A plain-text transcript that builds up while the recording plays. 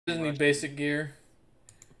Doesn't need basic gear.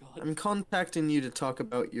 I'm contacting you to talk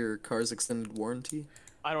about your car's extended warranty.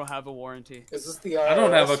 I don't have a warranty. Is this the IRS? I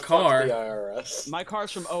don't have a Fuck car. the IRS. My car's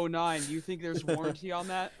from '09. Do you think there's warranty on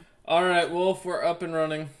that? Alright, Wolf, we're up and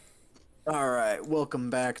running. Alright, welcome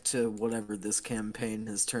back to whatever this campaign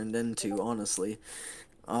has turned into, honestly.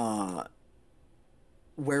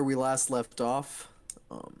 Where we last left off,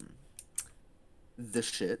 the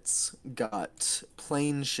shits got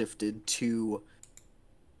plane shifted to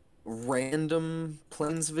random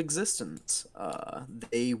planes of existence.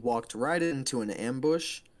 They walked right into an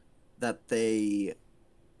ambush that they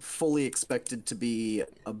fully expected to be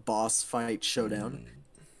a boss fight showdown.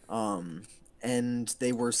 And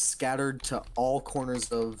they were scattered to all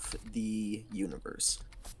corners of the universe.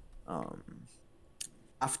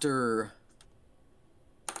 After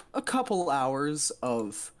a couple hours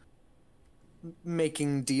of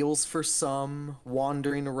making deals for some,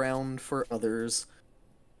 wandering around for others,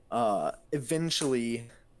 eventually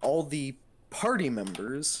all the party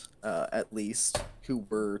members, at least, who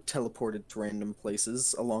were teleported to random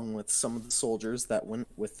places, along with some of the soldiers that went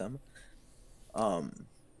with them,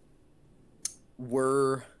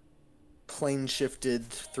 were plane shifted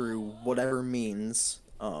through whatever means,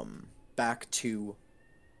 back to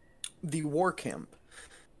the war camp.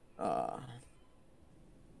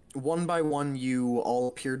 One by one, you all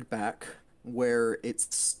appeared back, where it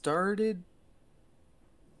started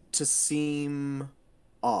to seem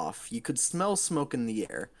off. You could smell smoke in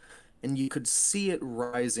the air, and you could see it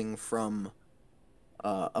rising from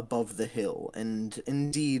above the hill, and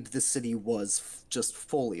indeed the city was just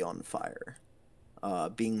fully on fire,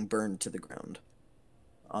 being burned to the ground.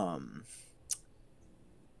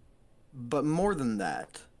 But more than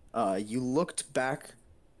that, you looked back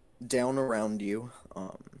down around you,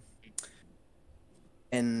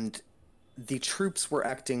 and the troops were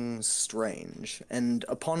acting strange, and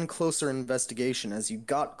upon closer investigation, as you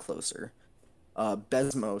got closer,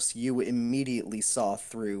 Besmos, you immediately saw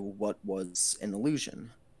through what was an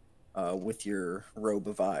illusion. With your robe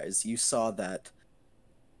of eyes, you saw that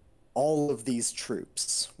all of these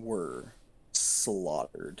troops were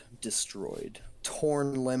slaughtered, destroyed,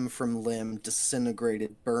 torn limb from limb,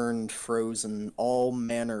 disintegrated, burned, frozen, all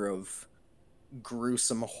manner of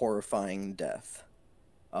gruesome, horrifying death.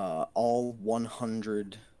 All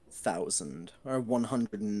 100,000, or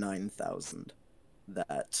 109,000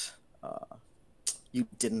 that you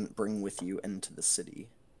didn't bring with you into the city.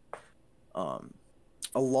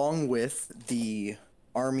 Along with the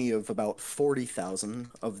army of about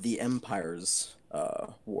 40,000 of the Empire's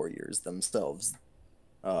warriors themselves.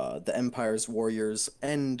 The Empire's warriors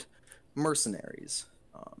and mercenaries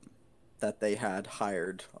that they had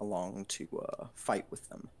hired along to fight with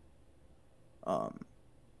them.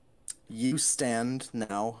 You stand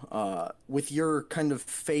now, with your kind of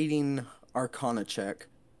fading Arcana check,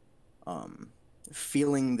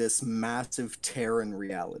 feeling this massive tear in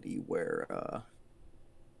reality where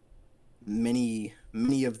many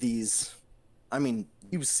of these, I mean,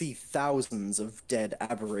 you see thousands of dead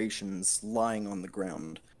aberrations lying on the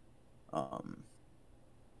ground, all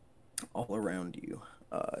around you.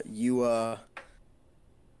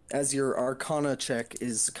 As your Arcana check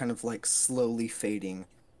is kind of like slowly fading,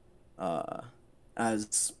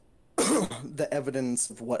 as the evidence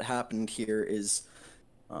of what happened here is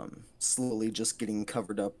slowly just getting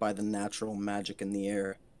covered up by the natural magic in the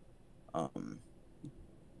air.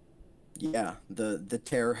 Yeah, the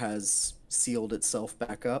tear has sealed itself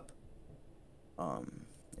back up.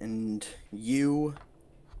 And you,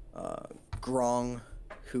 Grong,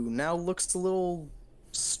 who now looks a little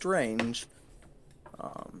strange,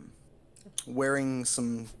 wearing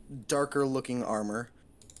some darker looking armor,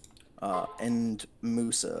 and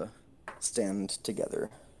Musa stand together.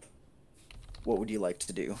 What would you like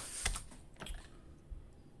to do?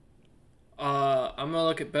 I'm gonna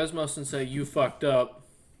look at Besmos and say, you fucked up.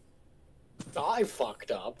 I fucked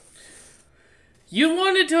up. You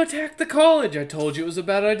wanted to attack the college. I told you it was a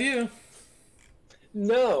bad idea.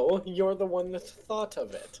 No, you're the one that thought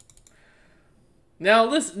of it. Now,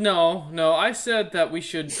 listen, no, I said that we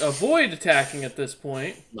should avoid attacking at this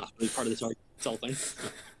point. Not really part of this stealth thing.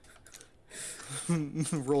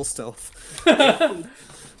 Roll stealth.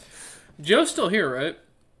 Joe's still here, right?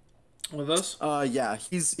 With us? Yeah,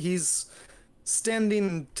 he's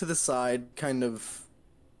standing to the side, kind of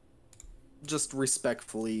just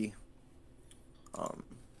respectfully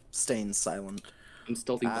staying silent. I'm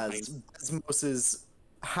stealthing behind. As Besmos's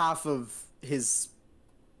half of his,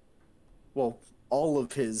 well, all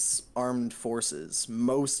of his armed forces,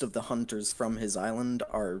 most of the hunters from his island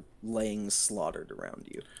are laying slaughtered around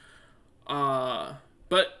you.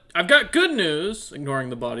 But I've got good news, ignoring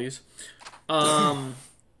the bodies.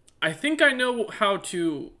 I think I know how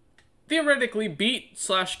to theoretically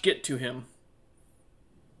beat/get to him.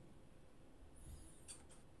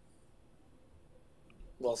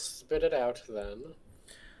 Well, spit it out then.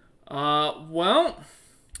 Well,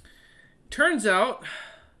 turns out,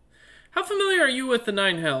 how familiar are you with the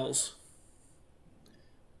Nine Hells?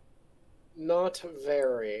 Not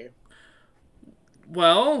very.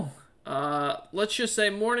 Well, let's just say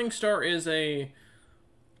Morningstar is a...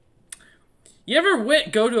 You ever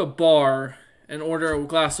go to a bar and order a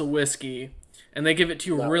glass of whiskey, and they give it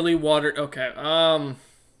to you No. really watered... Okay,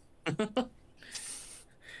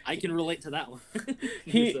 I can relate to that one.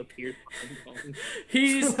 He- Just appeared on the phone.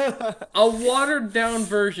 He's a watered-down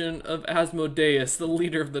version of Asmodeus, the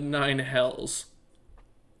leader of the Nine Hells.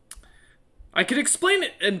 I could explain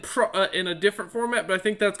it in a different format, but I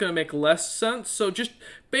think that's going to make less sense. So just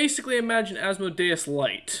basically imagine Asmodeus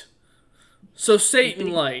Light. So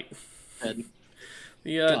Satan Light. And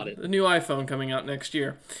The it. the new iPhone coming out next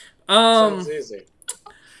year. Sounds easy.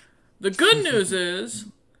 The good news is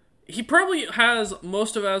he probably has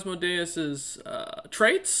most of Asmodeus's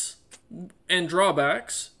traits and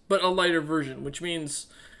drawbacks, but a lighter version, which means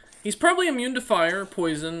he's probably immune to fire,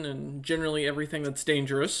 poison, and generally everything that's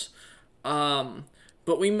dangerous.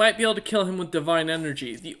 But we might be able to kill him with divine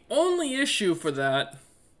energy. The only issue for that,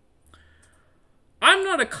 I'm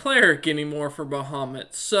not a cleric anymore for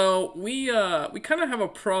Bahamut, so we kind of have a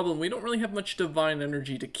problem. We don't really have much divine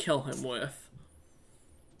energy to kill him with.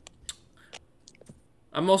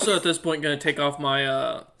 I'm also at this point going to take off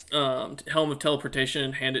my helm of teleportation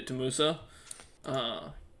and hand it to Musa.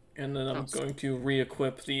 And then I'm going to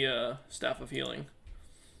re-equip the Staff of Healing.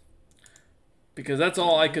 Because that's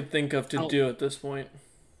all I could think of to do at this point.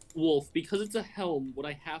 Wolf, because it's a helm, would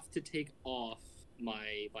I have to take off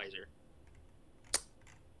my visor?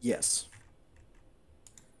 Yes.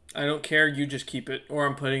 Oh. I don't care, you just keep it, or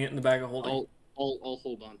I'm putting it in the bag of holding. I'll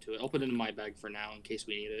hold on to it. I'll put it in my bag for now in case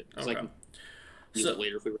we need it. Because I Okay. can use it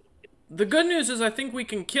later if we really need it. The good news is I think we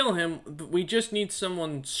can kill him, but we just need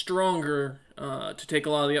someone stronger to take a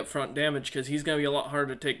lot of the upfront damage, because he's going to be a lot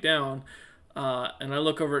harder to take down. And I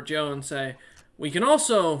look over at Joe and say, we can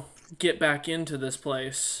also get back into this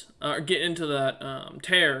place, or get into that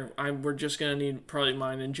tear. We're just going to need probably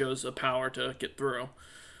mine and Joe's power to get through.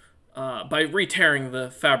 By re-tearing the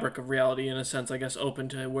fabric of reality, in a sense, I guess, open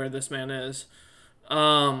to where this man is.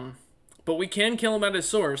 But we can kill him at his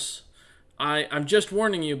source. I'm just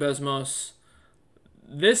warning you, Besmos.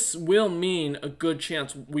 This will mean a good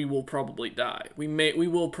chance we will probably die. We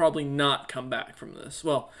will probably not come back from this.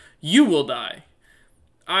 Well, you will die.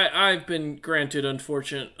 I've been granted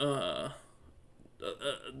unfortunate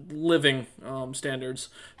living standards.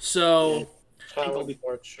 So How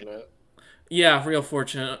unfortunate. yeah, real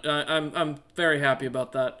fortunate. I'm very happy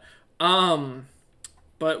about that.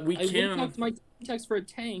 But we I would can. talk to my contacts for a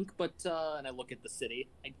tank, but and I look at the city.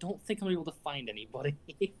 I don't think I'm able to find anybody.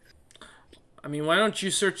 I mean, why don't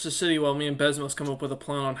you search the city while me and Besmos come up with a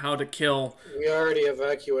plan on how to kill? We already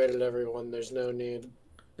evacuated everyone. There's no need.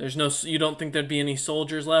 There's no. You don't think there'd be any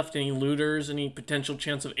soldiers left, any looters, any potential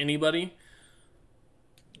chance of anybody?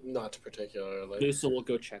 Not particularly. Musa will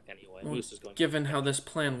go check anyway. Well, Musa's going. Given how this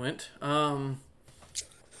plan went, All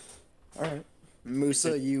right.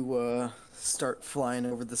 Musa, you start flying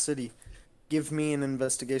over the city. Give me an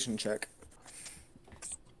investigation check.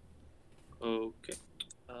 Okay.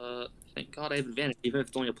 Thank God I have advantage, even if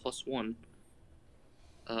it's only a +1.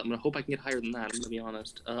 I'm gonna hope I can get higher than that. I'm gonna be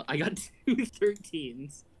honest. I got 2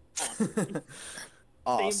 13s. Awesome.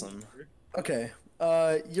 Awesome. Same Okay.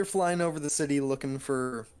 You're flying over the city looking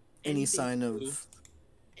for any Anything sign of. moves.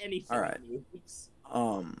 Anything All right. moves.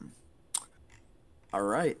 All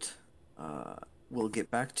right. We'll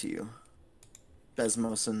get back to you.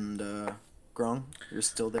 Besmos and Grong, you're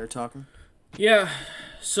still there talking? yeah.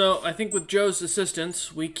 So I think with Joe's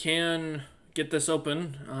assistance, we can get this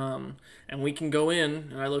open, and we can go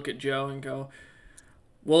in. And I look at Joe and go,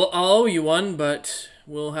 "Well, I'll owe you one, but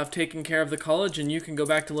we'll have taken care of the college, and you can go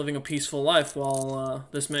back to living a peaceful life while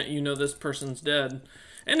this person's dead.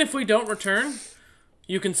 And if we don't return,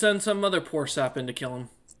 you can send some other poor sap in to kill him."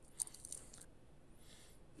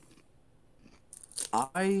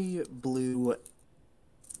 I blew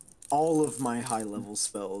all of my high-level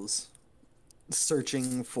spells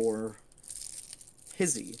searching for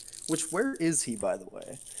Hizzy. Where is he, by the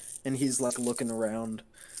way? And he's, like, looking around.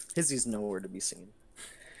 Hizzy's nowhere to be seen.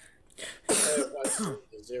 I have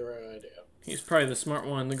zero idea. He's probably the smart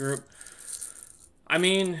one in the group. I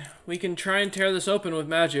mean, we can try and tear this open with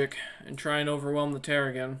magic and try and overwhelm the tear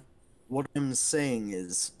again. What I'm saying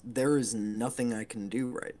is, there is nothing I can do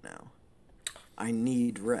right now. I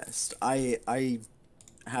need rest. I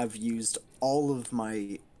have used all of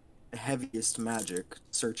my heaviest magic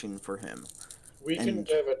searching for him We can and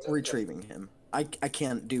give it to retrieving him. I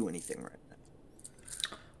can't do anything right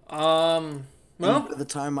now. And Well, by the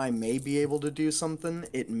time I may be able to do something,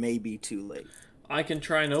 it may be too late. I can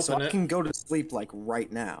try and So open I it. can go to sleep like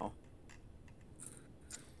right now.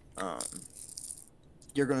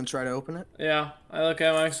 You're gonna try to open it? Yeah, I look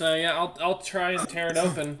at him. I say, "Yeah, I'll try and tear it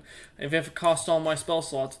open. If it costs all my spell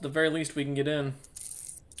slots, at the very least we can get in."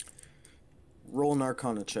 Roll an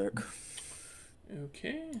Arcana check.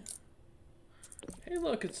 Okay. Hey,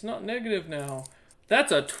 look, it's not negative now.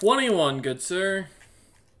 That's a 21, good sir.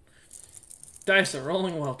 Dice are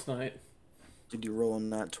rolling well tonight. Did you roll on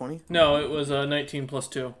that 20? No, it was a 19 plus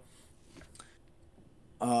 2.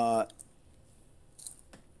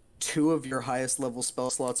 Two of your highest level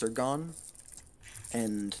spell slots are gone,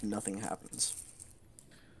 and nothing happens.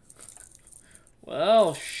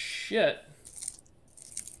 Well, shit.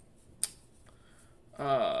 Do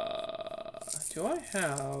I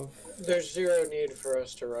have... There's zero need for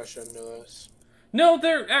us to rush into this. No,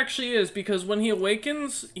 there actually is, because when he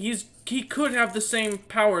awakens, he could have the same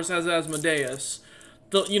powers as Asmodeus.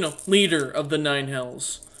 The, leader of the Nine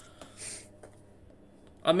Hells.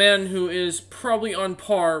 A man who is probably on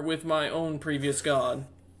par with my own previous god.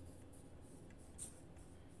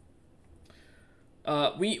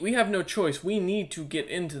 We have no choice. We need to get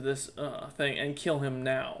into this thing and kill him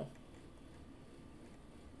now.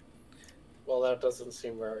 Well, that doesn't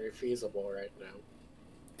seem very feasible right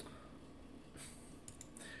now.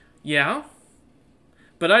 Yeah?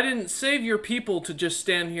 But I didn't save your people to just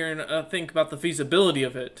stand here and think about the feasibility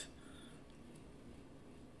of it.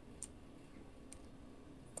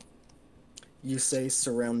 You say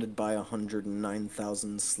surrounded by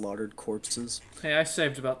 109,000 slaughtered corpses. Hey, I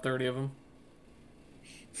saved about 30 of them.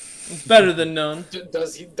 It's better than none.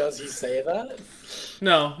 Does he say that?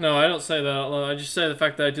 No, I don't say that out loud. I just say the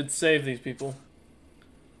fact that I did save these people.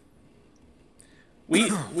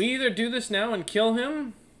 We either do this now and kill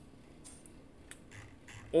him,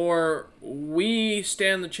 or we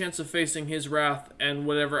stand the chance of facing his wrath and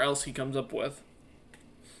whatever else he comes up with.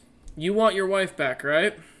 You want your wife back,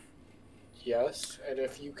 right? Yes, and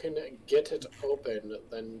if you can get it open,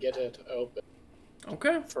 then get it open.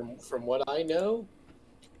 Okay. From what I know,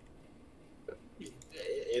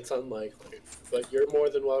 it's unlikely, but you're more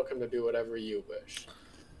than welcome to do whatever you wish.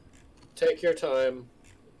 Take your time.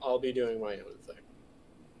 I'll be doing my own thing.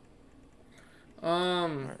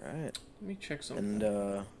 Alright. Let me check something.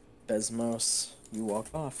 And, Besmos, you walk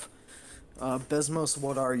off. Besmos,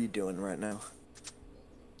 what are you doing right now?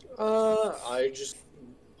 I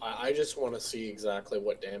just want to see exactly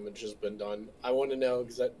what damage has been done. I want to know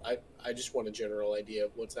I just want a general idea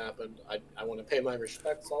of what's happened. I want to pay my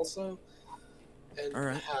respects also. And All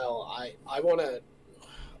right. hell, I want to.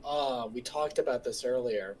 We talked about this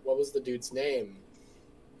earlier. What was the dude's name?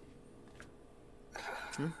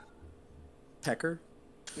 Pecker?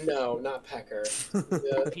 No, not Pecker.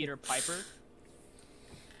 Peter Piper.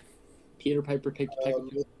 Peter Piper picked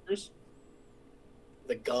Peckers.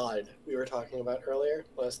 The god we were talking about earlier.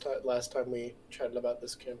 Last time we chatted about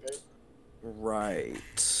this campaign. Right.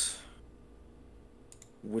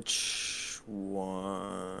 Which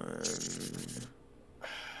one?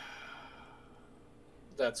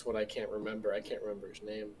 That's what I can't remember. I can't remember his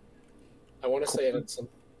name. I want to say it in some.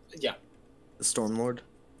 Yeah. The Stormlord?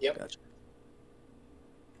 Yep. Gotcha.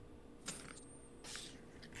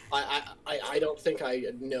 I don't think I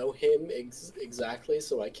know him exactly,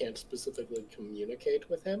 so I can't specifically communicate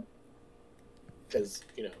with him. Because,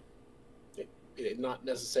 not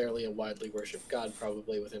necessarily a widely worshipped god,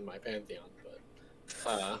 probably within my pantheon,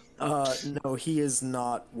 but... No, he is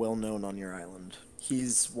not well known on your island.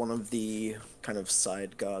 He's one of the kind of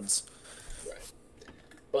side gods. Right.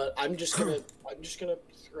 But I'm just gonna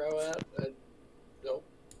throw out nope.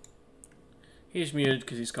 He's muted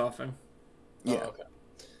because he's coughing. Yeah. Oh, okay.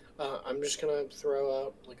 I'm just gonna throw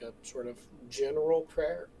out like a sort of general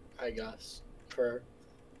prayer, I guess, for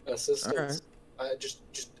assistance. Just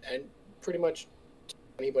and pretty much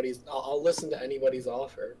anybody's. I'll listen to anybody's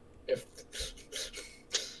offer. If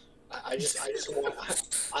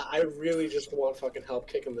I really just want fucking help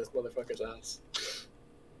kicking this motherfucker's ass.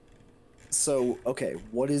 So, okay,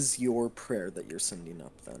 what is your prayer that you're sending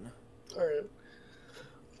up then? All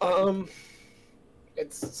right.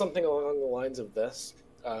 It's something along the lines of this.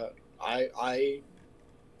 I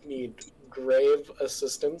need grave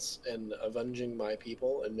assistance in avenging my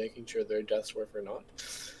people and making sure their deaths were for naught.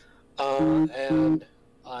 And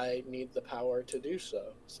I need the power to do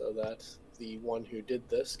so that the one who did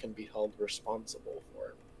this can be held responsible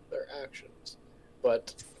for their actions.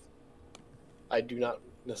 But I do not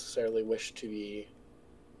necessarily wish to be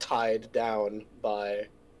tied down by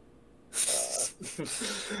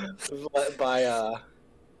by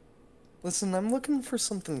Listen, I'm looking for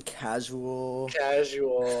something casual.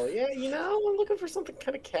 casual. Yeah, I'm looking for something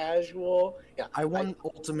kind of casual. Yeah, I want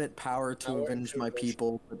ultimate power to Power avenge to my avenge-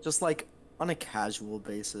 people, but just like on a casual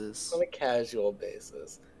basis. on a casual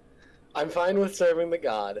basis. I'm fine with serving the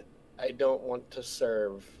god. I don't want to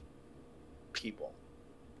serve people.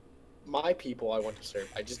 My people I want to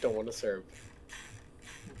serve. I just don't want to serve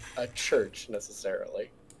a church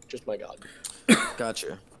necessarily. Just my god.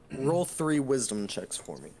 Gotcha. Roll 3 wisdom checks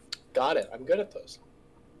for me. Got it. I'm good at those.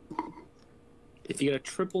 If you get a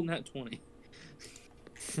triple net 20.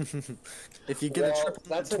 If you get a triple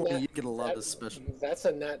that's a 20, nat- you get a lot of that- special. That's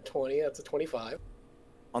a nat 20. That's a 25.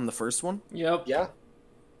 On the first one? Yep. Yeah.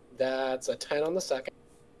 That's a 10 on the second.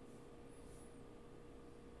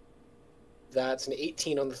 That's an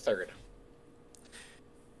 18 on the third.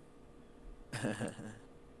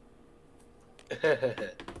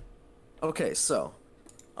 Okay, so,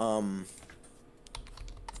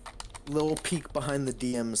 little peek behind the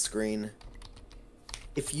DM screen.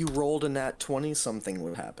 If you rolled a nat 20, something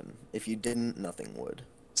would happen. If you didn't, nothing would.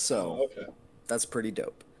 So, okay. that's pretty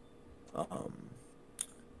dope.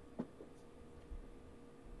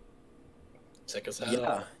 Sick as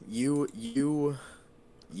hell. Yeah,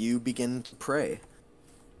 you begin to pray.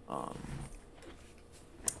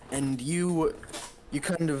 And you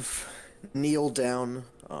kind of kneel down.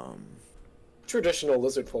 Traditional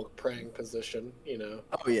lizard folk praying position,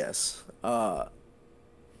 Oh yes.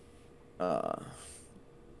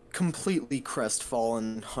 Completely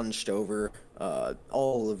crestfallen, hunched over.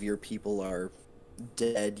 All of your people are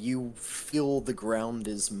dead. You feel the ground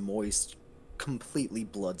is moist, completely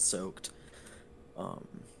blood-soaked.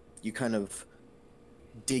 You kind of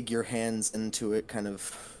dig your hands into it, kind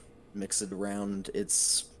of mix it around.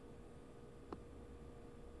 It's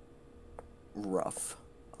rough.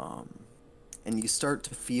 And you start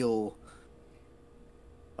to feel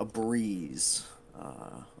a breeze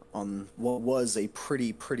on what was a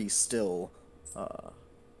pretty still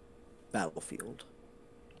battlefield.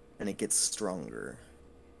 And it gets stronger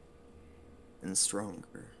and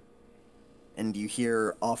stronger. And you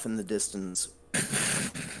hear off in the distance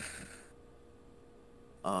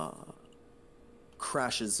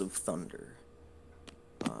crashes of thunder.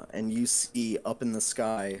 And you see up in the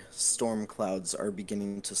sky, storm clouds are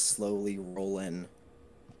beginning to slowly roll in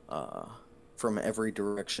from every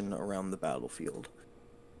direction around the battlefield.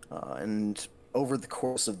 And over the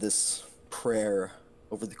course of this prayer,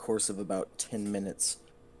 over the course of about 10 minutes,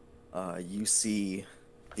 you see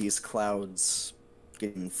these clouds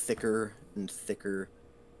getting thicker and thicker,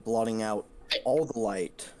 blotting out all the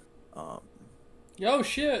light. Yo,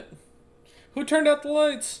 shit. Who turned out the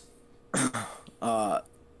lights?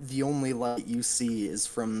 The only light you see is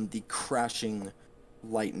from the crashing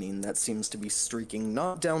lightning that seems to be streaking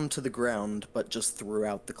not down to the ground, but just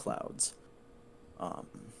throughout the clouds.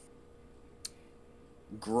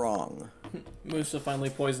 Grong. Musa finally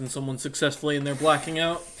poisoned someone successfully and they're blacking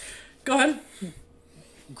out. Go ahead.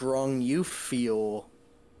 Grong, you feel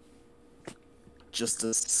just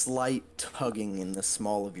a slight tugging in the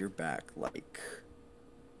small of your back, like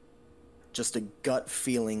just a gut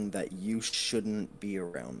feeling that you shouldn't be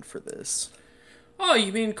around for this. Oh,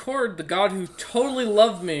 you mean Cord, the god who totally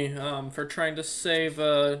loved me for trying to save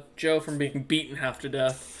Joe from being beaten half to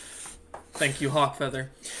death. Thank you, Hawkfeather.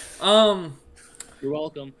 You're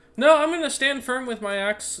welcome. No, I'm going to stand firm with my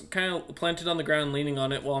axe kind of planted on the ground, leaning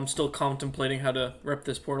on it while I'm still contemplating how to rip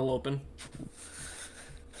this portal open.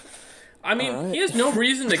 I mean, Alright. he has no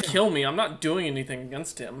reason to kill me. I'm not doing anything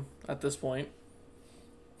against him at this point.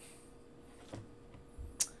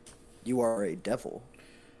 You are a devil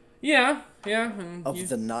Yeah. And of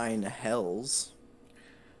the 9 hells.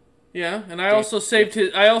 Yeah, and I also saved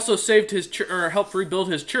his. I also saved his or helped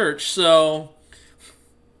rebuild his church. So,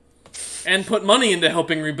 and put money into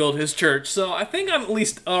helping rebuild his church. So I think I'm at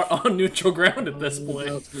least on neutral ground at this point.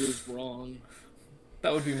 That's what is wrong.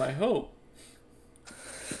 That would be my hope.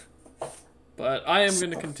 But I am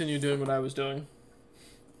going to continue doing what I was doing.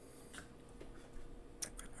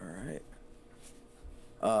 Alright.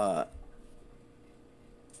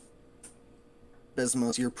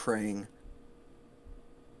 Besmos, you're praying.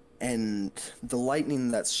 And the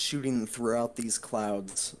lightning that's shooting throughout these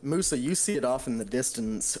clouds. Musa, you see it off in the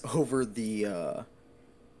distance over the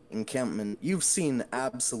encampment. You've seen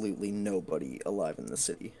absolutely nobody alive in the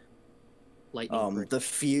city. lightning.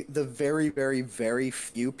 The very, very, very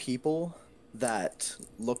few people that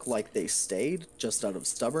look like they stayed just out of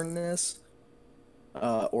stubbornness,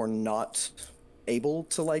 or not able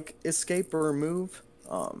to like escape or move,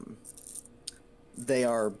 they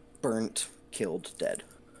are burnt, killed, dead.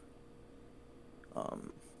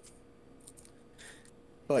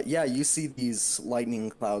 But yeah, you see these lightning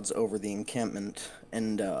clouds over the encampment,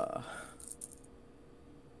 and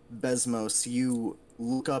Besmos, you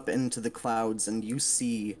look up into the clouds and you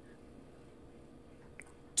see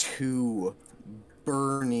two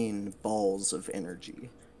burning balls of energy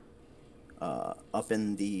up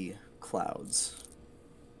in the clouds.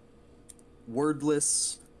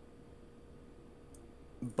 Wordless,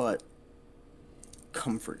 but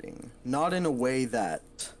comforting. Not in a way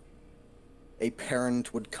that a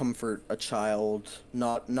parent would comfort a child,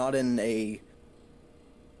 not in a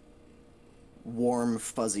warm,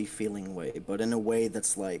 fuzzy feeling way, but in a way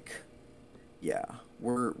that's like, yeah,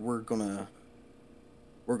 we're gonna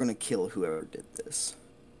kill whoever did this.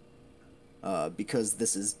 Because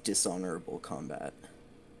this is dishonorable combat.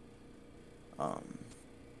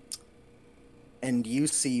 And you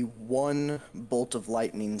see one bolt of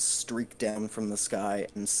lightning streak down from the sky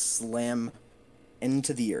and slam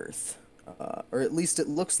into the earth. Or at least it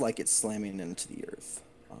looks like it's slamming into the earth.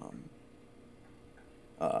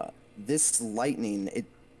 This lightning,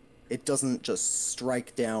 it doesn't just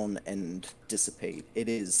strike down and dissipate. It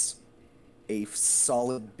is a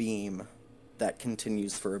solid beam that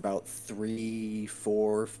continues for about 3,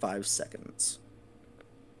 4, 5 seconds.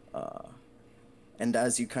 And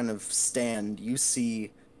as you kind of stand, you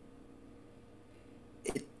see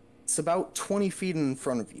it's about 20 feet in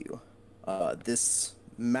front of you. This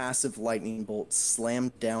massive lightning bolt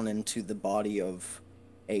slammed down into the body of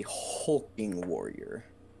a hulking warrior.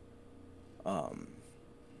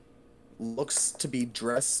 Looks to be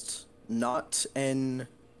dressed not in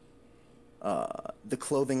the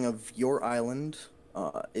clothing of your island,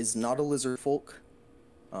 is not a lizard folk,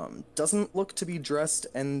 doesn't look to be dressed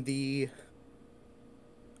in the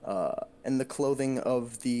clothing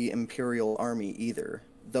of the Imperial Army either,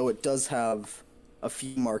 though it does have a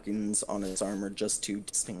few markings on its armor just to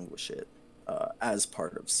distinguish it as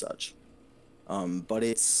part of such. But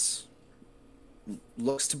it's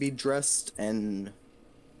looks to be dressed in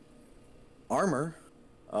armor,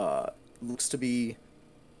 looks to be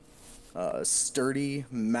sturdy,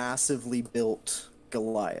 massively built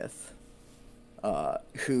Goliath,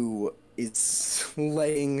 who is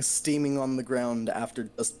laying steaming on the ground after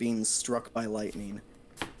just being struck by lightning.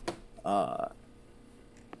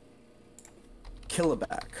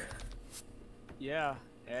 Killaback. Yeah,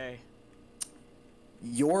 hey.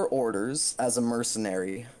 Your orders as a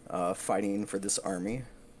mercenary fighting for this army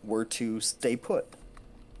were to stay put.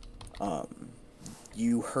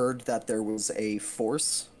 You heard that there was a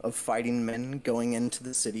force of fighting men going into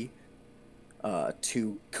the city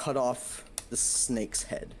to cut off the snake's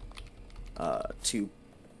head, to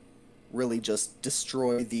really just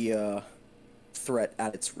destroy the threat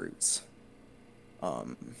at its roots.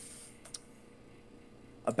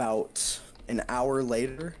 About an hour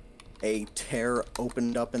later, a tear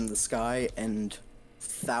opened up in the sky, and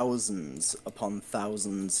thousands upon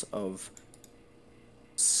thousands of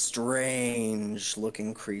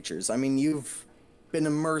strange-looking creatures. I mean, you've been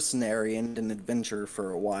a mercenary and an adventurer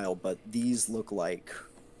for a while, but these look like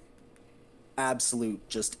absolute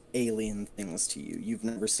just alien things to you. You've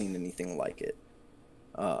never seen anything like it.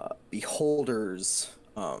 Beholders,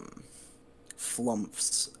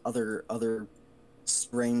 flumps, other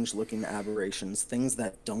strange-looking aberrations, things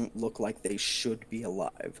that don't look like they should be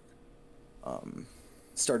alive,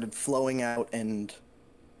 started flowing out and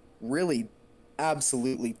really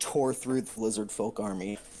absolutely tore through the lizard folk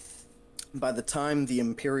army. By the time the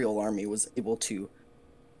Imperial army was able to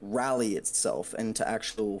rally itself into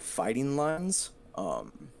actual fighting lines,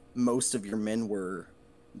 most of your men were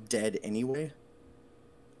dead anyway.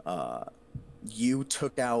 You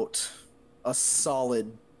took out a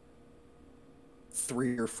solid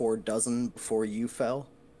 3 or 4 dozen before you fell,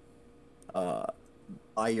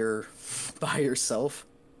 by yourself.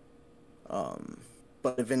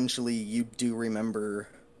 But eventually you do remember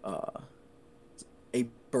a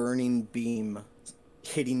burning beam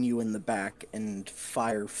hitting you in the back and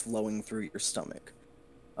fire flowing through your stomach,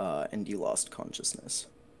 and you lost consciousness.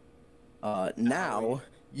 Now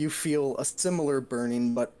you feel a similar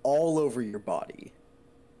burning, but all over your body,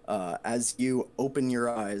 as you open your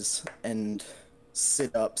eyes and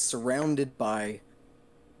sit up, surrounded by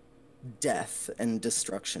death and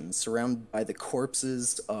destruction, surrounded by the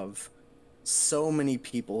corpses of so many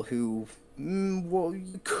people who Well,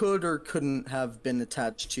 you could or couldn't have been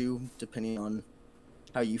attached to, depending on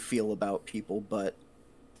how you feel about people, but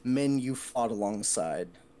men you fought alongside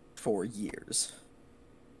for years.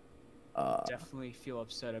 Definitely feel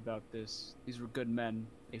upset about this. These were good men.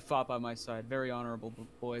 They fought by my side. Very honorable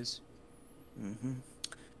boys. Mm-hmm.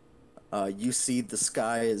 You see the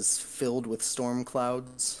sky is filled with storm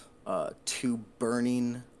clouds, two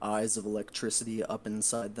burning eyes of electricity up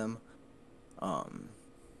inside them,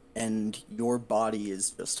 and your body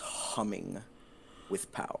is just humming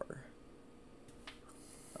with power.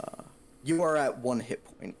 You are at 1 hit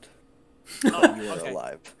point. Oh, You are okay.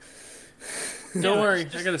 alive. Don't Yeah, worry,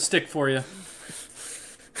 I got a stick for you.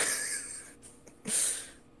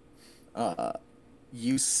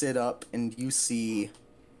 You sit up and you see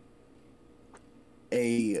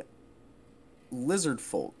a lizard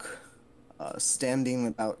folk standing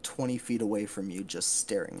about 20 feet away from you, just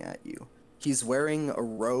staring at you. He's wearing a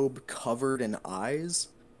robe covered in eyes,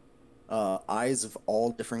 eyes of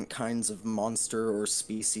all different kinds of monster or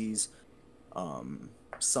species.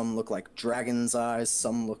 Some look like dragon's eyes,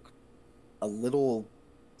 some look a little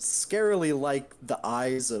scarily like the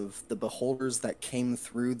eyes of the beholders that came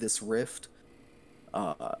through this rift.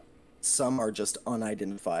 Some are just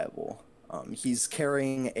unidentifiable. He's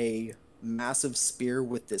carrying a massive spear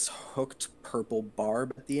with this hooked purple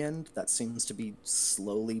barb at the end that seems to be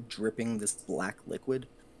slowly dripping this black liquid.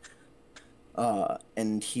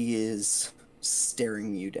 And he is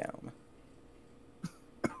staring you down.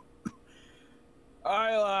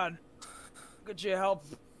 Alright, lad. Could you help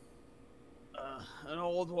an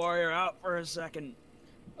old warrior out for a second?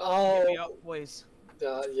 Get me Oh, up, please.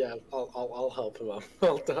 yeah, I'll help him up.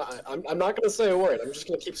 I'm not gonna say a word. I'm just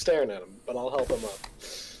gonna keep staring at him, but I'll help him up.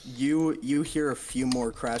 You hear a few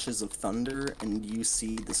more crashes of thunder, and you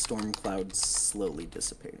see the storm clouds slowly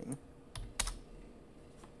dissipating.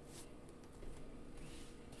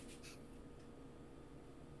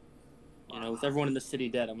 You know, with everyone in the city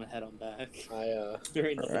dead, I'm gonna head on back. There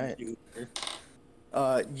ain't nothing Alright. to do here.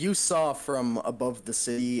 You saw from above the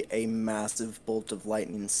city a massive bolt of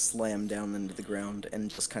lightning slam down into the ground and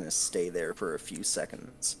just kind of stay there for a few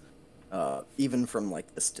seconds, even from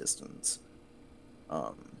like this distance.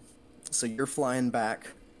 So you're flying back.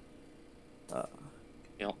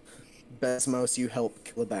 Yep. Besmos, you help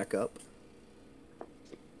kill it back up.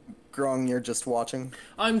 Grong, you're just watching.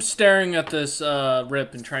 I'm staring at this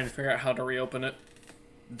rip and trying to figure out how to reopen it.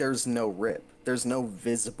 There's no rip. There's no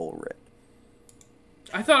visible rip.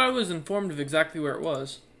 I thought I was informed of exactly where it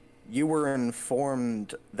was. You were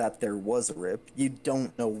informed that there was a rip. You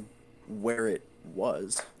don't know where it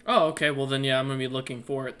was. Oh, okay. Well, then, yeah, I'm going to be looking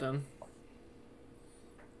for it then.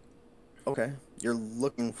 Okay. You're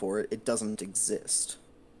looking for it. It doesn't exist.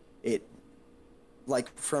 It,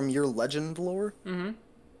 like, from your legend lore,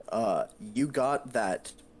 you got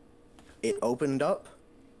that it opened up,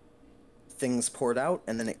 things poured out,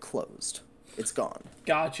 and then it closed. It's gone.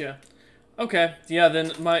 Gotcha. Okay. Yeah,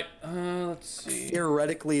 then my... let's see.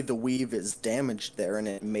 Theoretically, the weave is damaged there, and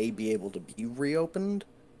it may be able to be reopened,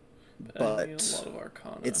 That'd be a but lot of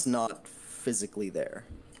Arcana. it's not physically there.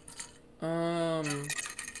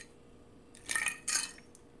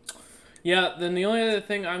 Yeah, then the only other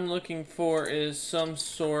thing I'm looking for is some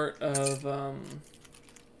sort of,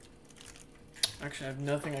 Actually, I have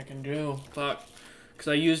nothing I can do. Fuck. Because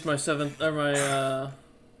I used my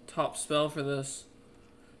top spell for this.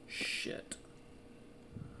 Shit.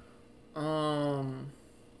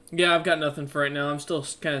 Yeah, I've got nothing for right now. I'm still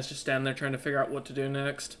kind of just standing there trying to figure out what to do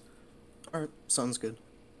next. Alright, sounds good.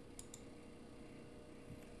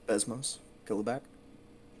 Besmos, go back.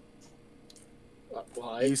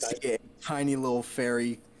 Well, You see a tiny little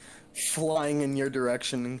fairy flying in your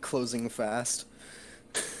direction and closing fast.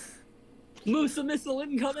 Musa missile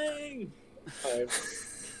incoming! I,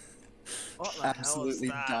 What the hell is Absolutely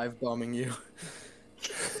that? dive bombing you.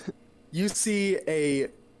 You see a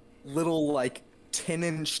little, like,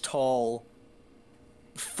 10-inch tall,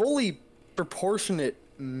 fully proportionate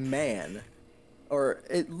man. Or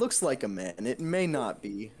it looks like a man. It may not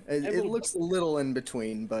be. It looks a little in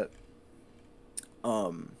between, but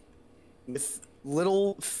with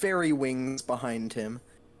little fairy wings behind him.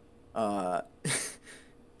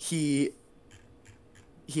 He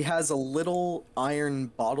has a little iron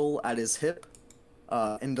bottle at his hip,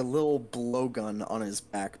 and a little blowgun on his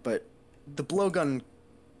back, but the blowgun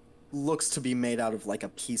looks to be made out of like a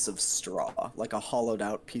piece of straw, like a hollowed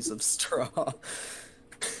out piece of straw.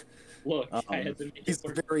 Look, I had to make He's it a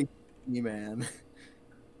work. very funny man.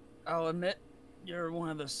 I'll admit, you're one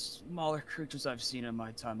of the smaller creatures I've seen in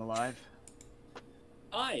my time alive.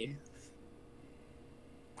 Aye.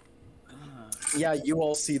 Yeah, you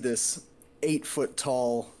all see this 8-foot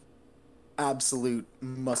tall, absolute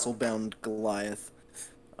muscle-bound Goliath.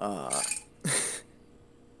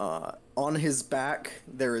 On his back,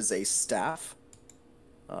 there is a staff,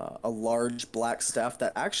 a large black staff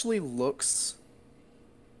that actually looks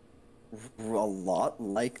a lot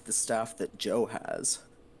like the staff that Joe has.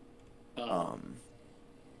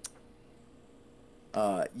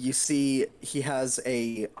 You see, he has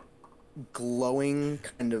a glowing,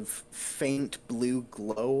 kind of faint blue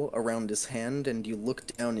glow around his hand, and you look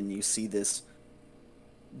down and you see this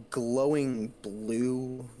glowing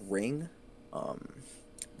blue ring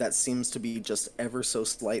that seems to be just ever so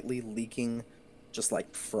slightly leaking just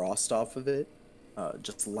like frost off of it,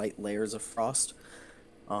 just light layers of frost.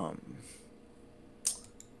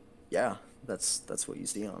 Yeah, that's what you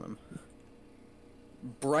see on him.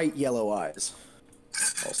 Bright yellow eyes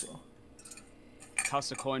also.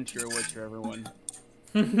 Toss a coin to your witcher, everyone.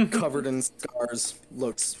 Covered in scars,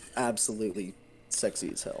 looks absolutely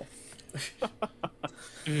sexy as hell.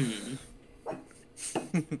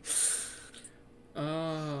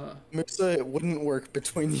 Musa, it wouldn't work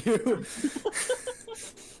between you.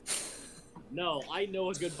 No, I know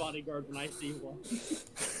a good bodyguard when I see one.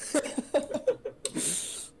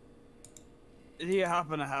 Do you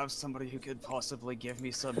happen to have somebody who could possibly give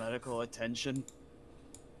me some medical attention?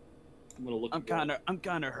 I'm gonna look. I'm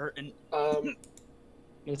kind of hurting. I'm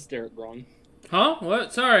gonna stare at Gron. Huh?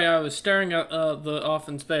 What? Sorry, I was staring at the off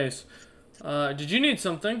in space. Did you need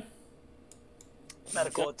something?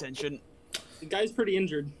 Medical attention. The guy's pretty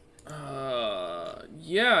injured. Yeah,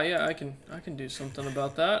 I can do something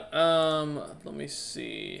about that. Let me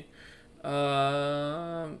see.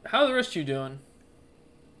 How are the rest of you doing?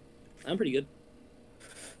 I'm pretty good.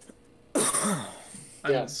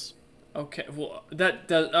 Yes. Okay, well, that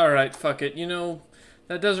does... Alright, fuck it. You know,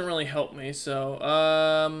 that doesn't really help me, so,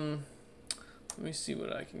 let me see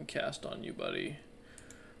what I can cast on you, buddy.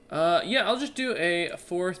 Yeah, I'll just do a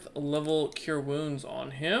 4th level Cure Wounds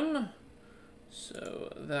on him.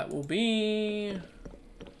 So, that will be...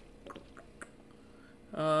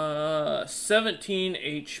 17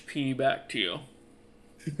 HP back to you.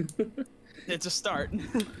 It's a start,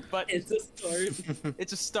 but It's a start.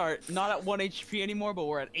 it's a start. Not at 1 HP anymore, but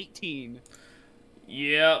we're at 18.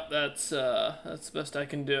 Yeah, that's the best I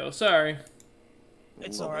can do. Sorry.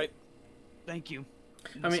 It's all right. Thank you.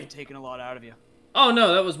 I mean, taking a lot out of you. Oh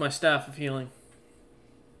no, that was my staff of healing.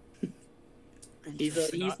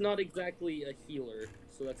 He's not exactly a healer,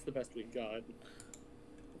 so that's the best we've got.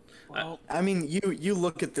 Well, I mean, you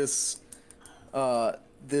look at this,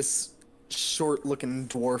 this short-looking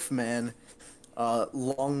dwarf man,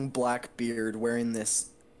 long black beard, wearing this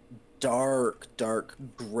dark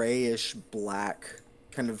grayish black,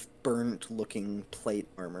 kind of burnt-looking plate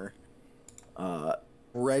armor.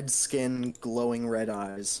 Red skin, glowing red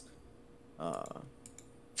eyes.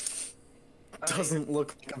 Doesn't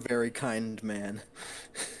look like a very kind man.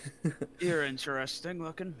 you're interesting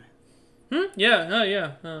looking. Yeah,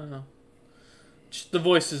 yeah. Just the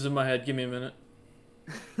voices in my head. Give me a minute.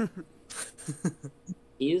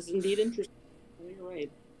 He is indeed interesting. You're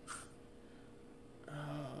right.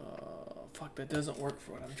 Fuck, that doesn't work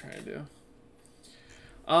for what I'm trying to do.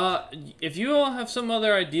 If you all have some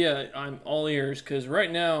other idea, I'm all ears, because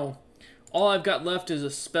right now, all I've got left is a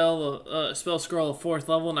spell scroll of 4th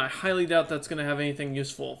level, and I highly doubt that's going to have anything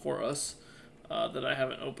useful for us that I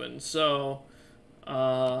haven't opened. So,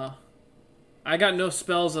 I got no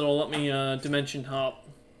spells that'll let me dimension hop.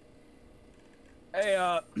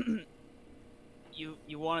 Hey,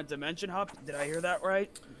 you want a dimension hop? Did I hear that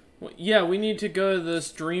right? Well, yeah, we need to go to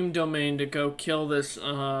this dream domain to go kill this,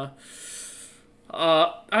 I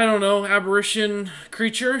don't know, aberration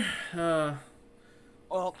creature.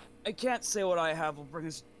 Well, I can't say what I have will bring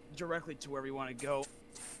us directly to where we want to go,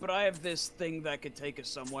 but I have this thing that could take us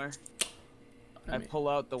somewhere. I pull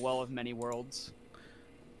out the Well of Many Worlds.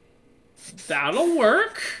 That'll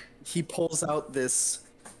work. He pulls out this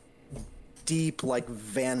deep, like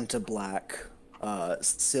Vanta black,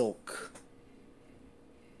 silk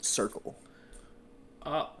circle.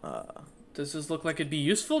 Does this look like it'd be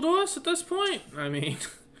useful to us at this point? I mean,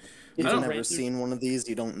 If I you've don't never seen one of these,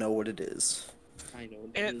 you don't know what it is. I know.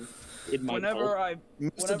 It might whenever help.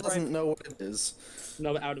 Musa doesn't know what it is.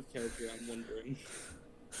 No, out of character, I'm wondering.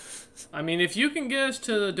 I mean, if you can get us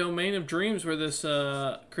to the domain of dreams where this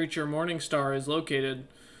creature Morningstar is located,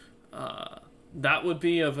 that would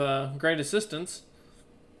be of great assistance.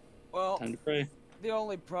 Well, Time to pray. the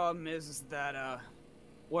only problem is that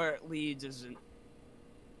where it leads isn't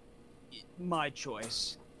my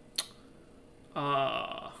choice.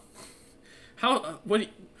 How? What?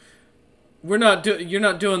 You're not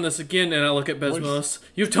doing this again. And I look at Besmos.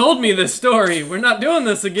 You've told me this story. We're not doing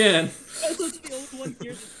this again. Besmos is the only one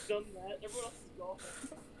here that's done that. Everyone else is gone.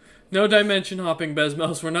 No dimension hopping,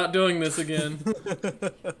 Besmos. We're not doing this again.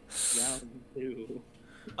 Round 2.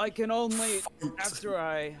 I can only, after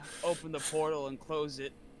I open the portal and close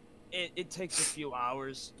it, it takes a few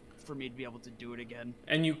hours for me to be able to do it again.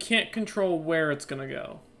 And you can't control where it's gonna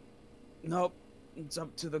go. Nope. It's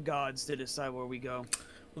up to the gods to decide where we go.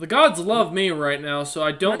 Well, the gods love me right now, so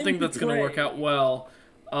I don't think that's gonna pray. work out well.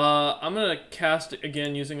 I'm gonna cast it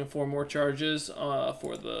again using 4 more charges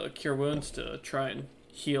for the Cure Wounds to try and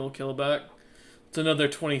heal Killback. It's another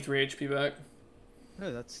 23 HP back.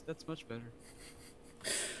 Oh, that's much better.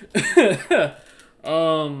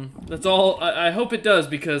 That's all. I hope it does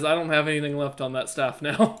because I don't have anything left on that staff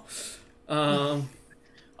now. Oh,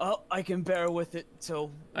 I can bear with it till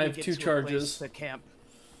I have we get 2 to a charges. place to camp.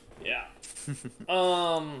 Yeah.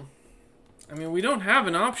 I mean, we don't have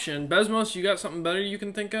an option. Besmos, you got something better you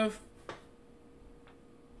can think of?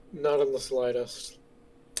 Not in the slightest.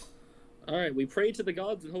 Alright, we pray to the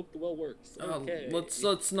gods and hope the well works. Okay.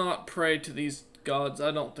 Let's not pray to these gods. I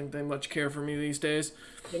don't think they much care for me these days.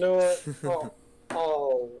 You know what?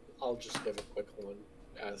 I'll just give a quick one,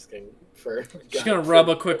 asking for. Just gonna rub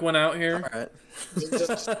a quick one out here. All right.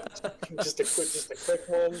 just a quick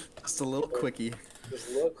one. Just a little quickie. Just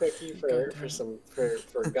a little quickie for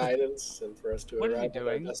guidance and for us to What is he arrive at our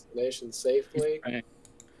doing? destination safely.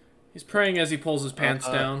 He's praying as he pulls his pants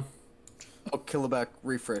down. Oh, Killback,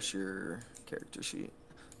 refresh your character sheet.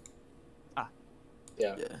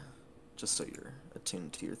 Yeah. Yeah, just so you're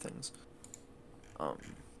attuned to your things. Oh,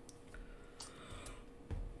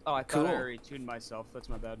 I thought Cool. I already tuned myself. That's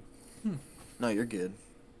my bad. No, you're good.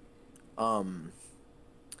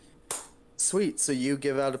 Sweet. So you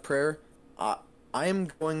give out a prayer. I am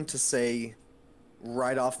going to say,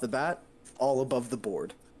 right off the bat, all above the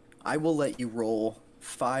board. I will let you roll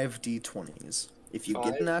 5 d20s. If you get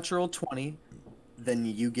a 5? natural 20, then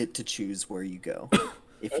you get to choose where you go.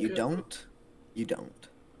 If you Okay. don't, you don't.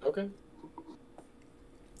 Okay.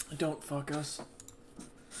 Don't fuck us.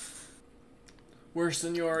 Worse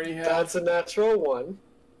than you already have. That's a natural 1.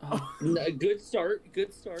 Good start.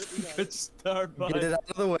 Good start. We got Good it. start, Get bud. it out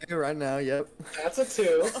of the way right now. Yep. That's a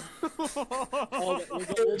 2.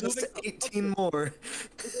 We're Just moving 18 more. We're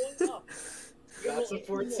going up. That's a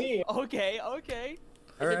 14. Okay, okay.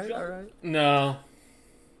 All right. All right. No.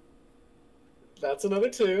 That's another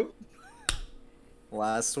 2.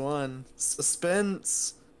 Last one.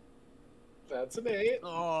 Suspense. That's an 8.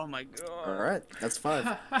 Oh my god. All right. That's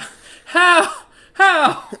 5. How?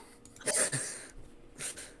 How?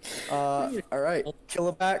 All right.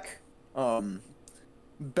 Killback.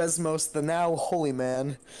 Besmos, the now holy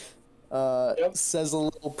man, Yep. says a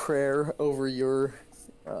little prayer over your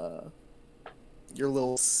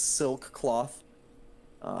little silk cloth,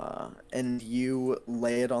 and you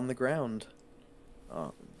lay it on the ground.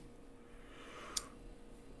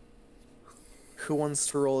 Who wants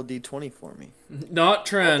to roll a d20 for me? Not I'll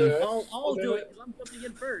do Tren. it. I'll do it because I'm jumping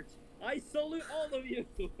in first. I salute all of you.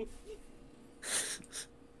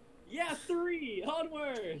 Yeah, 3.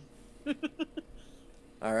 Onward.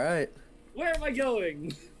 All right. Where am I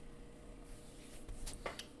going?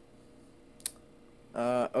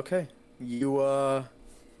 Okay. Do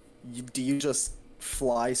you just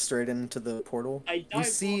fly straight into the portal? I You dive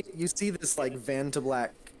see this like Van to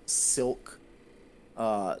Black silk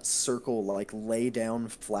circle like lay down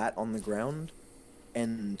flat on the ground,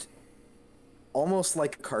 and almost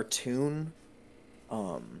like a cartoon,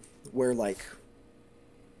 where like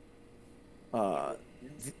the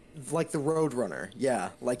Roadrunner, yeah,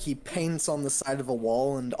 like he paints on the side of a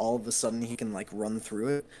wall and all of a sudden he can like run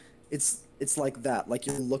through it. It's like that, like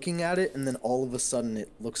you're looking at it and then all of a sudden it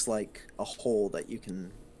looks like a hole that you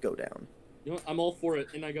can go down. You know what? I'm all for it,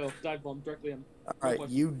 and I go dive bomb directly in. All right,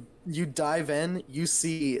 you dive in, you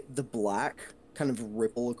see the black kind of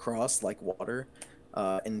ripple across like water,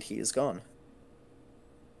 and he is gone.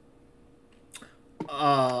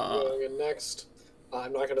 Going in next.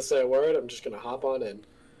 I'm not gonna say a word. I'm just gonna hop on in.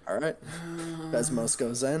 All right, Besmos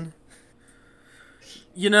goes in.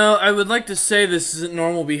 You know, I would like to say this isn't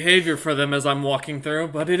normal behavior for them as I'm walking through,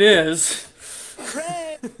 but it is.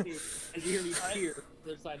 Hooray! As you hear me cheer to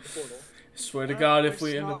the other side of the portal. I swear to God, if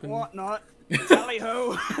we end up in... Whatnot. Tally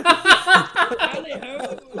ho! Tally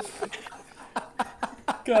ho!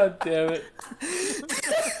 God damn it.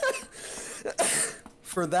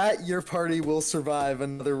 For that, your party will survive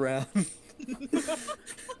another round.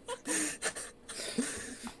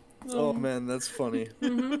 Oh man, that's funny.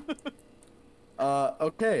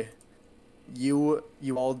 Okay. You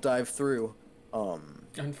all dive through.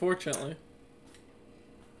 Unfortunately.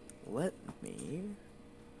 let me.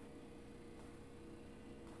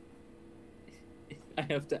 I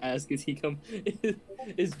have to ask, is he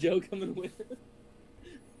is Joe coming with?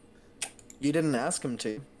 You didn't ask him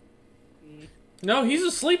to. No, he's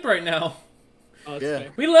asleep right now. Oh, that's Yeah.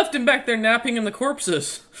 fair. We left him back there napping in the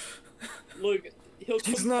corpses. Look, he'll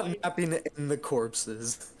come He's not find- napping in the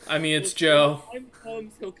corpses. I mean, it's look, Joe. when time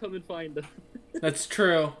comes, he'll come and find us. That's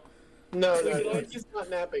true. No, he's not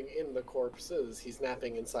napping in the corpses. He's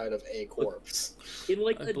napping inside of a corpse. In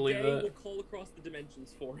like I a believe day, that. we'll call across the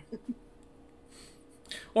dimensions for him.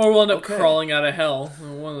 Or we'll end up Okay. crawling out of hell.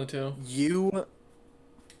 One of the two. You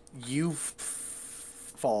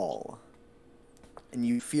fall. And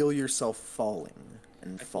you feel yourself falling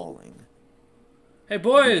and falling. Hey You do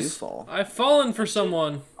boys, fall. I've fallen for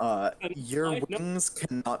someone. Your I know- wings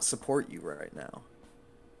cannot support you right now.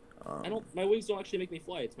 I don't. My wings don't actually make me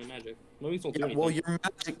fly. It's my magic. My wings don't do Yeah, anything. well, your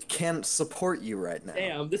magic can't support you right now.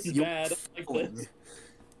 Damn, this is You're bad. Like falling. this.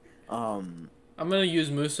 I'm gonna use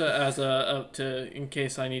Musa as in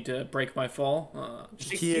case I need to break my fall.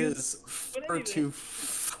 He is far anyway. too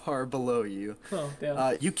far below you. Oh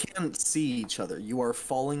damn. You can't see each other. You are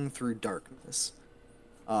falling through darkness.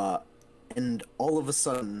 And all of a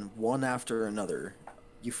sudden, one after another,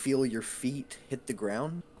 you feel your feet hit the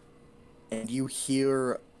ground, and you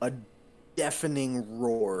hear a deafening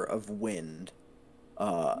roar of wind.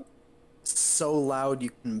 So loud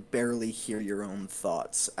you can barely hear your own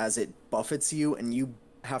thoughts as it buffets you, and you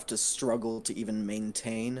have to struggle to even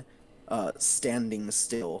maintain standing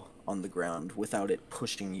still on the ground without it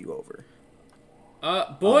pushing you over.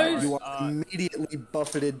 Boys. You are immediately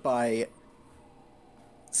buffeted by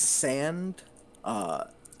sand,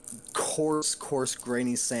 coarse,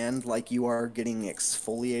 grainy sand, like you are getting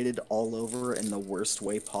exfoliated all over in the worst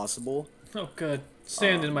way possible. Oh good.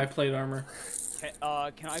 Sand in my plate armor.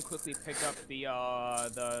 Can I quickly pick up the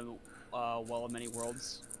Well of Many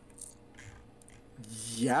Worlds?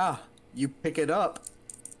 Yeah, you pick it up,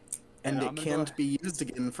 and Yeah, it I'm gonna can't go- be used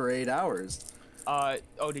again for 8 hours. Oh,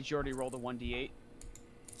 did you already roll the 1d8?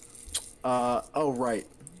 Oh right,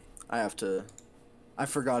 I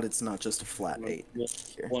forgot it's not just a flat 8.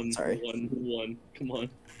 Here, One. sorry. One. Come on.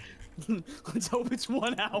 Let's hope it's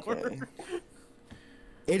 1 hour. Okay.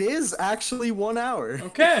 It is actually 1 hour.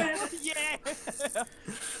 Okay. Yeah.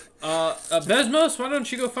 Besmos, why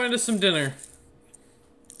don't you go find us some dinner?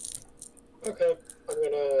 Okay, I'm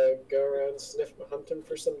gonna go around hunting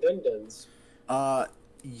for some din-dins. Hold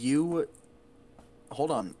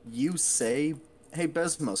on. You say, hey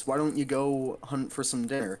Besmos, why don't you go hunt for some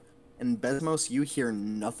dinner? And Besmos, you hear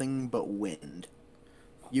nothing but wind.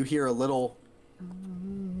 You hear a little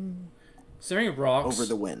Is there any rocks? over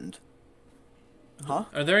the wind. Huh?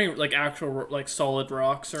 Are there any like actual like solid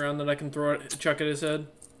rocks around that I can chuck at his head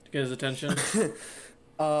to get his attention?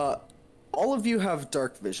 All of you have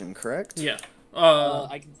dark vision, correct? Yeah.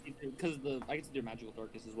 I can see because I can see their magical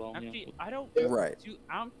darkness as well. Actually, Yeah. I don't. Right.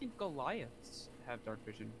 I don't think Goliaths have dark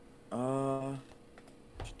vision. I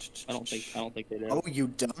don't think they do. Oh, you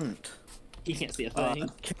don't. He can't see a thing.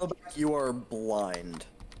 Killback, you are blind.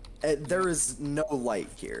 There is no light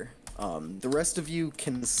here. The rest of you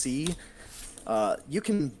can see. You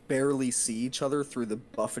can barely see each other through the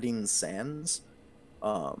buffeting sands.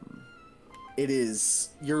 It is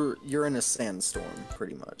you're in a sandstorm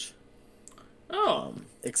pretty much. Oh.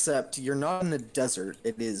 Except you're not in a desert.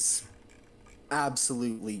 It is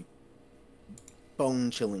absolutely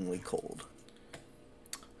bone-chillingly cold.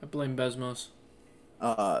 I blame Besmos.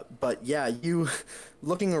 But yeah, you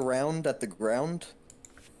looking around at the ground,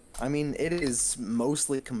 I mean, it is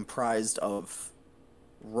mostly comprised of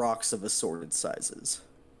rocks of assorted sizes.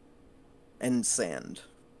 And sand.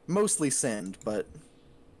 Mostly sand, but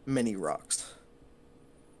many rocks.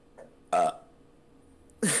 I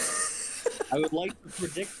would like to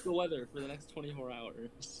predict the weather for the next 24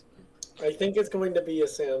 hours. I think it's going to be a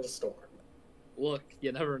sandstorm. Look,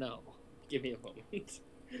 you never know. Give me a moment.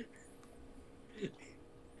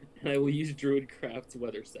 And I will use Druidcraft's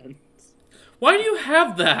weather sense. Why do you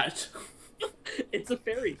have that? It's a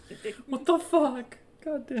fairy thing. What the fuck?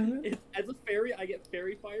 God damn it. As a fairy, I get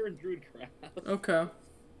fairy fire and Druidcraft. Okay.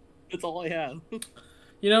 That's all I have.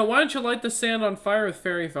 You know, why don't you light the sand on fire with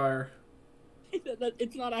fairy fire?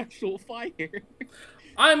 It's not actual fire.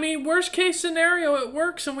 I mean, worst case scenario, it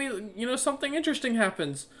works and something interesting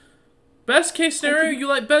happens. Best case scenario, you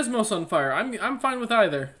light Besmos on fire. I'm fine with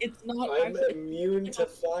either. It's not I'm actually immune to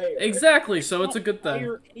fire. Exactly, so it's a good thing.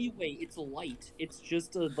 fire anyway. It's light. It's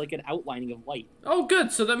just like an outlining of light. Oh,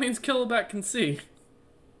 good, so that means Killabat can see.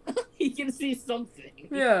 He can see something.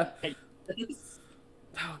 Yeah. Yes.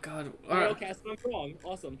 Oh, God. Alright, Alright. okay, so I'm wrong.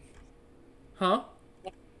 Awesome. Huh?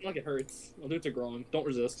 Like it hurts. Well, dudes are growing. Don't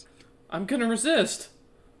resist. I'm gonna resist.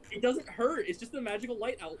 It doesn't hurt. It's just a magical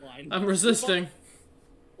light outline. I'm resisting.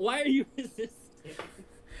 Why are you resisting?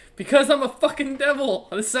 Because I'm a fucking devil.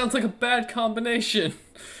 This sounds like a bad combination.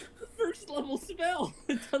 First level spell.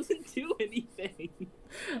 It doesn't do anything.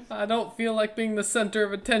 I don't feel like being the center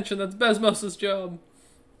of attention. That's Besmos' job.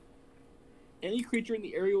 Any creature in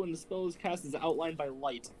the area when the spell is cast is outlined by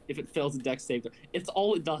light. If it fails a dex save, it's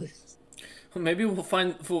all it does. Well, maybe we'll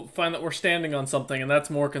find that we're standing on something, and that's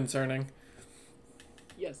more concerning.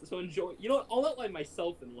 Yes. So enjoy. You know what? I'll outline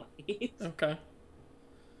myself in light. Okay.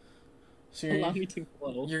 So Allow me to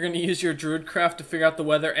glow. you're gonna use your druidcraft to figure out the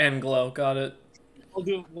weather and glow. Got it. I'll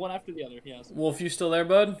do one after the other. Yes. Wolf, you still there,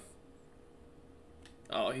 bud?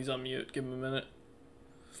 Oh, he's on mute. Give him a minute.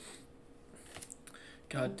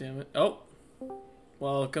 God damn it. Oh.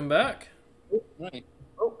 Welcome back. Oh, right.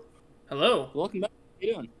 Hello. Welcome back. How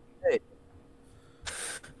you doing? I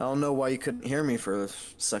don't know why you couldn't hear me for a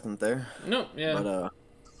second there. No, yeah. But,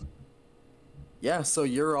 yeah, so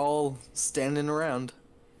you're all standing around.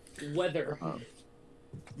 Weather.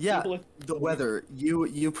 Yeah, the weather.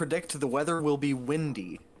 You predict the weather will be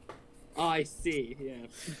windy. I see. Yeah.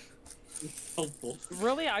 It's helpful.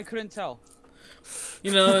 Really, I couldn't tell.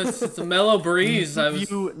 You know, it's a mellow breeze.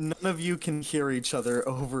 None of you can hear each other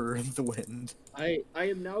over the wind. I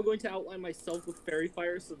am now going to outline myself with fairy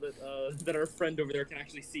fire so that our friend over there can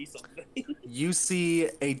actually see something. You see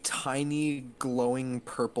a tiny glowing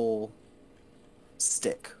purple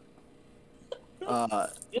stick. Yeah.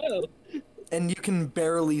 And you can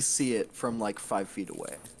barely see it from like 5 feet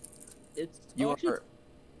away. It's You actually, are.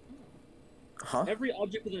 Huh? every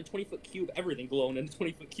object within a 20-foot cube, everything glowing in a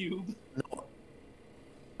 20-foot cube. No.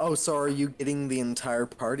 Oh, so are you getting the entire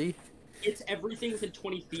party? It's everything within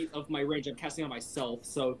 20 feet of my range. I'm casting on myself,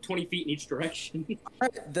 so 20 feet in each direction.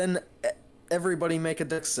 Alright, then everybody make a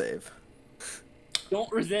dex save.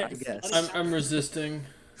 Don't resist. I guess. I'm resisting.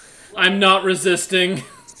 I'm not resisting.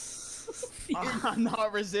 I'm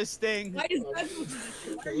not resisting. Why is that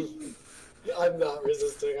so Why are you... I'm not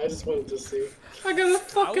resisting. I just wanted to see. I got a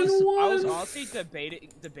fucking I was one. honestly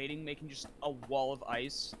debating making just a wall of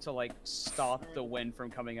ice to like stop the wind from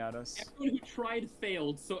coming at us. Everyone who tried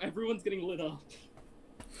failed, so everyone's getting lit up.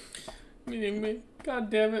 Meaning me. God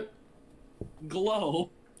damn it. Glow.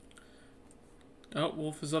 Oh,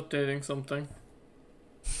 Wolf is updating something.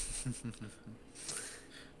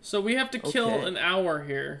 So we have to kill Okay. an hour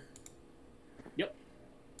here. Yep.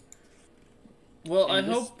 Well, And I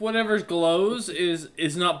this- hope whatever glows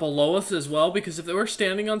is not below us as well, because if we're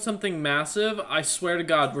standing on something massive, I swear to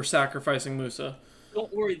God, we're sacrificing Musa.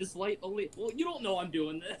 Don't worry, this light only... Well, you don't know I'm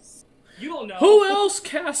doing this. You don't know. Who else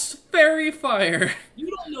casts fairy fire? You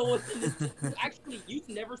don't know what's in this. Actually, you've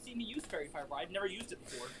never seen me use fairy fire. I've never used it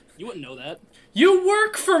before. You wouldn't know that. You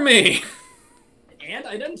work for me! And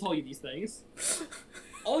I didn't tell you these things.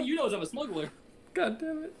 All you know is I'm a smuggler. God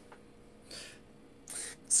damn it.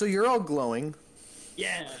 So you're all glowing.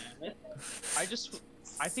 Yeah. I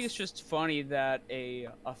think it's just funny that a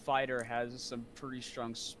fighter has some pretty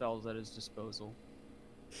strong spells at his disposal.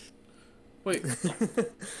 Wait,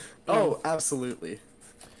 Oh, absolutely.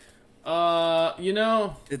 you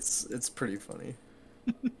know, It's pretty funny.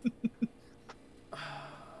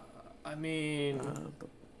 I mean,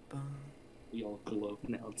 We all glow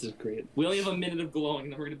now. This is great. We only have a minute of glowing,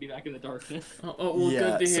 then we're gonna be back in the darkness. well,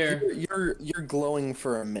 Yeah, good to so hear. you're glowing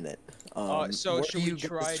for a minute. So what should are we you guys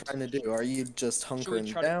try trying to do? Are you just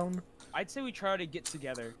hunkering try to- down? I'd say we try to get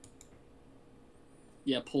together.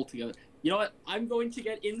 Yeah, pull together. You know what? I'm going to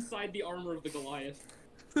get inside the armor of the Goliath.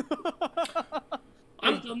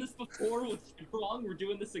 I've done this before with Strong. We're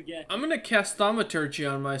doing this again. I'm gonna cast thaumaturgy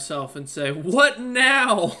on myself and say, "What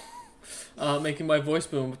now?" Making my voice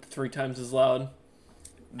boom 3 times as loud.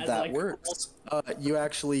 As That like- works. You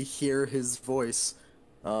actually hear his voice,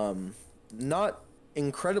 not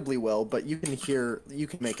incredibly well, but you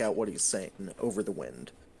can make out what he's saying over the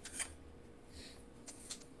wind.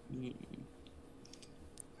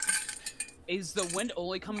 Is the wind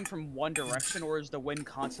only coming from one direction, or is the wind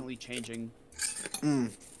constantly changing?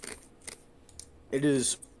 It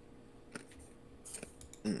is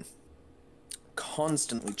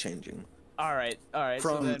constantly changing. All right. So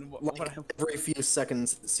From then, every few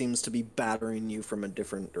seconds, it seems to be battering you from a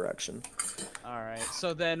different direction. all right.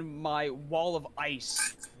 So then, my wall of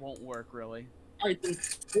ice won't work really. Alright,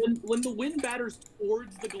 then when the wind batters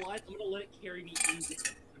towards the Goliath, I'm gonna let it carry me into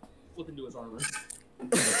it. Flip into his armor. You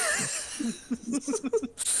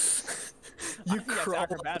think that's crawl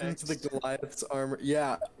up acrobatics. into the Goliath's armor.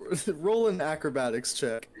 Yeah, roll an acrobatics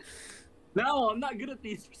check. No, I'm not good at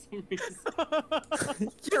these for some reason.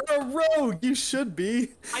 You're a rogue. You should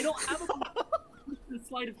be. I don't have a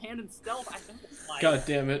sleight of hand and stealth. I don't have sleight. God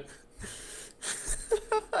damn it.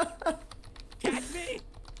 Catch me!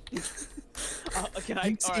 Can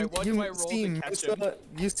I? Alright, what do I roll to catch him?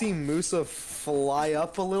 You see Musa fly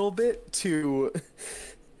up a little bit to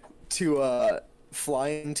fly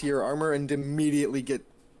into your armor and immediately get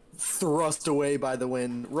thrust away by the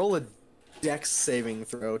wind. Roll a dex saving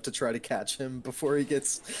throw to try to catch him before he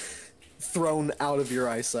gets thrown out of your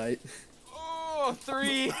eyesight. Oh,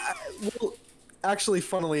 3! Well, actually,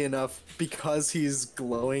 funnily enough, because he's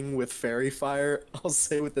glowing with fairy fire, I'll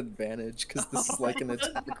say with advantage, because this is like an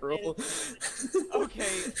attack roll. Okay,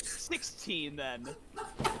 16 then.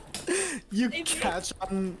 You catch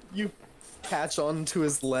on to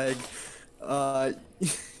his leg,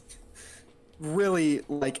 really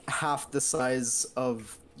like half the size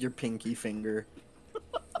of your pinky finger.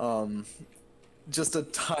 Just a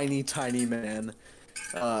tiny, tiny man.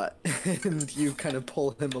 And you kind of pull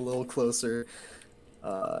him a little closer,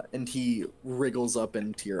 and he wriggles up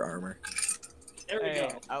into your armor. There we go.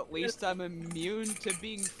 At least I'm immune to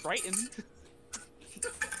being frightened.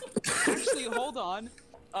 Actually, hold on.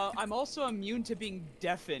 I'm also immune to being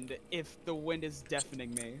deafened if the wind is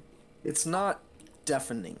deafening me. It's not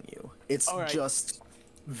deafening you. It's Alright. just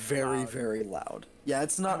very, Loud. very loud. Yeah,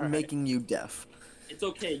 it's not Alright. making you deaf. It's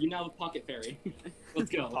okay. You now have a pocket fairy. Let's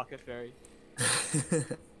go. Pocket fairy.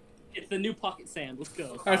 It's the new pocket sand. Let's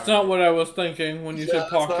go. That's not what I was thinking when you Yeah, said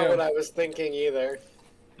that's not what pocket. I was thinking either.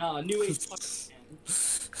 New age pocket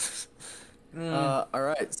sand.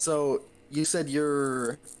 Alright, so you said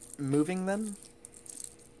you're moving then?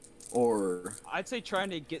 Or... I'd say trying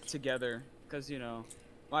to get together, because, you know,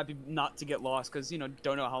 might be not to get lost, because, you know,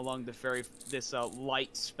 don't know how long the fairy, this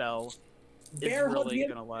light spell is Bear hug really the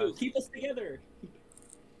gonna other two. last. Keep us together.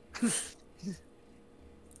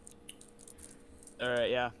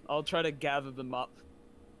 Alright, yeah. I'll try to gather them up.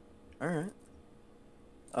 Alright.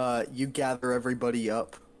 You gather everybody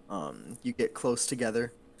up. You get close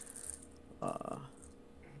together.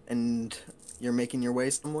 And you're making your way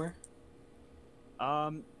somewhere?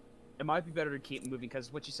 It might be better to keep moving,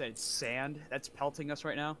 because what you said, it's sand that's pelting us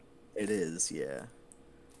right now. It is, yeah.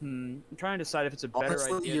 I'm trying to decide if it's a better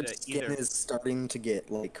Honestly, idea your to skin either... is starting to get,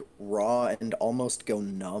 like, raw and almost go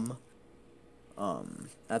numb.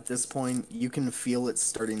 At this point, you can feel it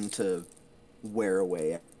starting to wear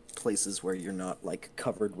away at places where you're not, like,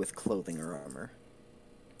 covered with clothing or armor.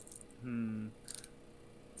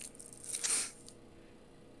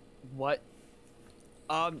 What?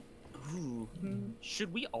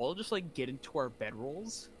 Should we all just, like, get into our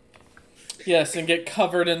bedrolls? Yes, and get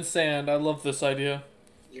covered in sand. I love this idea.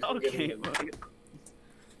 You can get Okay. into-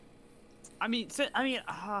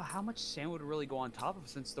 How much sand would really go on top of,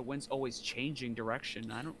 since the wind's always changing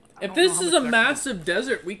direction? I If don't know this how is much a direction- massive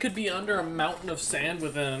desert, we could be under a mountain of sand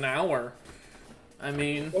within an hour. I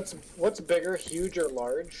mean, What's bigger, huge or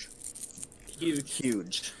large? Huge.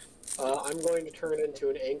 Huge. I'm going to turn into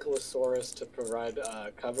an ankylosaurus to provide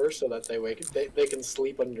cover so that they can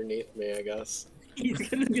sleep underneath me, I guess. He's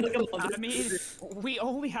gonna be like a I mean, we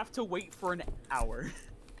only have to wait for an hour.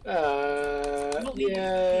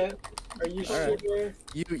 Yeah. Are you Alright. sure?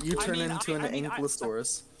 You I turn mean, into an I mean,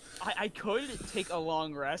 ankylosaurus. I could take a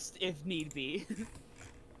long rest if need be.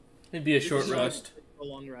 it'd be a short rest. A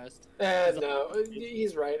long rest. No,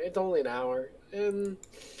 he's right. It's only an hour, and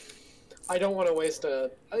I don't want to waste I'll,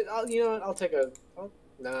 you know what? I'll take a.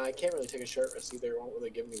 Nah, I can't really take a short rest either. It won't really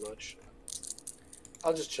give me much.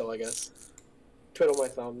 I'll just chill, I guess. Twiddle my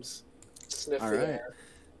thumbs, sniff All the right. air.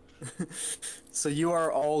 So you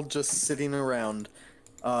are all just sitting around.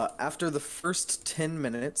 After the first 10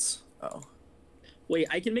 minutes... Oh. Wait,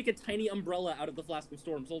 I can make a tiny umbrella out of the flask of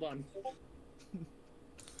storms. Hold on.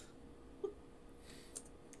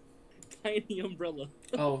 Tiny umbrella.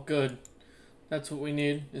 Oh, good. That's what we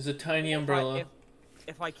need, is a tiny umbrella.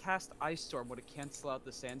 If I cast Ice Storm, would it cancel out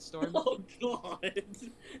the Sandstorm? Oh god.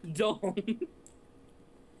 Don't. Then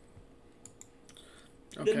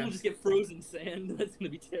Okay. we'll just get frozen sand. That's gonna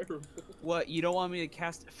be terrible. What, you don't want me to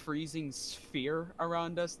cast Freezing Sphere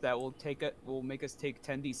around us that will make us take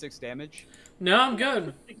 10d6 damage? No, I'm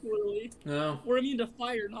good. Particularly. No. We're immune to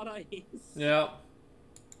fire, not ice. Yeah.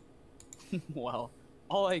 Well,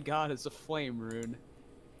 all I got is a flame rune.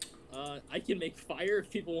 I can make fire if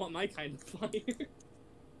people want my kind of fire.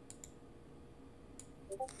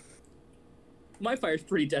 My fire's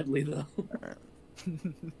pretty deadly, though.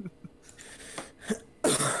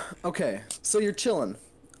 Okay, so you're chilling.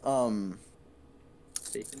 About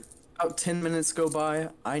 10 minutes go by.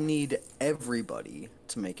 I need everybody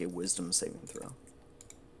to make a wisdom saving throw.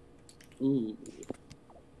 Ooh.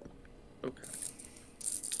 Okay.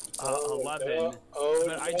 11. No. Oh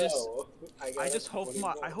But no! I just hope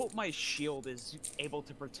 21. I hope my shield is able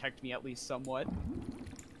to protect me at least somewhat.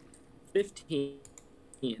 15.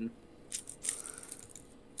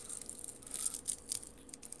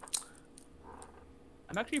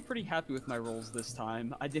 I'm actually pretty happy with my rolls this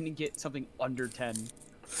time. I didn't get something under 10.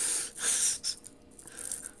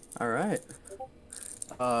 All right.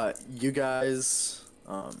 You guys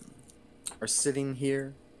are sitting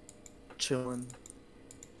here, chilling.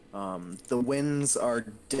 The winds are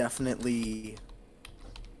definitely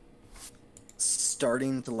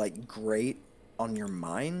starting to like grate on your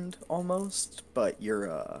mind almost, but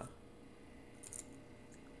you're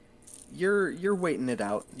waiting it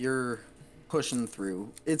out. You're pushing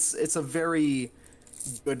through. It's a very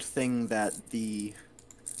good thing that the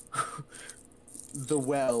the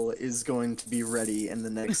well is going to be ready in the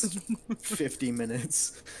next 50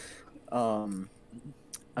 minutes.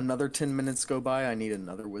 Another 10 minutes go by, I need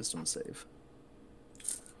another wisdom save.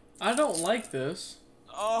 I don't like this.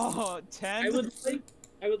 Oh, 10? I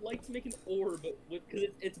would like to make an orb, because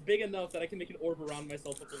it's big enough that I can make an orb around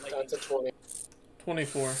myself with the lightning. That's a 20.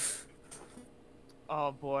 24.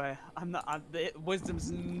 Oh boy, the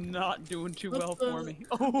wisdom's not doing too What well the- for me.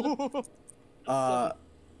 Oh.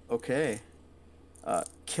 Okay.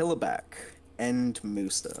 Killaback and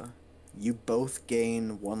Musa, you both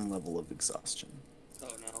gain 1 level of exhaustion.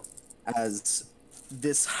 Oh no. As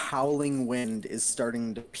this howling wind is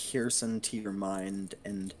starting to pierce into your mind,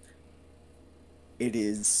 and it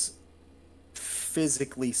is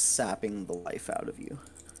physically sapping the life out of you.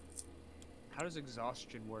 How does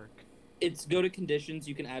exhaustion work? It's go to conditions,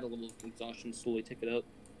 you can add a little of exhaustion, slowly tick it up.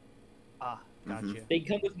 Ah, gotcha. They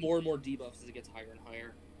come with more and more debuffs as it gets higher and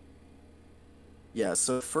higher. Yeah,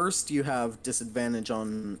 so first you have disadvantage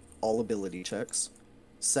on all ability checks.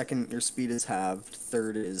 Second, your speed is halved.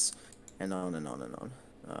 Third is, and on and on and on.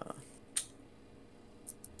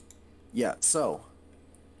 Yeah, so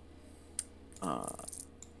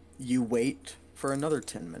you wait for another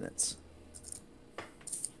 10 minutes.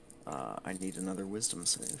 I need another wisdom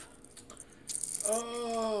save.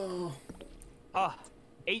 Oh. Ah,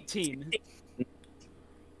 18.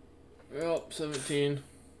 Well, 17.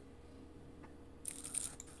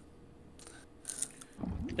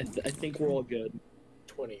 I think we're all good.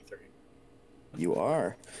 23. You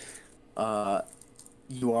are.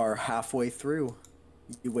 You are halfway through.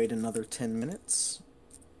 You wait another 10 minutes.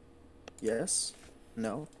 Yes?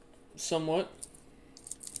 No? Somewhat.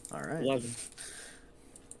 Alright.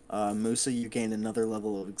 11. Musa, you gain another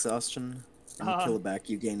level of exhaustion. And Ah. Killaback,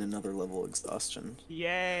 you gain another level of exhaustion.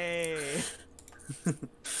 Yay!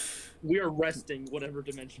 We are resting whatever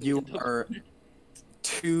dimension. You we end up are in.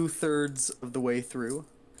 2/3 of the way through.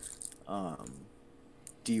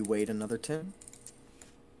 Do you wait another 10?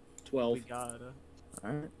 12. We gotta.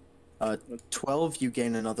 Alright. 12, you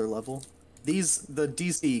gain another level. The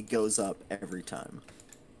DC goes up every time.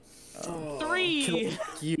 Oh. 3!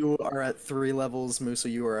 Killaback, you are at 3 levels. Musa,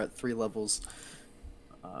 you are at 3 levels.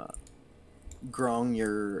 Grong,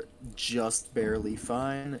 you're just barely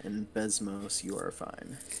fine, and Besmos, you are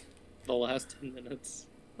fine. The last 10 minutes.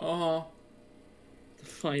 Uh-huh. The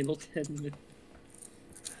final 10 minutes.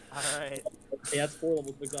 Alright, Hey, that's 4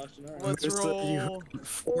 levels of exhaustion. Alright. let's Musa,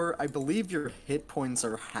 roll. I believe your hit points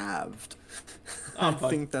are halved. I'm I fine.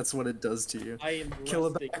 think that's what it does to you. I am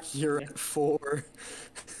Killaback, resting. you're at 4.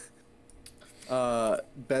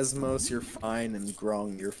 Besmos, you're fine, and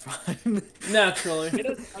Grong, you're fine. Naturally. Get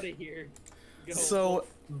us out of here. Go. So,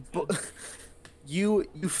 you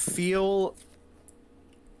feel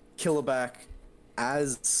Killaback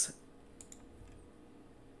as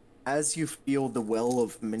you feel the well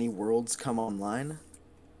of many worlds come online.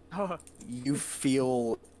 You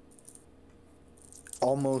feel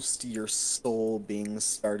almost your soul being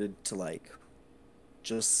started to like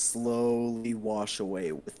just slowly wash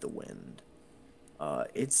away with the wind.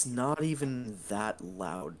 It's not even that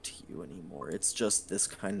loud to you anymore. It's just this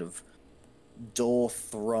kind of dull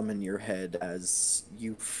thrum in your head as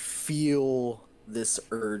you feel this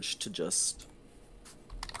urge to just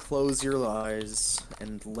close your eyes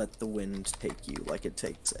and let the wind take you like it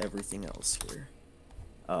takes everything else here.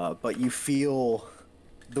 But you feel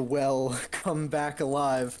the well come back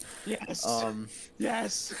alive. Yes!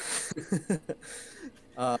 Yes!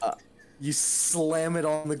 You slam it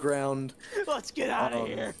on the ground. Let's get out of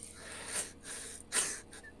here!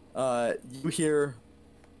 You hear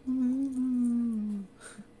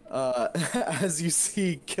as you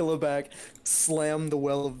see Killaback slam the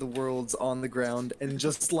Well of the Worlds on the ground and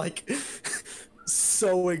just like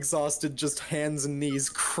so exhausted, just hands and knees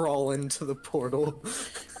crawl into the portal.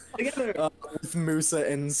 with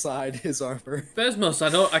Musa inside his armor. Besmos,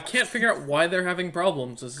 I can't figure out why they're having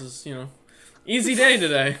problems. This is, easy day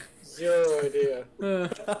today. Zero idea.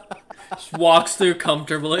 Just walks through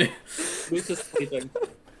comfortably. Musa's sleeping.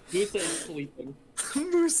 Musa is sleeping.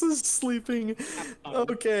 Musa's sleeping.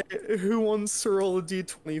 Okay, who wants to roll a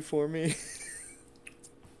d20 for me?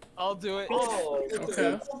 I'll do it. Oh,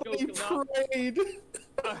 Okay. He prayed.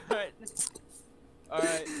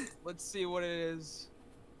 Alright, let's see what it is.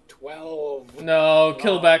 12. No,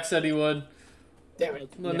 Killback said he would. Damn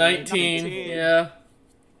it. The 19, yeah.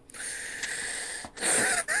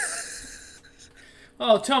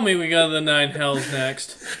 Oh, tell me we got the 9 hells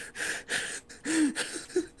next.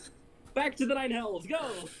 Back to the 9 hells, go!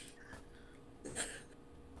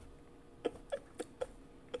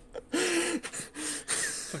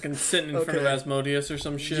 Fucking sitting in front of Asmodeus or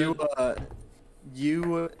some shit.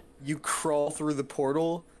 You crawl through the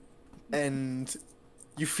portal, and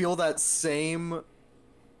you feel that same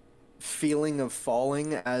feeling of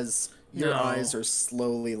falling as your eyes are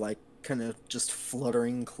slowly, like, kind of just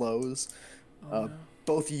fluttering close.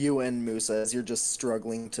 Both you and Musa, as you're just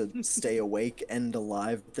struggling to stay awake and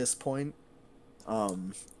alive at this point.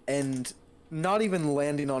 And not even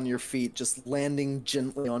landing on your feet, just landing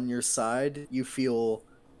gently on your side, you feel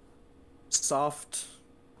soft,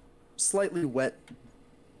 slightly wet,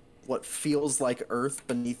 what feels like earth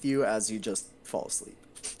beneath you as you just fall asleep.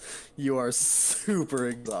 You are super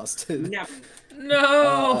exhausted.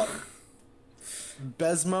 No!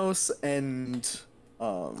 Besmos and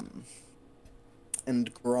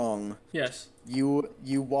Grong. Yes. You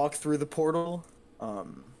walk through the portal.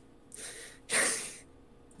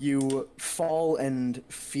 You fall and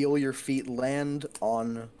feel your feet land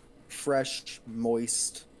on fresh,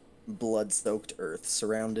 moist, blood-soaked earth,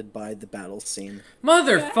 surrounded by the battle scene.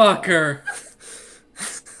 Motherfucker!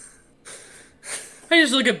 I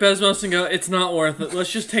just look at Besmos and go, it's not worth it.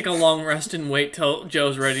 Let's just take a long rest and wait till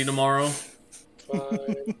Joe's ready tomorrow.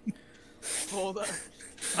 Fine. Hold up.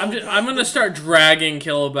 I'm gonna start dragging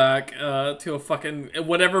Killback to a fucking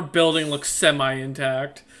whatever building looks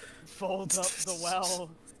semi-intact. Fold up the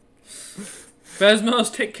well.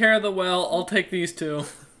 Besmos, take care of the well. I'll take these two.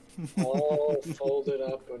 I'll fold it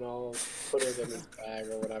up and I'll put it in his bag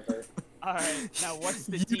or whatever. Alright, now what's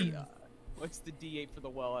the D8 for the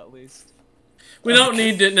well at least? We don't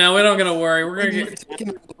need it now. We don't gotta worry. We're gonna You're get. taking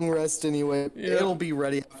a long rest anyway. Yeah. It'll be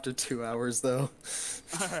ready after 2 hours, though.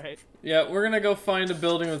 Alright. Yeah, we're gonna go find a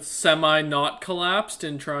building with semi-not collapsed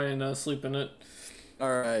and try and sleep in it.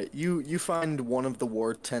 Alright, you find one of the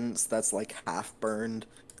war tents that's like half burned.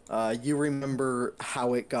 You remember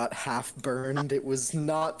how it got half burned. It was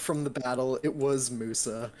not from the battle, it was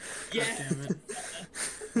Musa. Yeah. Damn it.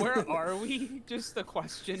 Where are we? Just a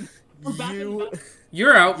question.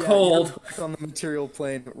 You're out Yeah, cold. you're back on the material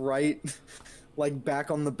plane, right? Like back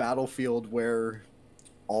on the battlefield where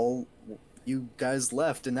all you guys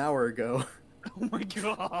left an hour ago. Oh my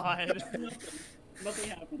god. Nothing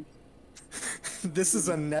happened. This is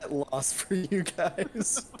a net loss for you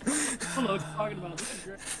guys. Hello, talking about this is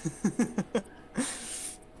great.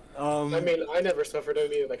 I mean, I never suffered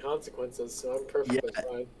any of the consequences, so I'm perfectly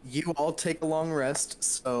fine. You all take a long rest,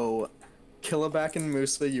 so Killaback and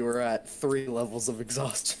Musa, you are at 3 levels of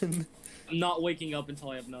exhaustion. I'm not waking up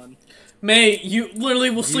until I have none. Mate, you literally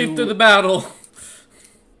will sleep through the battle.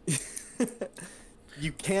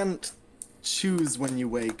 You can't choose when you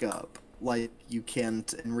wake up, like you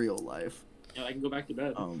can't in real life. Yeah, I can go back to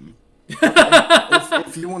bed.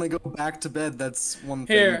 If you want to go back to bed, that's one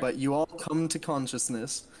thing, Here. but you all come to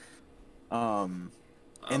consciousness.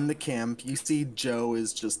 In the camp, you see Joe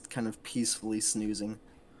is just kind of peacefully snoozing.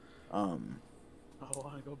 I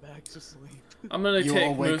want to go back to sleep. I'm gonna You all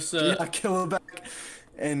take wake, Musa. yeah, Killaback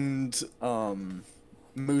and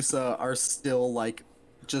Musa are still like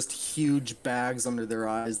just huge bags under their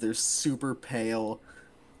eyes. They're super pale,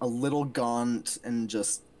 a little gaunt, and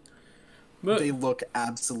just they look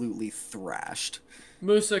absolutely thrashed.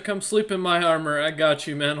 Musa, come sleep in my armor. I got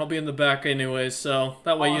you, man. I'll be in the back anyways, so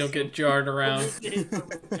that way you don't get jarred around.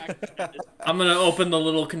 I'm gonna open the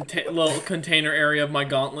little container area of my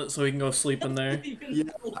gauntlet so he can go sleep in there. Yeah,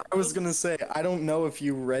 I was gonna say, I don't know if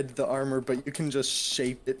you read the armor, but you can just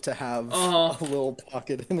shape it to have a little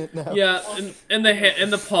pocket in it now. Yeah, in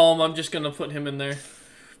the palm, I'm just gonna put him in there.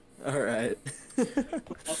 Alright.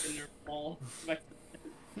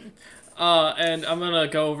 And I'm gonna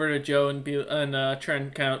go over to Joe and try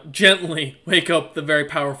and kind of gently wake up the very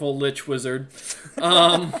powerful Lich Wizard.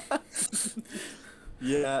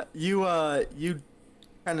 Yeah, you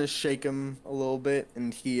kind of shake him a little bit,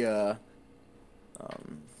 and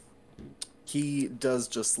he does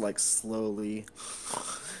just like slowly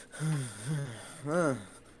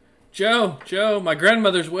Joe, my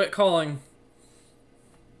grandmother's calling.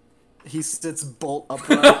 He sits bolt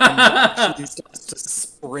upright and actually starts to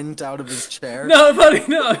sprint out of his chair. No, buddy,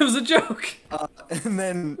 no, it was a joke. And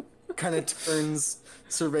then kind of turns,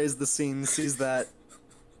 surveys the scene, sees that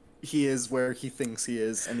he is where he thinks he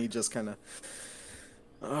is, and he just kind of,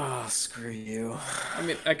 oh, screw you. I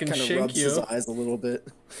mean, I can Kind of shank rubs you. his eyes a little bit.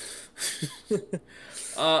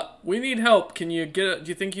 We need help. Can you do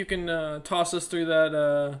you think you can toss us through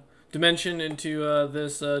that dimension into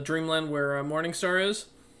this dreamland where Morningstar is?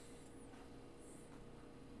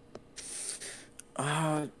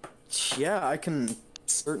 Yeah, I can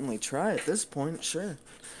certainly try at this point, sure.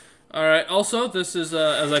 All right. Also, this is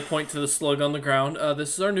as I point to the slug on the ground.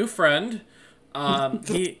 This is our new friend.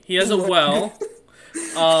 He has a well.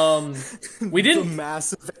 We The didn't.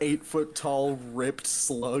 massive 8-foot tall ripped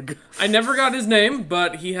slug. I never got his name,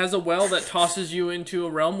 but he has a well that tosses you into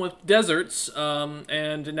a realm with deserts.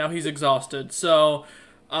 And now he's exhausted. So,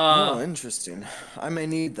 Oh, interesting. I may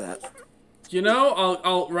need that. you know,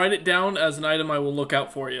 I'll write it down as an item I will look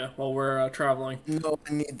out for you while we're traveling. No,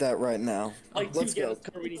 I need that right now. Like, Let's two go.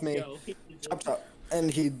 guys, we need Me. to go. Chop, chop.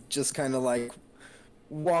 And he just kind of like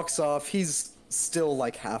walks off. He's still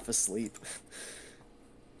like half asleep.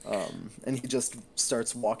 And he just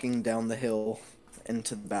starts walking down the hill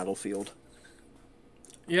into the battlefield.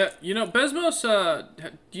 Yeah, you know, Besmos,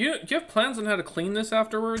 do you have plans on how to clean this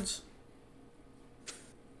afterwards?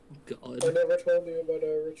 God. I never told you about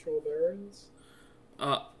our ritual barons.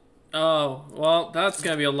 Oh, well, that's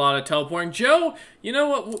gonna be a lot of teleporting. Joe, you know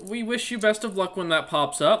what? We wish you best of luck when that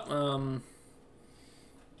pops up.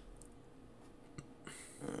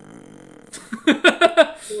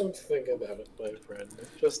 Don't think about it, my friend.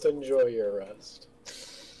 Just enjoy your rest.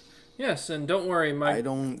 Yes, and don't worry, I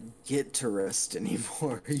don't get to rest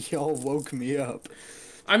anymore. Y'all woke me up.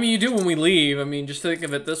 I mean, you do when we leave. I mean, just think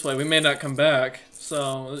of it this way: we may not come back,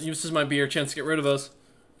 so this might be your chance to get rid of us.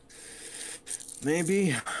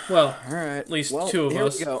 Maybe. Well, All right. at least well, two of here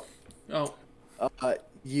us. We go. Oh,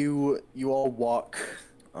 You all walk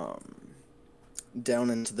down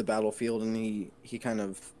into the battlefield, and he kind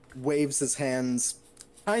of waves his hands,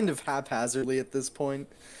 kind of haphazardly at this point,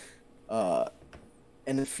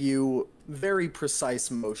 and a few very precise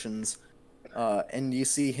motions, and you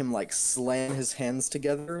see him like slam his hands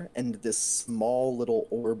together, and this small little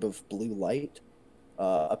orb of blue light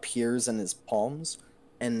appears in his palms.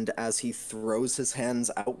 And as he throws his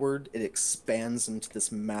hands outward, it expands into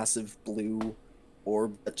this massive blue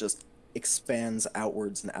orb that just expands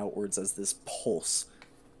outwards and outwards as this pulse.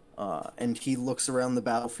 And he looks around the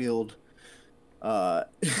battlefield.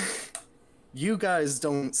 You guys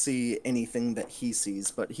don't see anything that he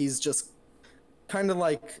sees, but he's just kind of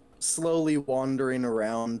like slowly wandering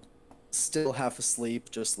around, still half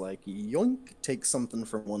asleep, just like yoink, take something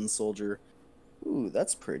from one soldier. Ooh,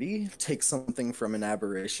 that's pretty. Take something from an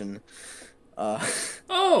aberration.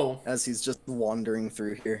 oh, As he's just wandering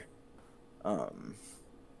through here. And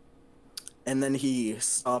then he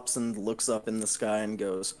stops and looks up in the sky and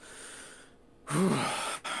goes,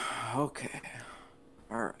 okay.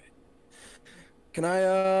 Alright. Can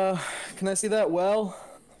I see that well?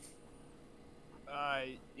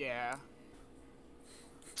 Yeah.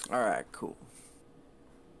 Alright, cool.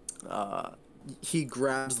 He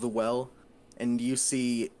grabs the well, and you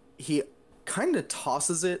see he kind of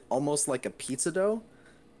tosses it almost like a pizza dough.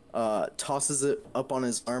 Tosses it up on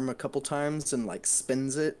his arm a couple times and like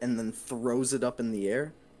spins it and then throws it up in the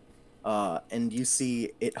air. And you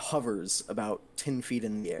see it hovers about 10 feet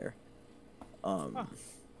in the air.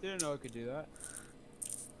 Didn't know it could do that.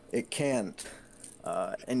 It can't.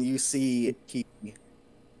 And you see he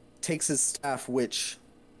takes his staff, which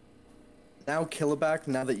now Killaback,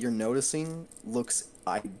 now that you're noticing, looks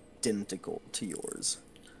identical to yours.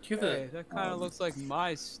 do you have Hey, that kind of looks like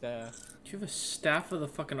my staff. do you have a staff of the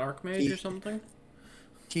fucking Archmage or something?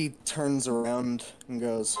 He turns around and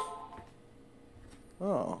goes,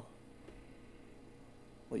 oh.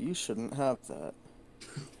 Well, you shouldn't have that.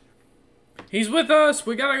 He's with us.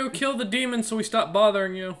 We gotta go kill the demon, so we stop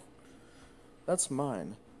bothering you. That's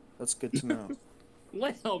mine. That's good to know.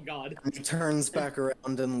 What? Oh God. And he turns back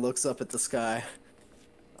around and looks up at the sky.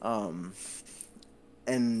 And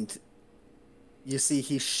you see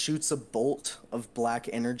he shoots a bolt of black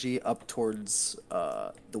energy up towards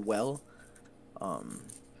the well.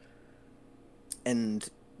 And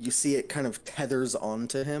you see it kind of tethers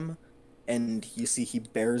onto him, and you see he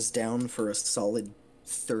bears down for a solid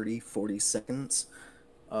 30-40 seconds,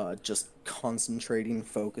 just concentrating,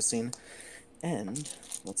 focusing. And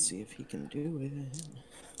let's see if he can do it.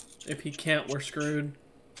 If he can't, we're screwed.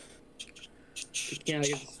 Just can't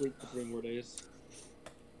get to sleep for 3 more days.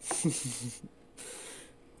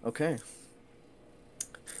 Okay.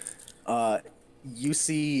 You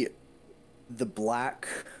see the black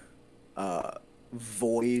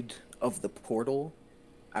void of the portal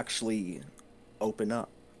actually open up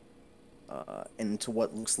into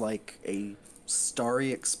what looks like a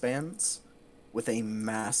starry expanse with a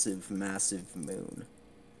massive, massive moon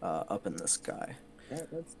up in the sky.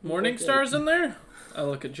 Morning stars in there? I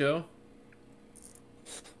look at Joe.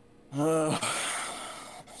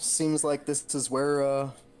 Seems like this is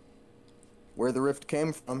where the rift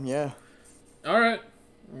came from, yeah. Alright.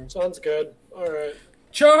 Sounds good. Alright.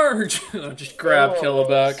 Charge! I just grab Oh.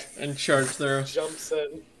 Killaback and charge through. Jumps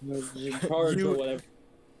in. Charge You- or whatever.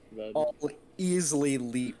 All easily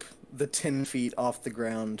leap the 10 feet off the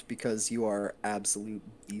ground because you are absolute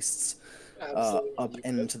beasts Absolutely. up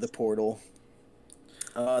into the portal.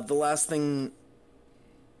 The last thing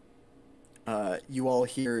you all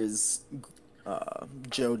hear is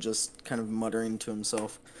Joe just kind of muttering to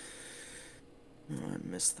himself. Oh, I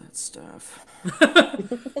miss that stuff.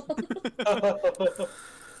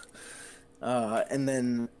 And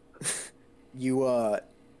then you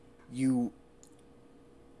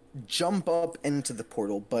jump up into the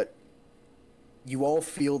portal, but you all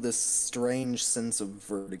feel this strange sense of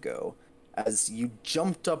vertigo as you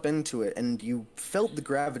jumped up into it, and you felt the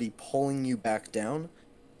gravity pulling you back down,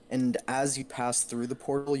 and as you pass through the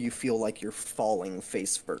portal, you feel like you're falling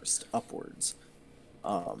face first upwards.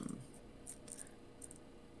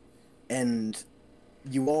 And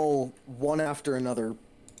you all, one after another,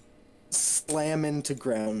 slam into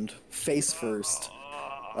ground, face first,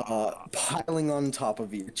 piling on top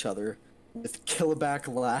of each other, with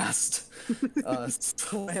Killaback last,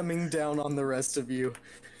 slamming down on the rest of you.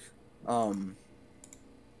 And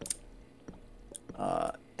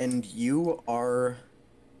you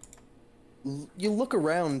look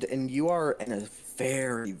around and you are in a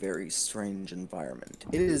very, very strange environment.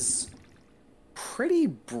 It is pretty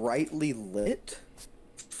brightly lit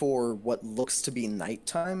for what looks to be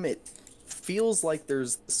nighttime. It feels like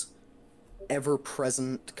there's this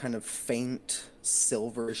ever-present kind of faint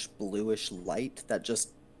silverish bluish light that just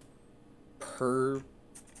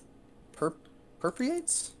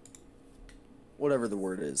perpetuates, whatever the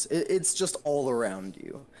word is. It's just all around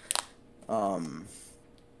you.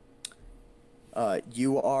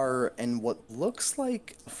 You are in what looks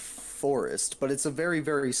like a forest, but it's a very,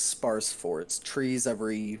 very sparse forest. Trees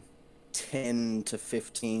every 10 to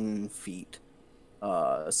 15 feet.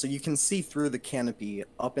 So you can see through the canopy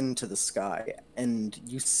up into the sky, and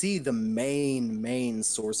you see the main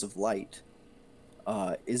source of light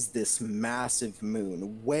is this massive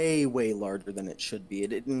moon, way, way larger than it should be.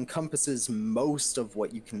 It encompasses most of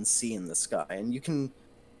what you can see in the sky, and you can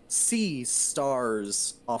see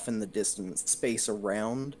stars off in the distance, space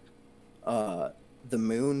around the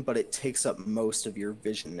moon, but it takes up most of your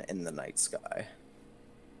vision in the night sky.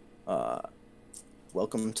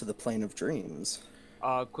 Welcome to the plane of dreams.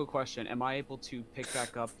 Quick question. Am I able to pick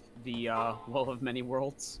back up the Well of Many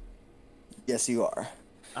Worlds? Yes, you are.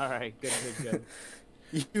 Alright, good.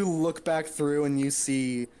 You look back through and you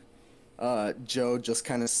see Joe just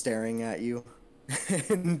kind of staring at you.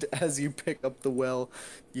 And as you pick up the well,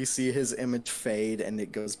 you see his image fade and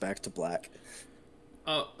it goes back to black.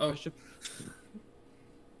 Oh.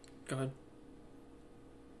 Go ahead.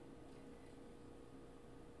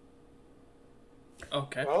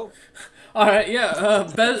 Okay. Well, Alright, yeah, I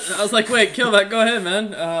was like, wait, kill that, go ahead,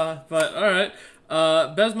 man. But, alright.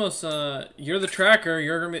 Besmos, you're the tracker,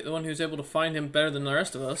 you're gonna be the one who's able to find him better than the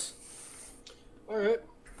rest of us. alright.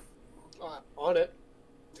 On it.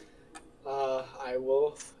 I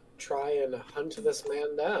will try and hunt this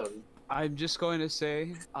man down. I'm just going to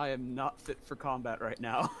say I am not fit for combat right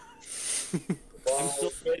now. I'm still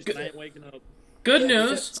fit, I ain't waking up. Good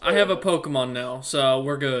news, I have a Pokemon now, so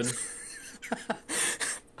we're good.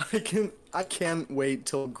 I can't wait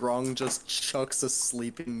till Grong just chucks a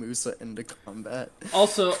sleeping Musa into combat.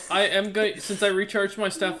 Also, I am going, since I recharged my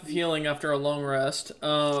Staff of Healing after a long rest,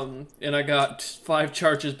 and I got 5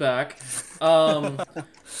 charges back, I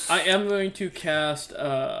am going to cast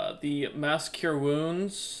the Mass Cure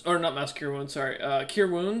Wounds, or not Mass Cure Wounds, sorry, Cure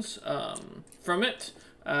Wounds from it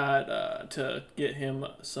to get him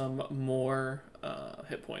some more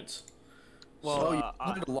hit points. Well, So you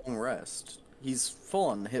had a long rest. He's full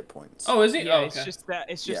on hit points. Oh, is he? yeah, Oh, it's okay. just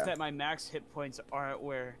Yeah. that my max hit points aren't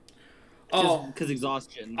where. Oh, Because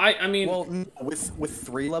exhaustion. I mean, Well, with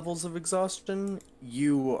 3 levels of exhaustion,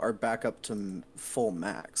 you are back up to full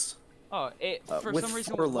max. Oh, for with some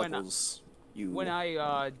reason 4 when levels, when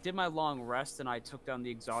I did my long rest and I took down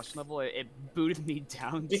the exhaustion level, it booted me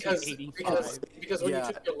down to 85. Because when you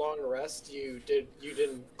took your long rest, you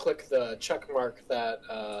didn't click the check mark that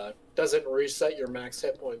doesn't reset your max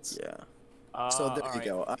hit points. Yeah. So there you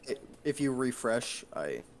go. If you refresh,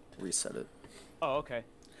 I reset it. Oh, okay.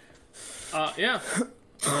 Yeah.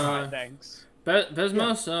 Thanks.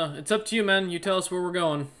 Besmos, it's up to you, man. You tell us where we're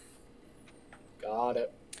going. Got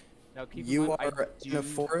it. Now, keep in You mind, are in a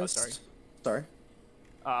forest. Sorry.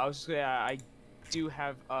 I was just gonna. I do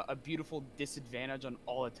have a beautiful disadvantage on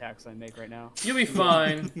all attacks I make right now. You'll be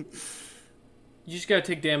fine. You just gotta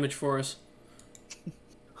take damage for us.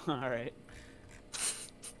 All right.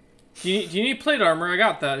 Do you need plate armor? I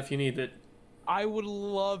got that if you need it. I would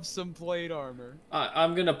love some plate armor.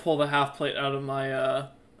 I'm gonna pull the half plate out of my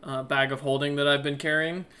bag of holding that I've been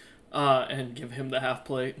carrying, and give him the half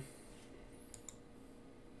plate.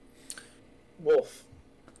 Wolf.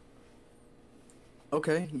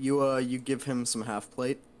 Okay, you give him some half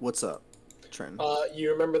plate. What's up, Trent?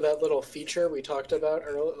 You remember that little feature we talked about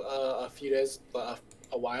a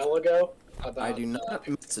while ago? About, I do not.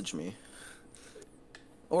 Message me.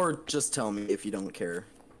 Or just tell me if you don't care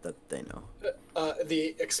that they know.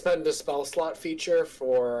 The expend a spell slot feature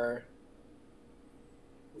for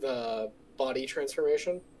the body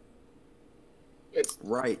transformation. It's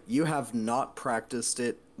right. You have not practiced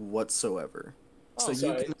it whatsoever. So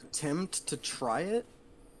you can attempt to try it,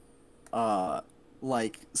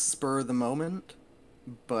 like spur the moment,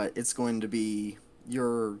 but it's going to be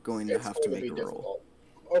you're going to have to make a roll.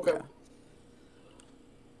 Okay. Yeah.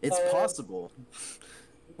 It's possible.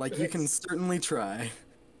 Like you can certainly try.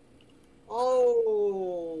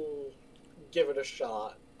 Oh, give it a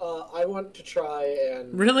shot. I want to try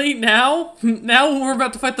and. Really? Now? Now when we're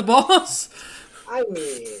about to fight the boss? I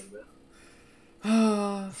mean,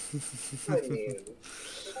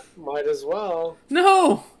 might as well.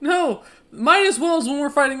 No! Might as well as when we're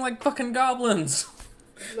fighting like fucking goblins.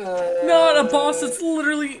 Not a boss that's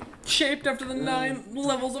literally shaped after the 9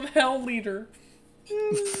 levels of Hell Leader.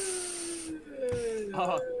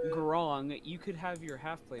 Grong, you could have your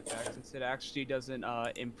half plate back since it actually doesn't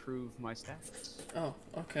improve my stats. Oh,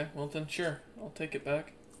 okay. Well then, sure. I'll take it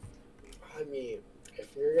back. I mean,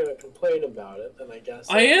 if you're gonna complain about it, then I guess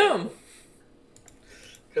I am.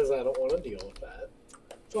 Because I don't want to deal with that.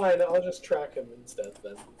 Fine, I'll just track him instead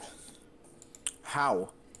then.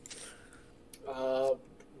 How?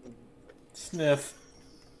 Sniff.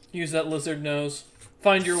 Use that lizard nose.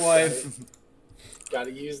 Find your wife.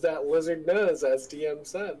 Gotta use that lizard nose, as DM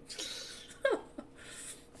said.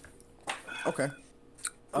 Okay.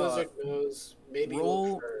 Lizard nose, maybe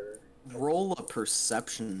roll a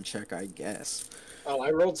perception check, I guess. Oh,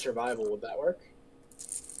 I rolled survival. Would that work?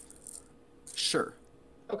 Sure.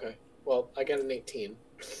 Okay. Well, I got an 18.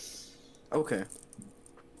 Okay.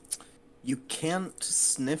 You can't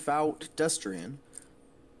sniff out Destrian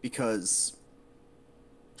because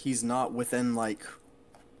he's not within, like,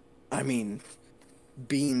 I mean,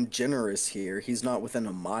 being generous here, he's not within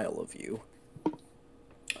a mile of you.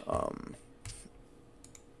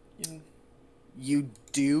 You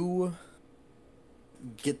do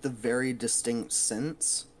get the very distinct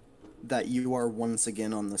sense that you are once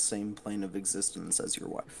again on the same plane of existence as your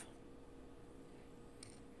wife.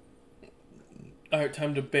 Alright,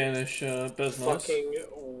 time to banish Besmos. Fucking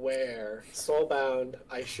where? Soulbound,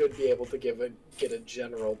 I should be able to get a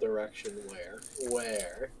general direction where.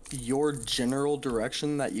 Where? Your general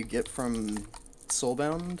direction that you get from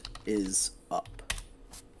Soulbound is up.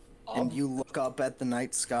 And you look up at the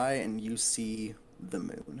night sky and you see the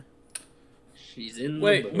moon. She's in the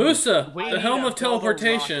Wait, moon. Musa, the helm of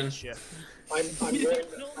teleportation. I'm going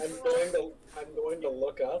to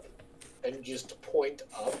look up and just point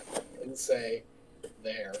up and say,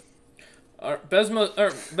 there.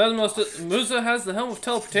 Musa has the helm of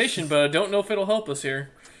teleportation, but I don't know if it'll help us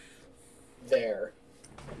here. There.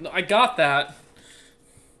 No, I got that.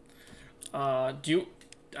 I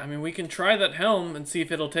mean, we can try that helm and see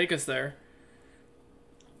if it'll take us there.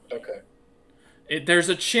 Okay. There's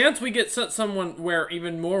a chance we get someone where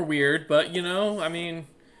even more weird, but you know, I mean.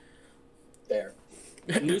 There.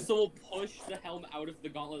 Musa will push the helm out of the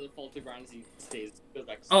gauntlet and fall to the ground as he goes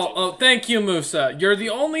back. Oh, thank you, Musa. You're the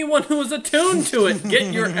only one who is attuned to it.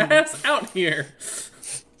 Get your ass out here.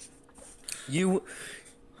 You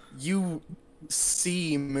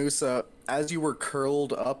see, Musa, as you were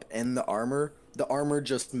curled up in the armor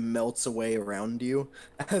just melts away around you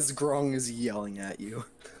as Grong is yelling at you.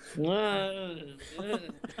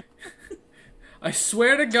 I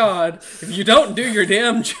swear to God, if you don't do your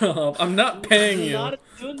damn job, I'm not paying you. I'm not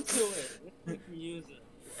attuned to it. Use it.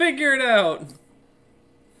 Figure it out.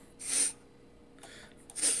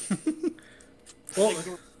 Well,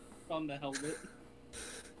 on the helmet.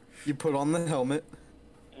 You put on the helmet.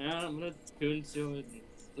 And I'm gonna tune to it.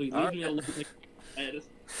 Leave me alone. Like,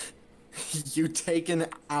 You take an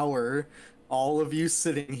hour, all of you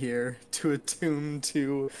sitting here, to attune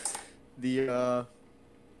to the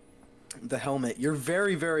helmet. You're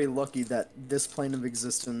very, very lucky that this plane of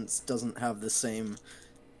existence doesn't have the same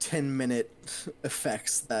 10-minute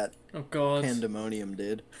effects that Oh god. Pandemonium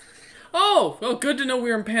did. Oh, well, good to know we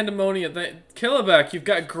were in Pandemonium. Killerback, you've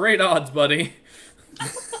got great odds, buddy.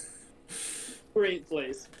 great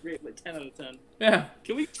place. Great, like 10 out of 10. Yeah.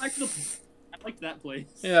 Can we go back to the? I like that place.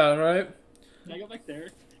 Yeah, right? Can I go back there?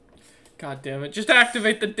 God damn it. Just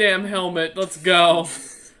activate the damn helmet. Let's go.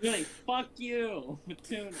 You're like, fuck you.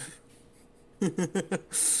 Tune.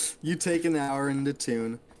 You take an hour into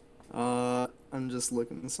tune. I'm just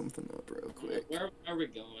looking something up real quick. Where are we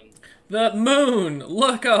going? The moon.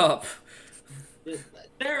 Look up.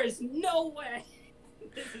 There is no way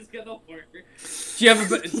this is gonna work. Do you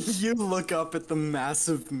have a... You look up at the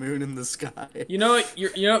massive moon in the sky. You know what? You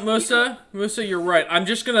know what, Musa? Musa, you're right. I'm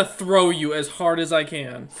just gonna throw you as hard as I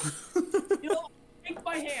can. You know, take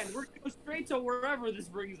my hand. We're gonna go straight to wherever this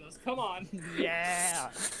brings us. Come on. Yeah.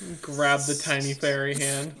 Grab the tiny fairy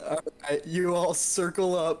hand. Alright, you all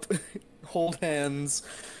circle up, hold hands.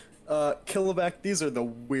 Killerback, these are the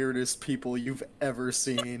weirdest people you've ever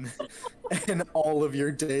seen in all of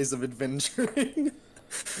your days of adventuring.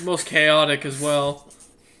 Most chaotic as well.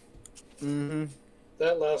 Mm-hmm.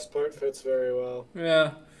 That last part fits very well.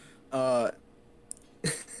 Yeah. Uh,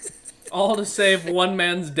 All to save one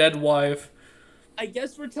man's dead wife. I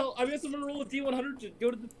guess I'm gonna roll a D100 to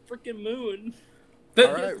go to the freaking moon.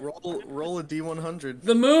 Alright, roll a D100.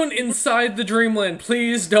 The moon inside the dreamland.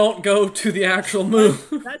 Please don't go to the actual moon.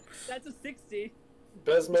 That's a 60.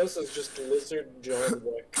 Besmos is just Lizard John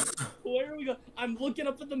Wick. Where are we going? I'm looking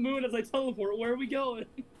up at the moon as I teleport. Where are we going?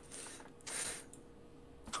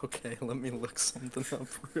 Okay, let me look something up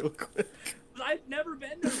real quick. I've never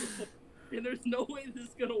been there before, and there's no way this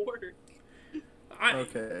is gonna work.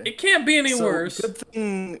 Okay. It can't be any So, worse. good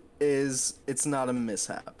thing is it's not a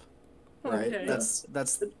mishap. Right? Okay. That's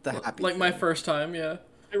the happy Like my thing. first time, yeah.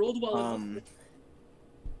 I rolled well.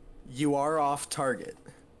 You are off target.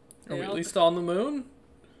 Are we at least on the moon?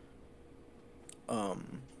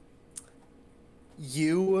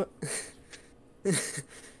 You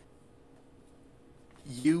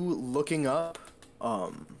you looking up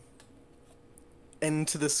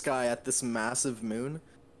into the sky at this massive moon,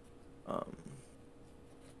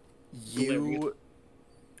 you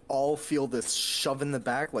all feel this shove in the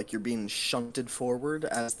back, like you're being shunted forward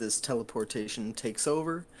as this teleportation takes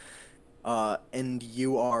over, and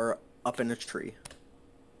you are up in a tree.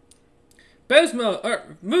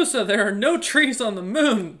 Musa, there are no trees on the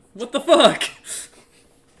moon. What the fuck?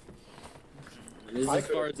 This is as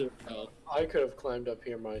far as it will go. I could have climbed up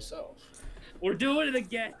here myself. We're doing it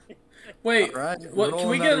again. Wait, Alright, what? roll Can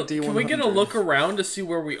we another get a D100. look around to see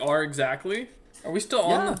where we are exactly? Are we still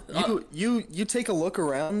Yeah, on the? you take a look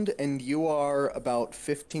around and you are about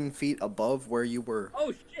 15 feet above where you were.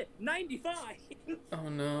 Oh shit, 95. Oh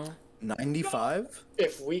no. 95?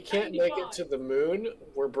 If we can't make it to the moon,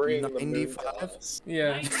 we're bringing the moon 95? to us.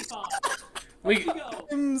 Yeah. 95. We. Go.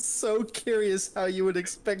 I'm so curious how you would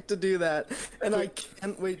expect to do that, and I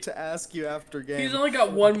can't wait to ask you after game. He's only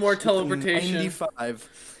got one more teleportation. 95.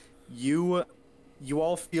 You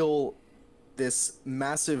all feel this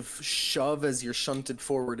massive shove as you're shunted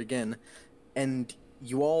forward again, and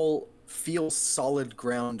you all feel solid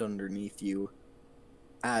ground underneath you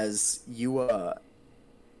as you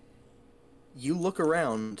look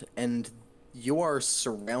around and you are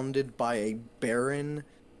surrounded by a barren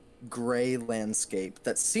gray landscape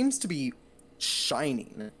that seems to be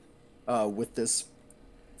shining with this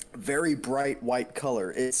very bright white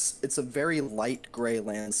color. It's a very light gray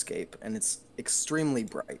landscape and it's extremely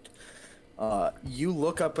bright. You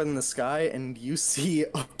look up in the sky and you see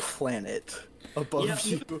a planet above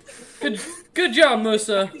you. Good job,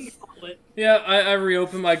 Musa. Yeah, I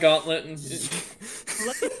reopened my gauntlet and.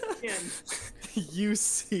 You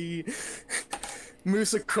see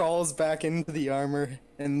Musa crawls back into the armor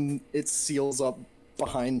and it seals up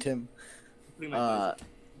behind him.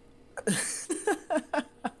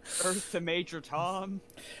 Earth to Major Tom.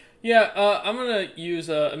 Yeah, I'm gonna use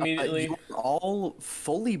immediately. You're all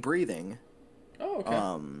fully breathing. Oh,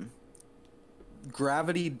 okay.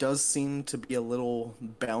 Gravity does seem to be a little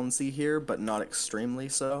bouncy here, but not extremely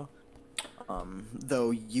so.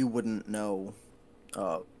 Though you wouldn't know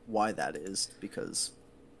why that is, because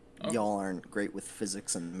y'all aren't great with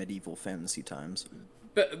physics and medieval fantasy times.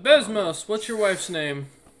 Besmos, what's your wife's name?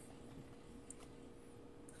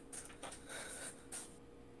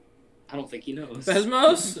 I don't think he knows.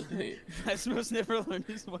 Besmos? Besmos never learned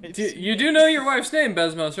his wife's You do know your wife's name,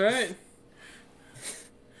 Besmos, right?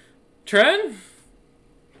 Tren?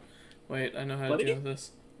 Wait, I know how to Buddy? deal with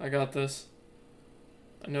this. I got this.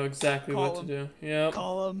 I know exactly what to do. Yep.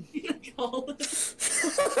 Call him. Call him.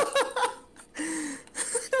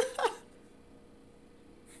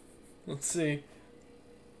 Let's see.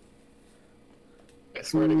 I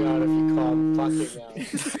swear to God, if you call him fucking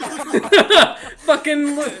out.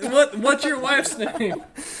 Fucking what's your wife's name?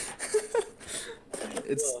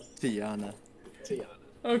 It's Tiana. Tiana.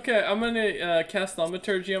 Okay, I'm gonna cast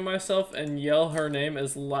Thaumaturgy on myself and yell her name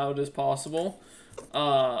as loud as possible.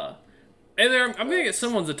 Hey there, I'm gonna get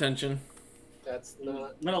someone's attention. That's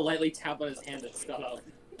not. I'm gonna lightly tap on his hand and stop.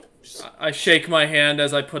 I shake my hand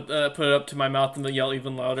as I put it up to my mouth and yell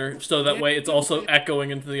even louder, so that way it's also echoing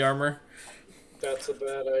into the armor. That's a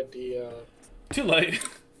bad idea. Too late.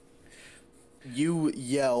 You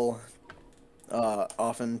yell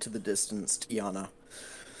off into the distance, Tiana.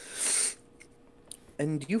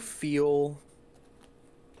 And you feel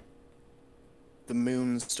the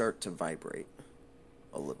moon start to vibrate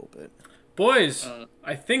a little bit. Boys,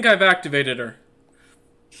 I think I've activated her.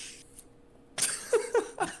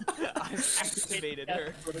 I've activated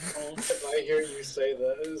her. If I hear you say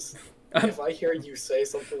this, if I hear you say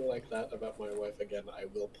something like that about my wife again, I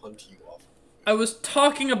will punt you off. I was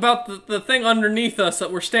talking about the thing underneath us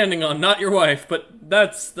that we're standing on, not your wife, but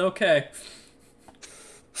that's okay.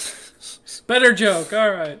 Better joke,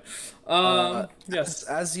 alright. Yes.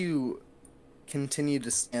 As you continue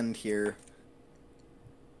to stand here,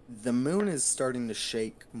 the moon is starting to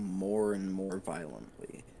shake more and more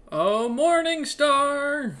violently. Oh, morning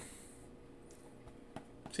star!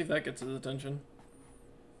 See if that gets his attention.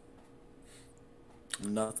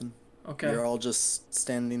 Nothing. Okay. You're all just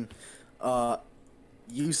standing.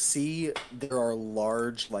 You see there are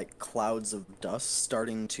large, like, clouds of dust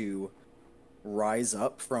starting to rise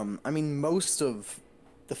up from... I mean, most of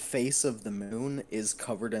the face of the moon is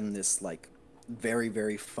covered in this, like, very,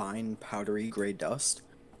 very fine, powdery gray dust.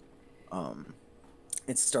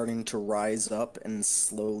 It's starting to rise up and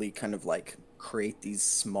slowly kind of, like, create these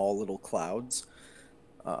small little clouds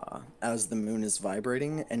as the moon is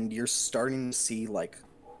vibrating, and you're starting to see, like,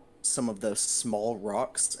 some of the small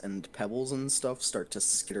rocks and pebbles and stuff start to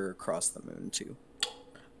skitter across the moon, too.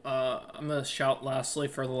 I'm gonna shout lastly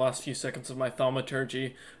for the last few seconds of my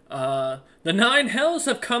thaumaturgy. The 9 hells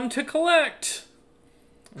have come to collect!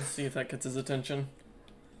 Let's see if that gets his attention.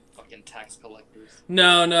 Fucking tax collectors.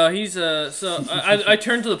 No, he's, so, I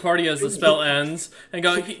turn to the party as the spell ends, and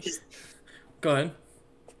go, go ahead.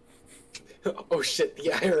 Oh shit, the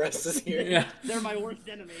IRS is here. Yeah. They're my worst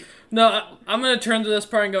enemy. No, I'm gonna turn to this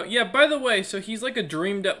part and go, yeah, by the way, so he's like a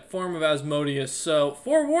dreamed up form of Asmodeus, so,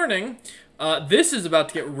 forewarning, this is about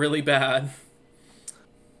to get really bad. I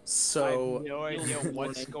So, have no idea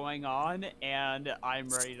what's going on, and I'm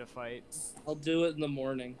ready to fight. I'll do it in the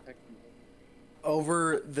morning.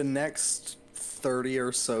 over the next 30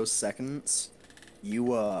 or so seconds,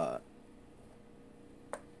 you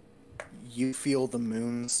feel the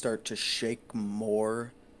moon start to shake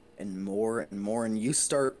more and more and more, and you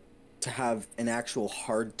start to have an actual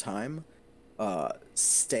hard time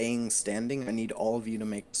staying standing. I need all of you to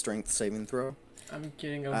make a strength saving throw. I'm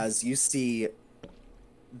kidding. As you see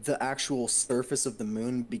the actual surface of the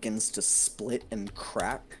moon begins to split and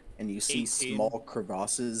crack, and you see 18. small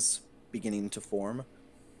crevasses beginning to form.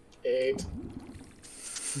 8.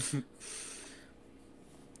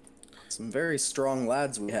 Some very strong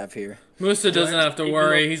lads we have here. Musa doesn't have to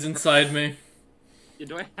worry, he's inside me. Yeah,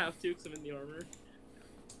 do I have to because I'm in the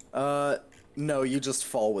armor? No, you just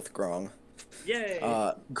fall with Grong.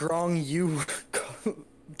 Yay! Grong, you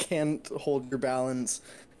can't hold your balance.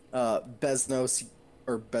 Besmos,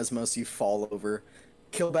 you fall over.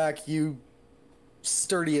 Killback, you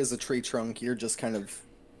sturdy as a tree trunk, you're just kind of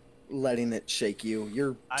letting it shake you.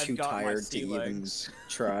 You're I've too got my tired to sea even legs.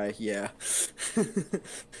 try, yeah.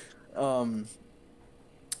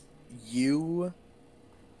 You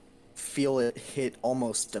feel it hit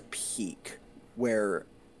almost a peak where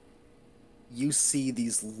you see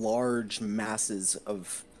these large masses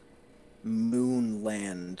of moon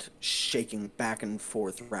land shaking back and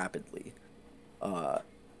forth rapidly.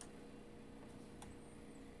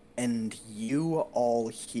 And you all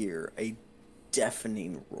hear a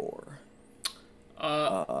deafening roar.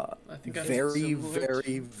 I think I Very,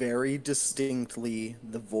 very, very distinctly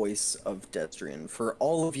the voice of Destrian. For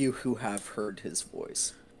all of you who have heard his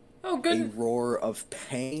voice. Oh, A good. roar of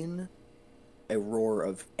pain, a roar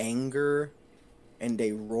of anger, and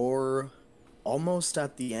a roar almost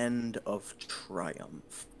at the end of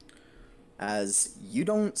triumph. as you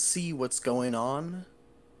don't see what's going on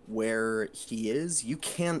where he is. You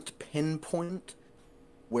can't pinpoint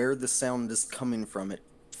where the sound is coming from. It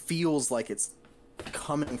feels like it's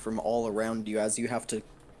coming from all around you as you have to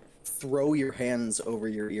throw your hands over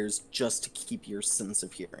your ears just to keep your sense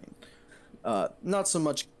of hearing. Not so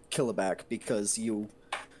much Killaback, because you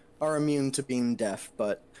are immune to being deaf,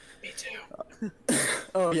 but... Me too.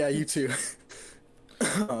 Oh yeah, you too.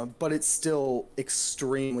 But it's still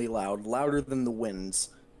extremely loud, louder than the winds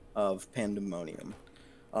of Pandemonium.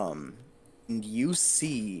 And you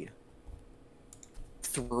see,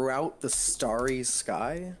 throughout the starry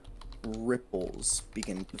sky, ripples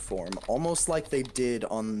begin to form, almost like they did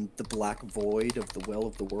on the black void of the Well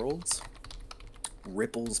of the Worlds.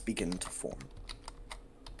 Ripples begin to form.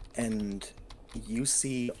 And you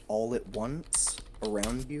see all at once,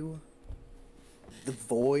 around you, the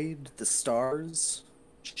void, the stars,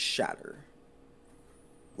 shatter.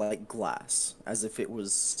 Like glass, as if it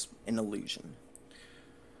was an illusion.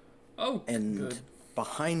 Oh, And good.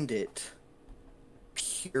 behind it,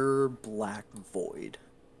 pure black void.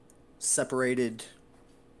 Separated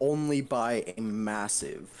only by a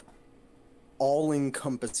massive,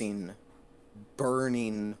 all-encompassing,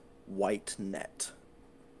 burning white net.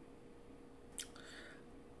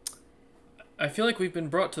 I feel like we've been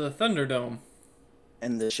brought to the Thunderdome.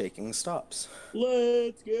 And the shaking stops.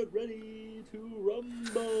 Let's get ready to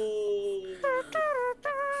rumble.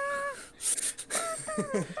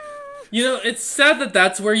 You know, it's sad that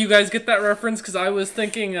that's where you guys get that reference, because I was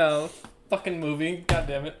thinking fucking movie. God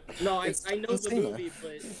damn it. No, I know the Insane. movie,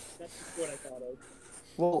 but that's just what I thought of.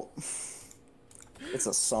 Well, it's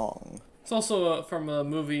a song. It's also from a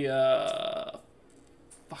movie,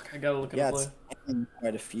 fuck, I gotta look it Yeah, up it's later. in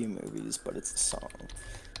quite a few movies, but it's a song.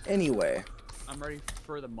 Anyway, I'm ready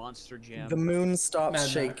for the monster jam. the moon stops Mad Max.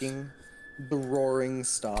 shaking, the roaring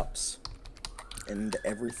stops, and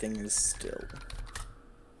everything is still.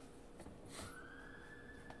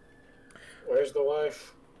 Where's the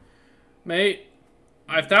wife? Mate,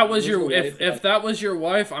 if that was Where's your the wife? if that was your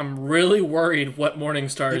wife, I'm really worried what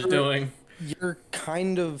Morningstar is You're- doing. You're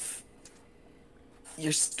kind of...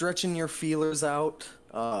 You're stretching your feelers out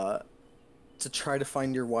to try to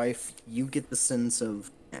find your wife. You get the sense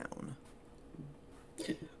of down.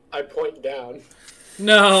 I point down.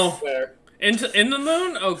 No. Where? In the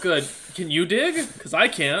moon? Oh, good. Can you dig? Because I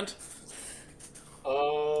can't.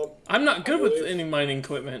 I'm not good with believe- any mining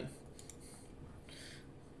equipment.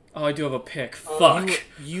 Oh, I do have a pick. You, Fuck.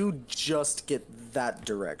 you just get that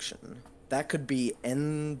direction. That could be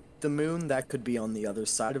in the moon, that could be on the other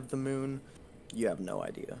side of the moon. You have no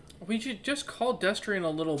idea. We should just call Destrian a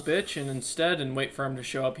little bitch and wait for him to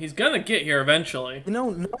show up. He's gonna get here eventually. You know,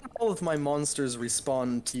 not all of my monsters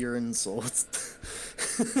respond to your insults.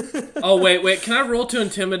 Oh, wait. Can I roll to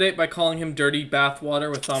intimidate by calling him dirty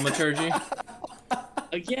bathwater with thaumaturgy?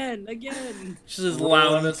 Again. Just as Roll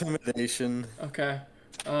loud as... intimidation. Okay.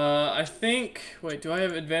 I think... Wait, do I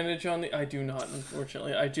have advantage on the... I do not,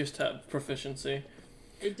 unfortunately. I just have proficiency.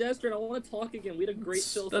 Hey, Destrin, I want to talk again. We had a great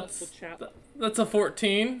philosophical chat. That's a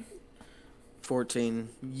 14. 14.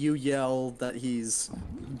 You yell that he's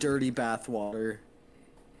dirty bathwater.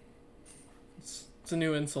 It's a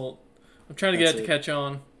new insult. I'm trying to get That's it to it. catch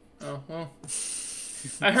on. Oh, well.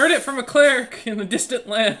 I heard it from a cleric in a distant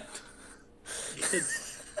land.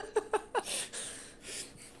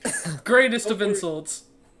 Greatest of Don't worry. insults.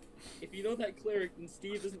 If you know that cleric, then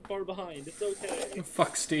Steve isn't far behind. It's okay.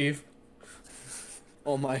 Fuck Steve.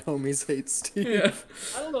 All my homies hate Steve. Yeah.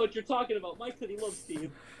 I don't know what you're talking about. Mike said he loves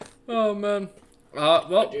Steve. Oh, man. I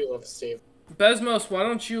Well, do love Steve. Besmos, why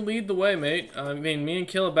don't you lead the way, mate? I mean, me and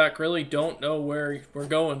Killaback really don't know where we're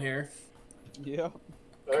going here. Yeah.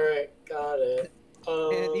 Alright, got it.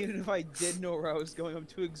 And even if I did know where I was going, I'm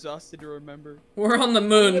too exhausted to remember. We're on the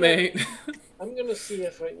moon, gonna- mate. I'm gonna see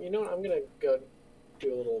if I. You know what? I'm gonna go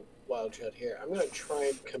do a little wild chat here. I'm gonna try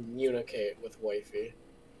and communicate with Wifey.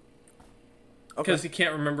 Because he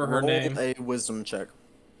can't remember her Roll name. a wisdom check.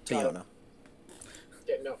 Got it. Tiana.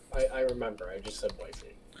 Yeah, no, I remember. I just said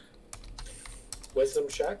Wifey. Wisdom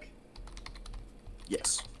check?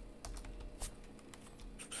 Yes.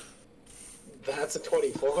 That's a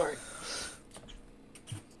 24.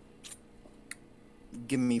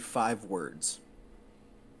 Give me 5 words.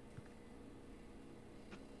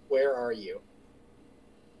 Where are you?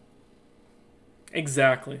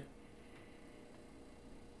 Exactly.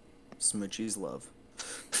 Smoochie's love.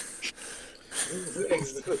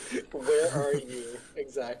 Where are you?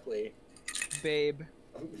 Exactly. Babe.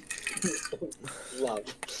 Love.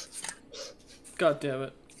 God damn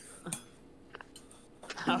it.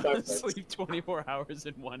 I sleep 24 hours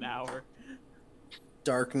in 1 hour.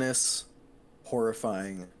 Darkness.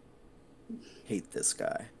 horrifying, hate this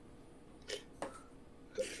guy.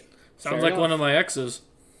 Sounds Fair like enough. one of my exes.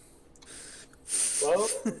 Well,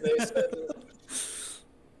 they said,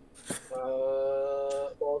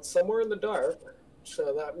 well, it's somewhere in the dark,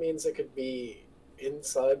 so that means it could be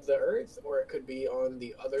inside the Earth, or it could be on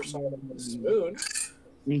the other side of this moon.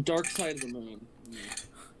 Dark side of the moon.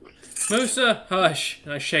 Musa, hush!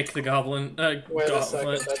 And I shake the goblin. Wait a second.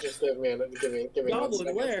 Goblet. That just give me one Goblin,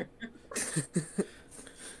 second. where?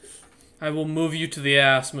 I will move you to the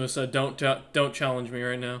ass, Musa. Don't challenge me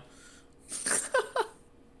right now.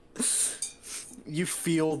 You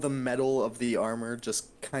feel the metal of the armor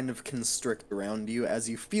just kind of constrict around you as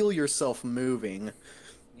you feel yourself moving.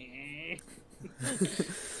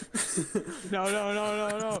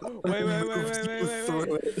 No. Wait.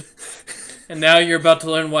 And now you're about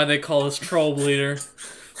to learn why they call us Troll Bleeder.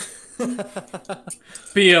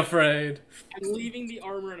 Be afraid. I'm leaving the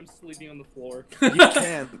armor and I'm sleeping on the floor. You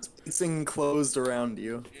can't. It's enclosed around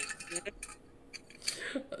you.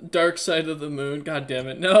 Dark side of the moon. God damn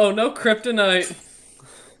it. No kryptonite.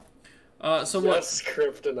 So what? Yes,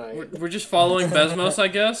 kryptonite. We're just following Besmos, I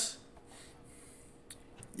guess?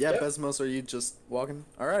 Yeah, Yep. Besmos, are you just walking?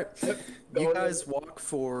 Alright. Yep. You Going guys in. walk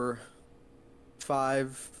for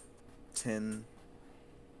 5, 10,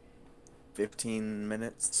 15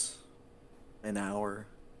 minutes, an hour,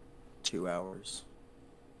 2 hours.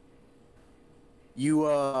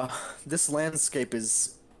 This landscape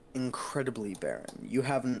is incredibly barren. You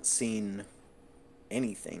haven't seen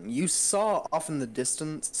anything. You saw off in the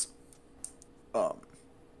distance,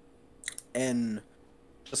 in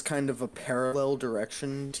just kind of a parallel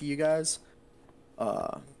direction to you guys,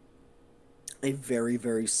 a very,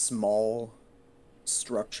 very small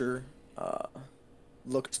structure,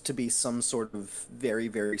 looked to be some sort of very,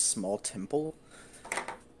 very small temple,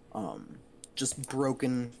 just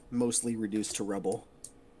broken, mostly reduced to rubble,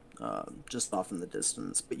 just off in the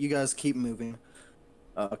distance. But you guys keep moving,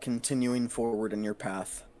 continuing forward in your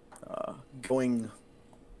path, going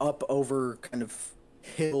up over kind of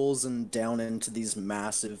hills and down into these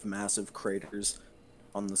massive, massive craters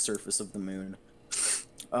on the surface of the moon.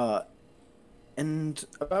 And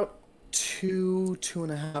about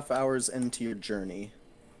 2.5 hours into your journey,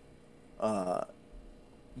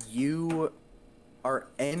 you are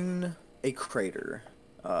in a crater,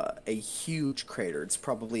 a huge crater. It's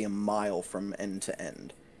probably a mile from end to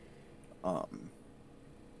end. And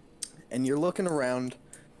you're looking around,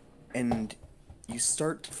 and you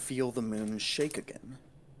start to feel the moon shake again.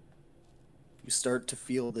 You start to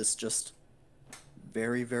feel this just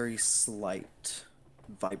very, very slight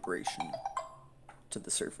vibration to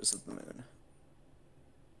the surface of the moon.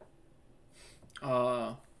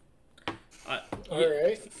 Alright.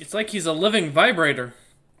 It's like he's a living vibrator.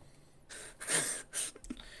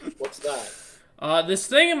 What's that? This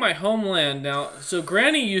thing in my homeland now. So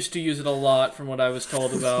Granny used to use it a lot, from what I was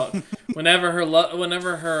told about. whenever her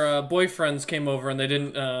boyfriends came over and they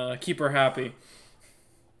didn't keep her happy.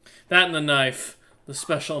 That and the knife, the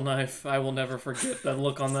special knife. I will never forget that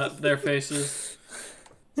look on their faces.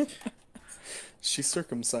 She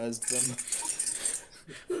circumcised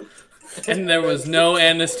them. And there was no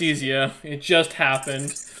anesthesia. It just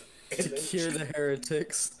happened. To cure the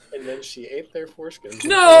heretics. And then she ate their foreskins.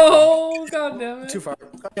 No! God damn it. Too far.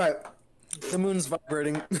 Alright. The moon's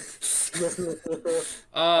vibrating.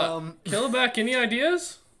 Killerback, any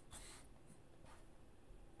ideas?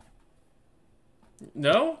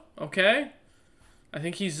 No? Okay. I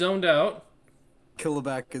think he's zoned out.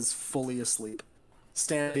 Killaback is fully asleep.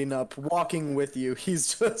 Standing up, walking with you.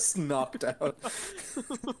 He's just knocked out.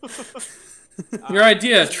 Your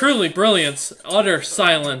idea, truly brilliance. Utter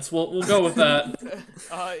silence. We'll go with that.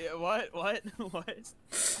 What?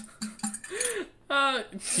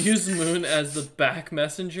 Use the moon as the back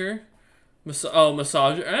messenger.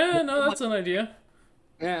 Massager. No, that's an idea.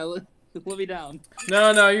 Yeah, let me down.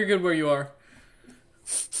 No, you're good where you are.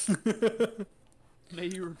 May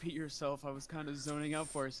you repeat yourself? I was kind of zoning out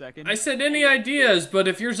for a second. I said any ideas, but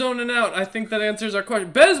if you're zoning out, I think that answers our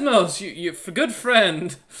question. Besmos, you good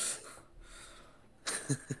friend.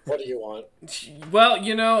 What do you want? Well,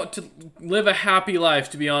 to live a happy life,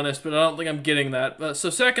 to be honest, but I don't think I'm getting that. So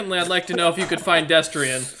secondly, I'd like to know if you could find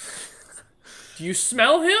Destrian. Do you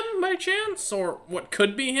smell him, by chance? Or what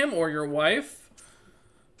could be him, or your wife?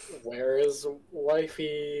 Where is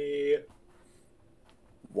wifey?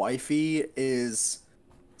 Wifey is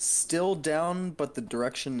still down, but the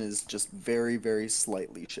direction is just very, very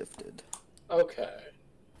slightly shifted. Okay.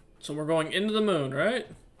 So we're going into the moon, right?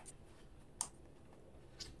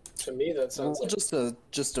 To me, that sounds like...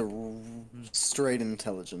 Just a straight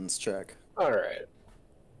intelligence check. Alright.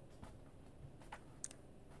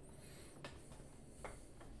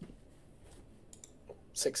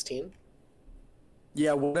 16.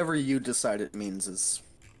 Yeah, whatever you decide it means is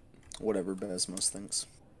whatever Besmos thinks.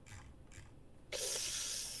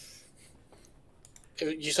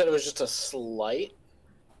 You said it was just a slight?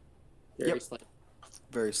 Very Yep. slight.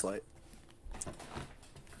 Very slight.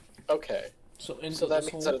 Okay. So into So that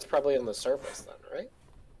this means hole? that it's probably on the surface then, right?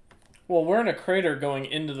 Well, we're in a crater going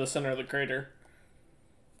into the center of the crater.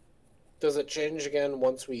 Does it change again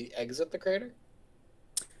once we exit the crater?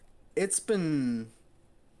 It's been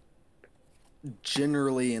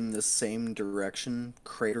generally in the same direction,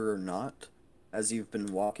 crater or not, as you've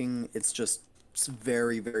been walking. It's just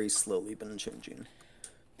very, very slowly been changing.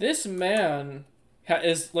 This man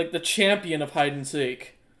is like the champion of hide and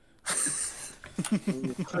seek.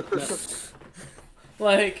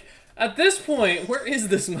 Like, at this point, where is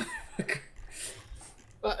this motherfucker?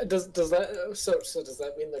 Does that so does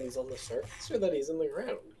that mean that he's on the surface or that he's in the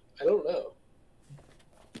ground? I don't know.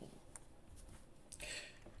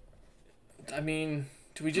 I mean,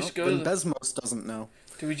 do we just Nope, go then to the, Besmos doesn't know.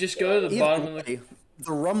 do we just go to the Either bottom of the... way,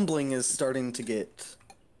 the rumbling is starting to get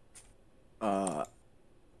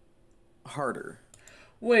harder.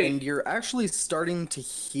 Wait, And you're actually starting to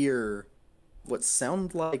hear what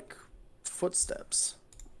sound like footsteps.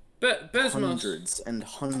 Besmos, Hundreds and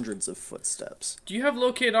hundreds of footsteps. do you have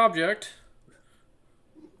locate object?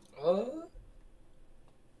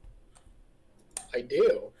 I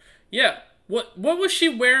do. Yeah. What was she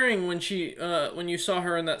wearing when when you saw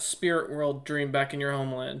her in that spirit world dream back in your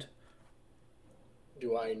homeland?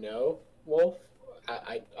 Do I know, Wolf?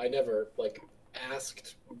 I never like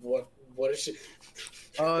asked what is she.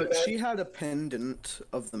 She had a pendant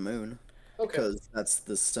of the moon. Okay. Because that's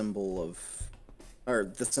the symbol of, or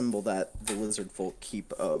the symbol that the lizard folk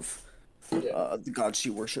keep of the god she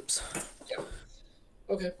worships. Yeah.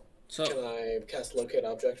 Okay. So Can I cast locate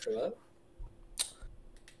object for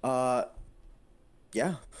that?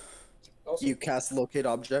 Yeah. Also, You cast locate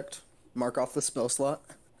object, mark off the spell slot.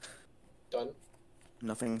 done.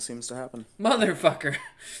 Nothing seems to happen. motherfucker.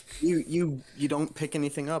 You don't pick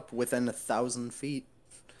anything up within 1,000 feet.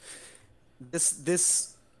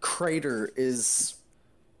 This crater is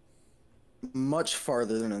much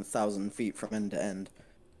farther than 1,000 feet from end to end.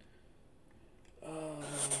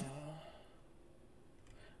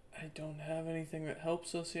 I don't have anything that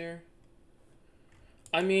helps us here.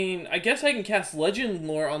 I mean, I guess I can cast Legend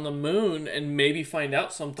Lore on the moon and maybe find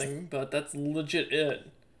out something, but that's legit it.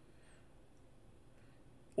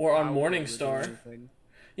 Or on Morningstar.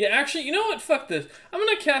 Yeah, actually, you know what? Fuck this. I'm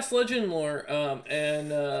gonna cast Legend Lore,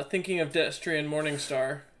 and thinking of Destry and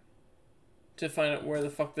Morningstar to find out where the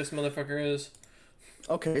fuck this motherfucker is.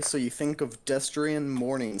 Okay, so you think of Destrian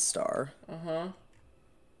Morningstar,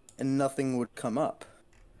 and nothing would come up.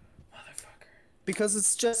 Motherfucker. Because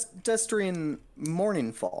it's just Destrian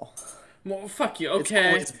Morningfall. Well, fuck you. It's Okay.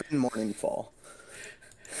 always been Morningfall.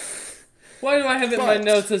 Why do I have it in my But-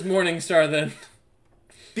 notes as Morningstar then?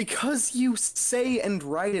 Because you say and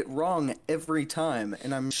write it wrong every time,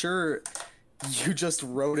 and I'm sure you just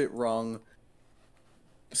wrote it wrong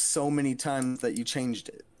so many times that you changed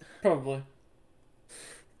it. Probably.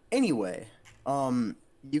 Anyway,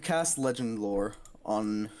 you cast Legend Lore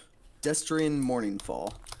on Destrian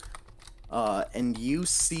Morningfall, and you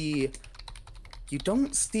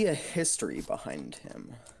don't see a history behind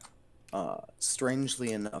him.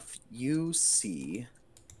 Strangely enough, you see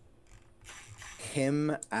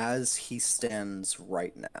him as he stands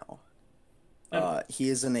right now. He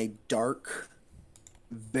is in a dark,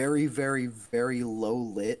 very, very, very low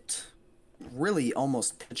lit, really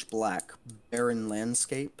almost pitch black, barren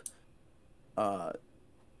landscape.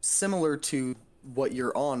 Similar to what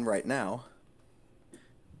you're on right now.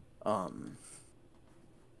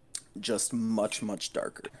 Just much, much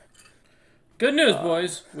darker. Good news,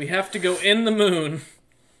 boys. We have to go in the moon.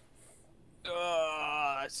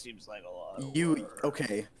 That seems like a lot. Of work.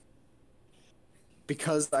 Okay.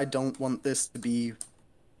 Because I don't want this to be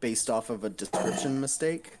based off of a description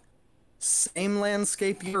mistake. Same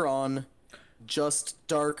landscape you're on, just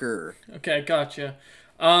darker. Okay, gotcha.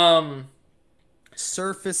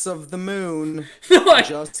 Surface of the moon, I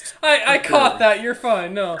just caught that. You're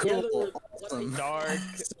fine. No. cool. Awesome. Dark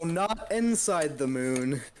So not inside the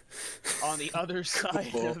moon. on the other side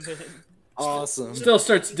Cool. of it. Awesome. Still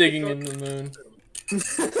starts digging in the moon.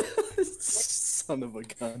 Son of a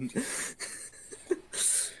gun.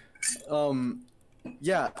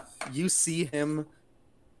 Yeah, you see him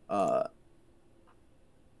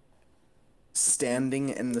standing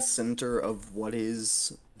in the center of what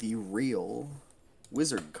is the real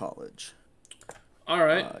Wizard College. All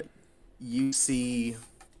right. You see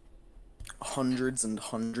hundreds and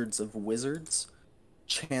hundreds of wizards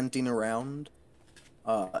chanting around,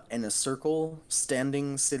 in a circle,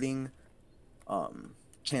 standing, sitting,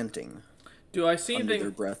 chanting Do I see under their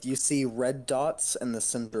the... breath. You see red dots in the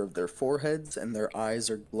center of their foreheads, and their eyes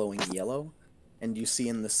are glowing yellow. And you see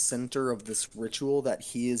in the center of this ritual that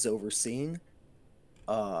he is overseeing,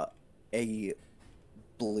 a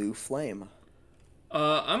blue flame.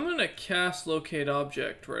 I'm gonna cast Locate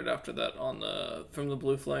Object right after that on the... from the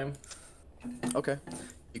blue flame. Okay.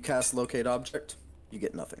 You cast Locate Object, you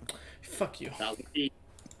get nothing. Fuck you. 1,000 feet.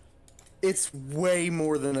 It's way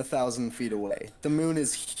more than 1,000 feet away. The moon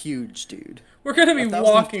is huge, dude. We're gonna be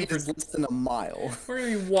 1,000 walking feet for... is less than a mile. We're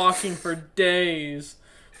gonna be walking for days.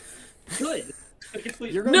 Good.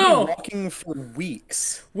 You're gonna No! be walking for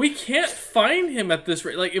weeks. We can't find him at this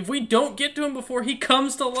rate. Like, if we don't get to him before he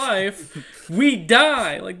comes to life, we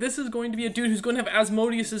die. Like, this is going to be a dude who's going to have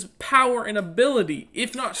Asmodeus's power and ability,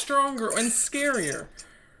 if not stronger and scarier.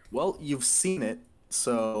 Well, you've seen it,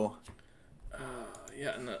 so...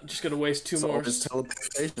 Yeah, no, just gonna waste two so more. just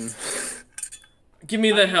teleportation. Give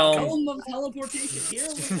me the helm. Helm of teleportation. Here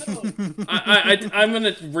we go. I'm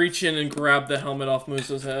gonna reach in and grab the helmet off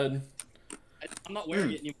Musa's head. I'm not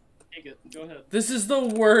wearing it anymore. Take it. Go ahead. This is the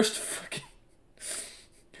worst fucking...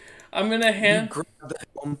 I'm gonna You grab the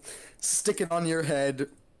helm, stick it on your head,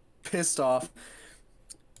 pissed off.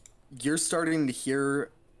 You're starting to hear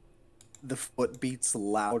the foot beats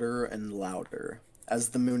louder and louder as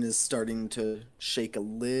the moon is starting to shake a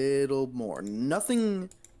little more. Nothing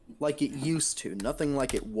like it used to, nothing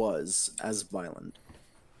like it was as violent.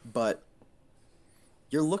 But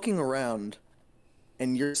you're looking around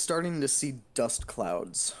and you're starting to see dust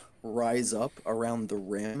clouds rise up around the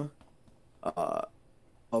rim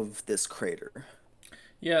of this crater.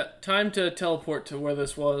 Yeah, time to teleport to where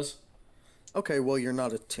this was. Okay, well, you're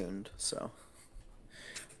not attuned, so...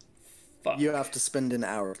 Fuck. You have to spend an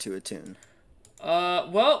hour to attune.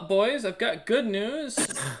 Well, boys, I've got good news.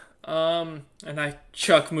 And I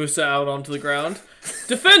chuck Musa out onto the ground.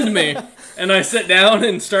 Defend me! And I sit down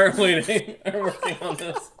and start waiting, or working on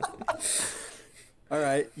this.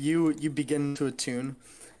 Alright, you begin to attune.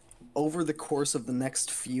 Over the course of the next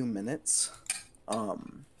few minutes,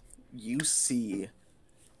 you see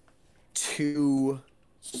two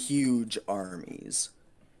huge armies,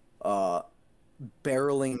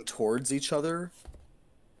 barreling towards each other.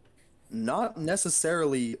 Not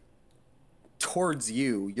necessarily towards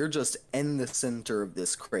you, you're just in the center of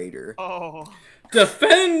this crater. Oh.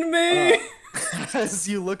 Defend me! As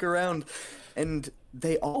you look around, and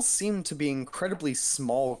they all seem to be incredibly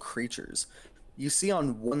small creatures. You see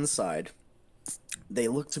on one side, they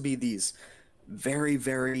look to be these very,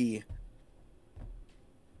 very,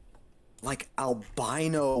 like,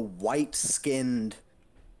 albino, white-skinned,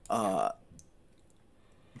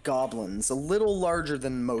 goblins. A little larger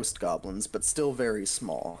than most goblins, but still very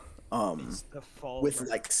small. With,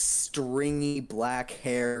 like, stringy black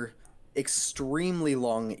hair, extremely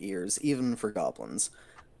long ears, even for goblins.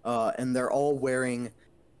 And they're all wearing...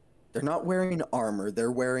 They're not wearing armor,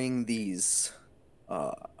 they're wearing these...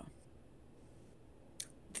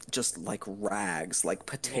 just like rags, like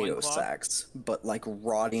potato sacks, but like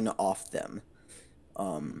rotting off them.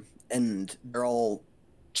 And they're all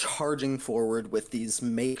charging forward with these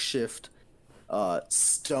makeshift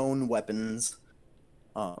stone weapons.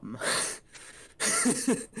 And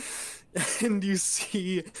you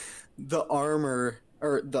see the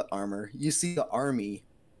you see the army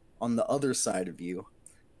on the other side of you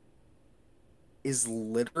is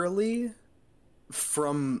literally,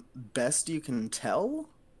 from best you can tell,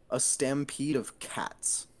 a stampede of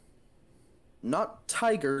cats. Not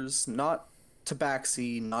tigers, not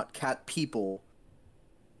tabaxi, not cat people.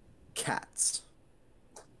 Cats.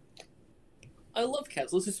 I love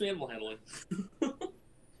cats. Let's do some animal handling.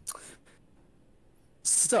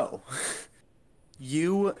 So,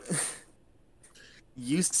 you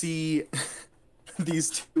see these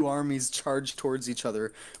two armies charge towards each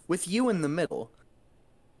other, with you in the middle.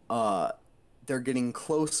 They're getting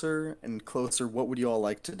closer and closer. What would you all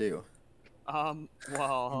like to do?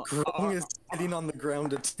 Well... Grong is sitting on the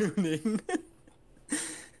ground attuning.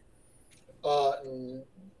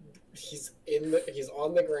 He's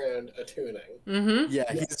on the ground attuning. Mm-hmm.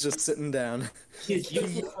 Yeah, he's just sitting down. He's He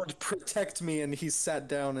yelled, "Protect me," and he sat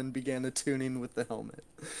down and began attuning with the helmet.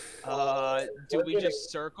 Do we just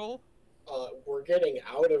circle? We're getting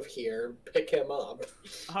out of here. Pick him up.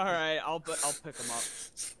 Alright, I'll pick him up.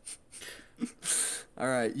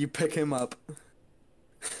 Alright, you pick him up.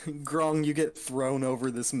 Grong, you get thrown over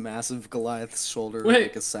this massive Goliath's shoulder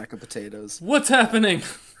like a sack of potatoes. What's happening?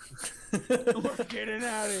 We're getting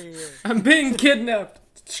out of here. I'm being kidnapped.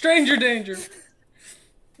 Stranger danger.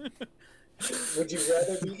 Would you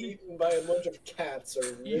rather be eaten by a bunch of cats or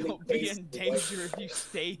really You'll be tasty in white danger if you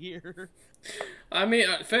stay here. I mean,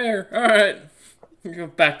 fair. All right. Go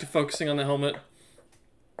back to focusing on the helmet.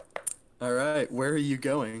 All right, where are you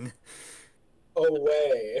going?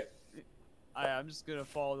 away? I'm just gonna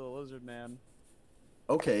follow the lizard man.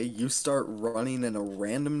 Okay, you start running in a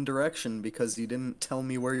random direction because you didn't tell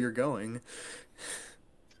me where you're going.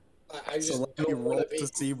 I So just let me don't roll want to to be.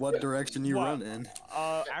 see what direction you What? run in.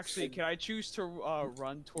 Actually, can I choose to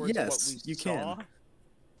run towards what Yes, we you saw? can.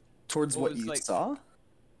 Towards What what was, you like- saw?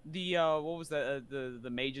 The what was that? The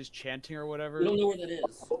mages chanting or whatever. We don't know where that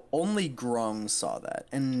is. Only Grong saw that,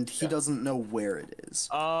 and he Yeah. doesn't know where it is.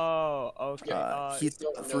 Oh, okay. He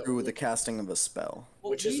don't saw know. through the casting of a spell. Well,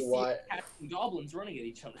 Which we is see why- cats and goblins running at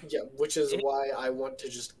each other. Yeah, which is why I want to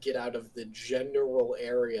just get out of the general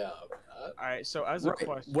area of that. All right. So as a Right,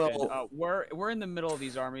 question, well- we're in the middle of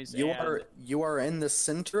these armies. You and are in the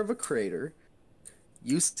center of a crater.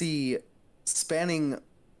 You see, spanning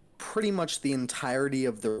pretty much the entirety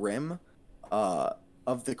of the rim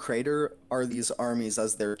of the crater are these armies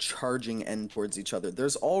as they're charging in towards each other.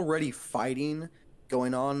 There's already fighting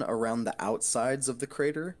going on around the outsides of the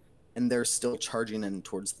crater, and they're still charging in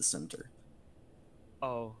towards the center.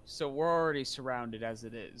 Oh, so we're already surrounded as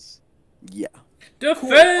it is. Yeah.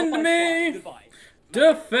 Defend Cool. me! Goodbye.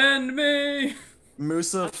 Defend me!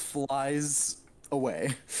 Musa flies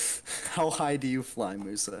away. How high do you fly,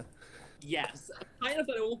 Musa? Yes. High enough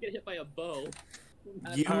that I won't get hit by a bow.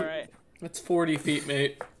 You- All right. That's 40 feet,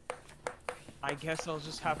 mate. I guess I'll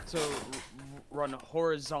just have to run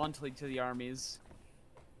horizontally to the armies.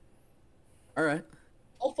 All right.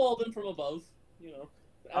 I'll fall them from above. You know.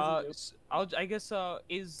 As you do. I guess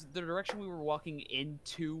is the direction we were walking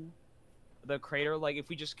into the crater, like if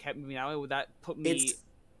we just kept moving that way, would that put me? It's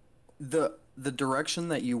the direction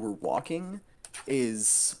that you were walking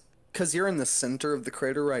is because you're in the center of the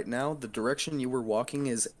crater right now. The direction you were walking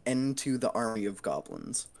is into the army of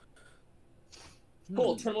goblins.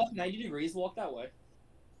 Cool. Turn left 90 degrees. Walk that way.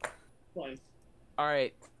 Fine. All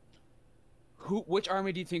right. Which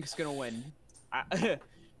army do you think is gonna win?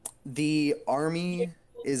 The army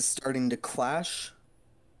is starting to clash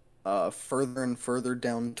further and further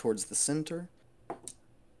down towards the center.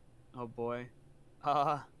 Oh boy.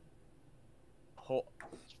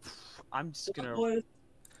 I'm just gonna. Boys.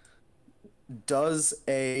 Does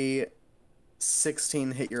a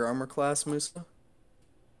 16 hit your armor class, Musa?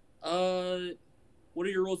 What are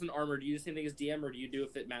your rules in armor? Do you do the same thing as DM, or do you do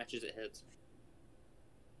if it matches, it hits?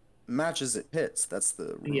 Matches it hits. That's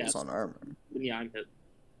the rules Yes. on armor. Yeah, I'm hit.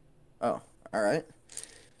 Oh, all right.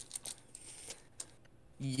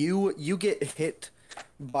 You get hit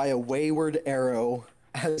by a wayward arrow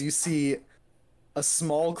as you see a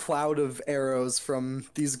small cloud of arrows from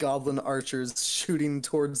these goblin archers shooting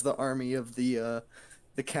towards the army of the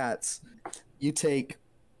cats. You take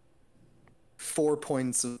 4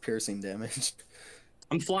 points of piercing damage.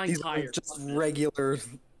 I'm flying These higher. are just Fuck this. regular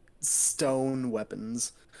stone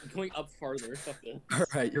weapons. I'm going up farther. Fuck this. All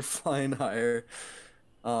right, you're flying higher.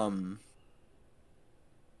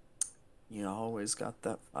 You always got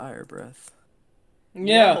that fire breath.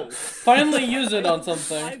 Yeah. No. Finally use it on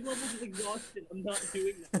something. 5 levels of exhaustion. I'm not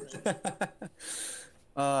doing that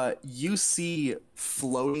right. You see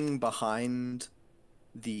floating behind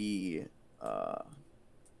the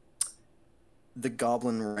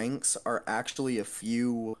goblin ranks are actually a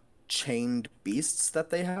few chained beasts that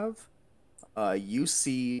they have. You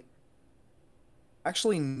see,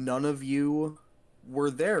 actually none of you were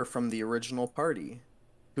there from the original party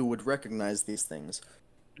who would recognize these things.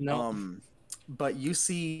 No. But you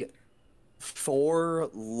see 4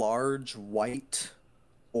 large white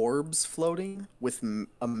orbs floating with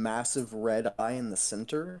a massive red eye in the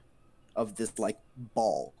center of this like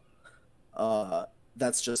ball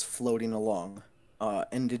that's just floating along,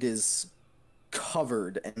 and it is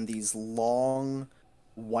covered in these long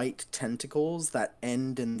white tentacles that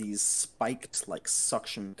end in these spiked like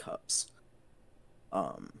suction cups,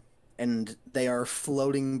 and they are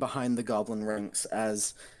floating behind the goblin ranks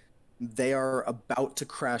as they are about to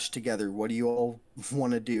crash together. What do you all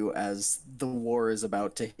want to do as the war is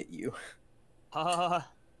about to hit you?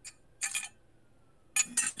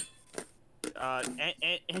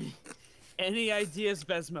 Any ideas,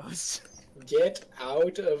 Besmos? Get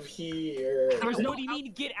out of here. There's no What do you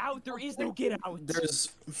mean get out? There is no get out.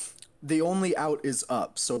 The only out is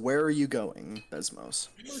up. So where are you going, Besmos?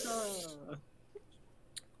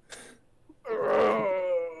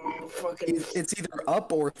 Fucking, It's either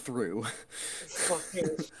up or through. fucking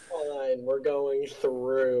fine. We're going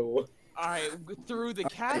through. All right, through the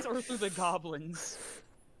cats or through the goblins?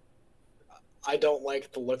 I don't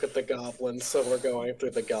like the look of the goblins, so we're going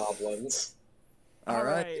through the goblins. All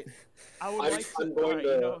right. I would I'm, like to. I'm going Alright, to.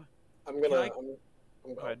 you know, I'm gonna. I-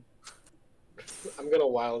 I'm, go ahead. I'm gonna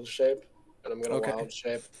wild shape, and I'm gonna Okay. wild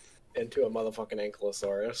shape into a motherfucking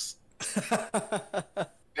ankylosaurus,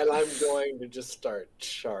 and I'm going to just start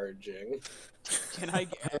charging. Can I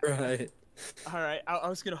get? All right. All right, I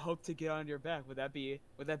was gonna hope to get on your back. Would that be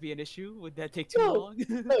an issue? Would that take too No. long?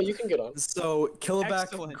 No, you can get on. So, Killaback,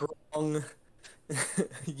 Excellent. Grong,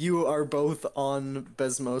 you are both on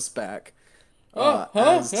Besmos' back. Oh,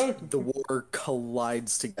 As huh? the war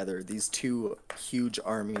collides together, these two huge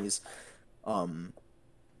armies.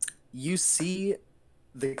 You see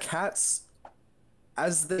the cats,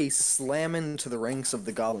 as they slam into the ranks of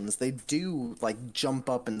the goblins, they do, like, jump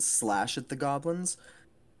up and slash at the goblins.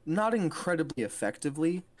 Not incredibly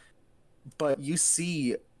effectively, but you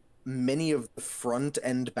see many of the front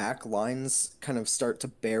and back lines kind of start to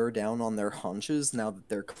bear down on their haunches now that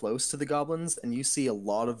they're close to the goblins, and you see a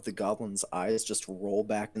lot of the goblins' eyes just roll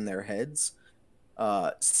back in their heads.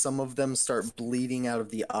 Some of them start bleeding out of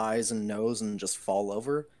the eyes and nose and just fall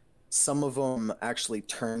over. Some of them actually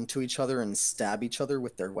turn to each other and stab each other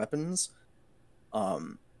with their weapons.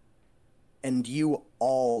 And you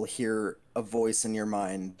all hear a voice in your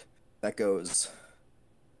mind that goes,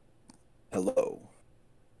 "Hello.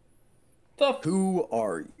 Who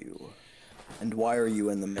are you? And why are you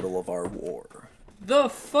in the middle of our war?" The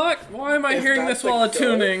fuck? Why am I Is hearing that this the while goat?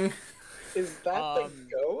 attuning? Is that the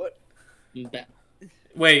goat?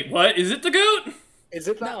 Wait, what? Is it the goat? Is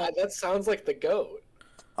it that? No. That sounds like the goat.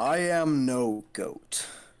 I am no goat.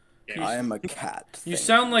 Yeah. I am a cat. You thank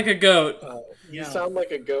sound like a goat. You No. sound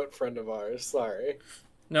like a goat friend of ours. Sorry.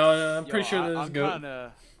 No, I'm Yo, pretty sure that is I'm goat.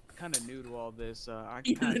 kind of new to all this. I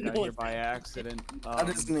You kind of got know here it's by accident. That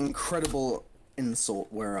is an incredible insult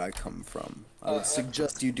where I come from. I would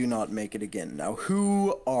suggest you do not make it again. Now,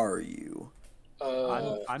 who are you?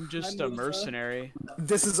 I'm just I'm a Musa. mercenary.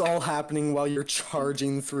 This is all happening while you're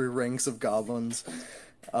charging through ranks of goblins.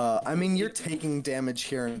 I mean, you're taking damage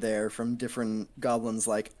here and there from different goblins,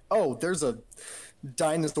 like, oh, there's a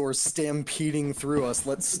dinosaur stampeding through us,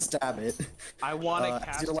 let's stab it. I want to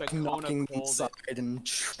cast You're a like cone knocking of them cold. aside and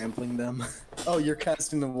trampling them. Oh, you're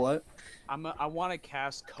casting the what? I want to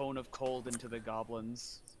cast cone of cold into the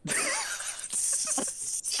goblins.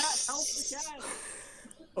 Cat, help the cat!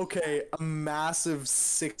 Okay, a massive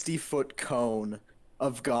 60-foot cone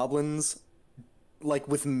of goblins, like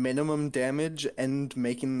with minimum damage and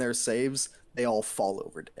making their saves, they all fall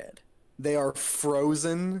over dead. They are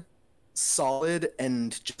frozen, solid,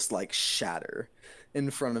 and just like shatter in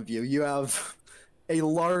front of you. You have a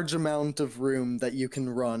large amount of room that you can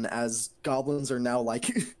run as goblins are now like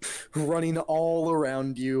running all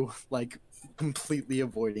around you, like completely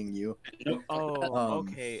avoiding you Oh,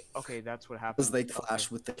 okay, that's what happened. as they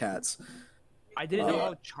clash with the cats. I didn't know Uh,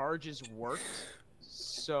 how charges worked,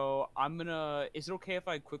 so I'm gonna. Is it okay if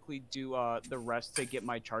I quickly do the rest to get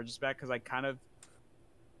my charges back? Because I kind of.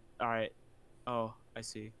 All right. Oh, I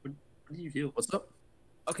see. What did you do? What's up?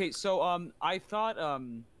 Okay, so I thought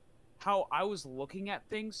how I was looking at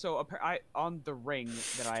things. So I on the ring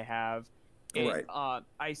that I have, Right.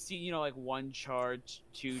 I see like 1 charge,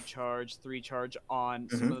 2 charge, 3 charge on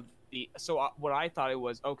Mm-hmm. some of the. So what I thought it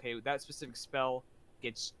was, okay, that specific spell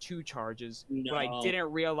gets 2 charges, but I No.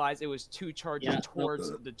 didn't realize it was 2 charges Yeah, no.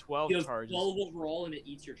 towards the 12 He goes charges. 12 overall and it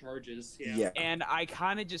eats your charges. Yeah. Yeah. And I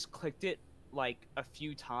kind of just clicked it like a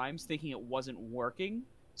few times, thinking it wasn't working.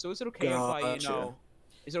 So is it okay if I, Gotcha.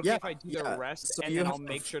 is it okay Yeah, if I do the yeah. rest So and you then I'll have-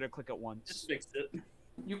 make sure to click it once? Just fixed it.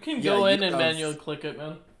 You can Yeah, go you in and have- manually click it,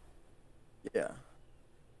 man. Yeah.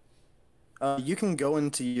 You can go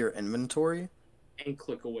into your inventory, And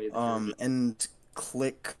click away the charges. and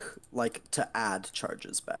click like to add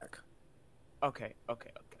charges back. Okay.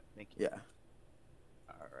 Thank you. Yeah.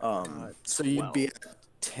 All right. So you'd be 12. at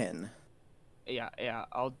 10. Yeah.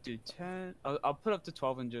 I'll do 10. I'll put up to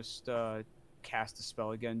 12 and just cast the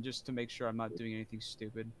spell again, just to make sure I'm not doing anything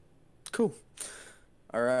stupid. Cool.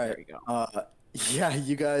 All right. There we go. Yeah,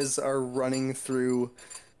 you guys are running through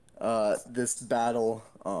this battle.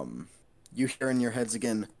 You hear in your heads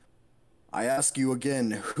again, I ask you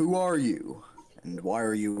again, who are you? And why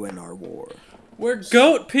are you in our war? We're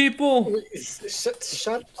goat people.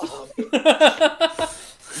 Shut up.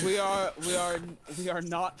 We are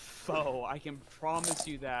not foe. I can promise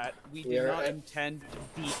you that. We do We are not at- intend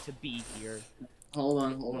to be here. Hold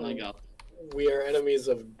on, I got We are enemies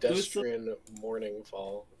of Destrian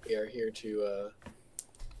Morningfall. We are here to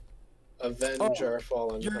avenge Oh, our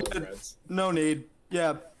fallen you're good. comrades. No need.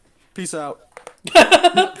 Yeah. Peace out.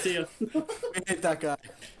 it. See ya. We hate that guy.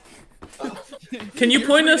 Can you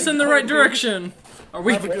point us in the right direction? Are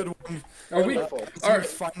we? Have a good one. Are we? Wonderful. As Are, you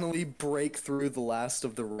finally break through the last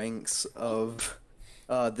of the ranks of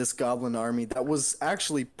this goblin army that was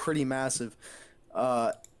actually pretty massive,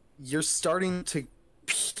 you're starting to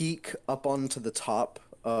peek up onto the top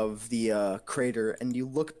of the crater, and you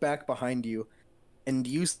look back behind you, and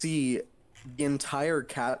you see the entire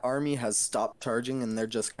cat army has stopped charging, and they're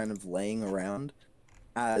just kind of laying around,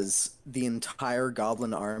 as the entire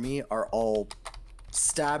goblin army are all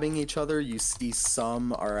stabbing each other. You see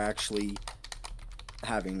some are actually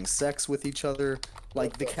having sex with each other.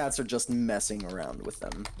 Like, the cats are just messing around with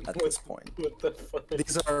them at this point. What the fuck?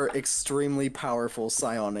 These are extremely powerful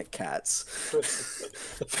psionic cats.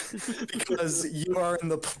 Because you are in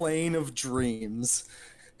the plane of dreams.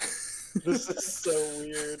 This is so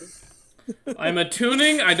weird. I'm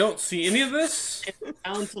attuning. I don't see any of this. It's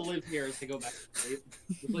bound to live here as they go back to sleep.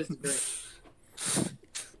 The place is great.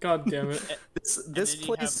 God damn it. This then you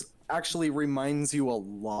place actually reminds you a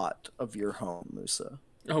lot of your home, Musa.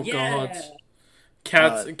 Oh Yeah.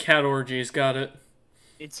 God. Cat orgies. Got it.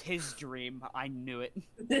 It's his dream. I knew it.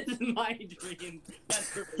 This is my dream.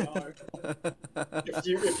 That's where we are. If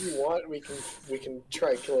you want, we can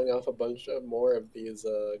try killing off a bunch of more of these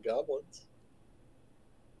goblins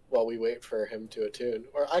while we wait for him to attune.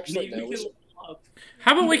 Or actually, Maybe no. we can look up.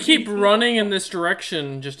 How about we keep running in this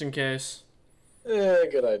direction just in case?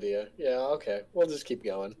 Good idea. Yeah. Okay. We'll just keep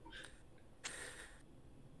going.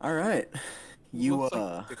 All right. You Looks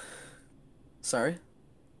like- sorry?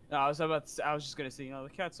 No, I was just gonna say, the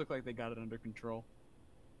cats look like they got it under control.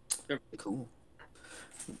 Cool.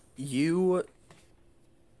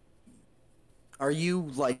 Are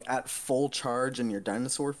you like at full charge in your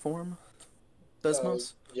dinosaur form,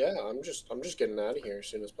 Desmos? Yeah. I'm just getting out of here as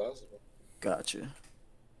soon as possible. Gotcha.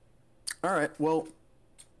 All right. Well,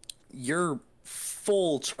 you're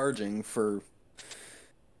full charging for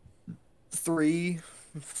 3-4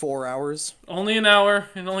 hours. Only an hour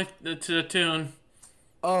and only to attune.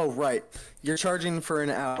 Oh, right. You're charging for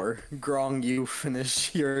an hour. Grong, you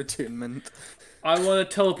finish your attunement. I want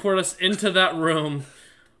to teleport us into that room.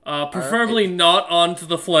 Preferably not onto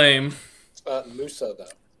the flame. Musa though.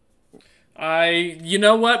 You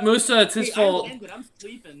know what, Musa? It's his Hey, fault. I landed. I'm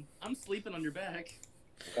sleeping. I'm sleeping on your back.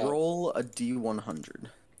 Roll a D100.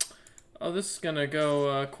 Oh, this is gonna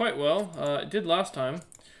go quite well. It did last time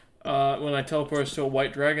when I teleported us to a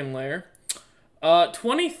white dragon lair.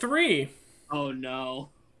 23. Oh no.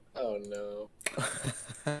 Oh no.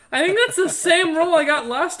 I think that's the same roll I got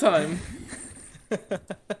last time. That's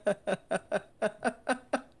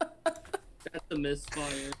a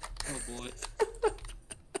misfire. Oh boy.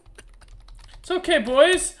 It's okay,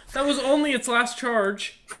 boys. That was only its last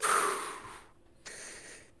charge.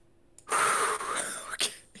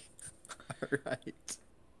 Okay. Alright.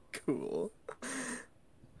 Cool.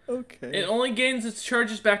 Okay. It only gains its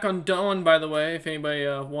charges back on dawn, by the way, if anybody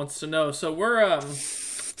wants to know. So we're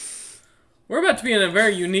about to be in a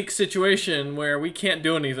very unique situation where we can't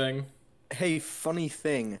do anything. Hey, funny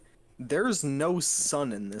thing. There's no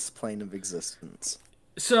sun in this plane of existence.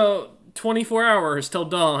 So 24 hours till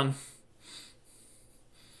dawn.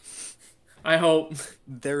 I hope.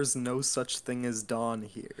 There's no such thing as dawn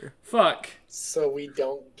here. Fuck. So we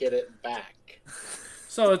don't get it back.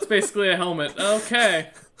 So it's basically a helmet. Okay.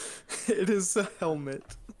 It is a helmet.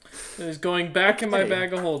 It is going back in my Okay.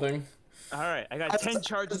 bag of holding. All right, I got 10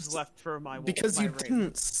 charges left for my Because my you ring.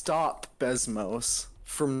 didn't stop Besmos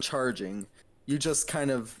from charging. You just kind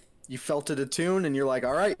of, you felt it attune and you're like,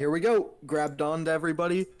 all right, here we go. Grabbed onto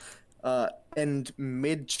everybody. And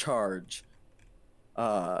mid-charge,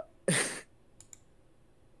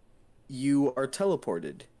 you are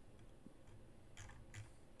teleported.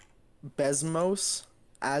 Besmos,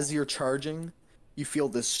 as you're charging, you feel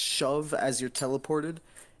this shove as you're teleported,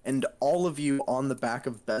 and all of you on the back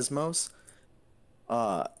of Besmos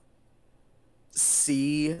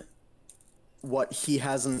see what he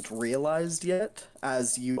hasn't realized yet,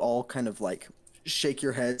 as you all kind of like shake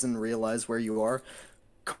your heads and realize where you are.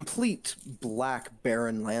 Complete black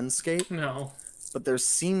barren landscape, No. but there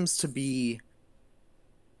seems to be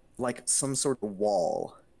like some sort of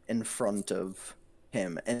wall in front of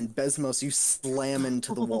him, and Besmos, you slam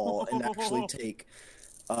into the wall and actually take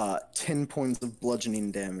 10 points of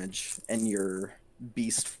bludgeoning damage in your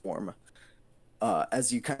beast form.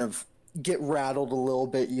 As you kind of get rattled a little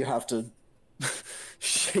bit, you have to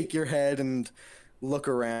shake your head and look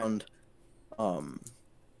around.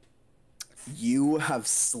 You have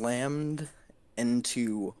slammed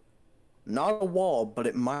into not a wall, but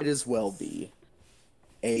it might as well be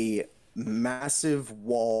a massive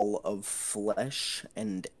wall of flesh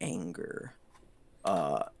and anger.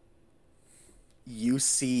 you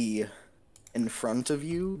see in front of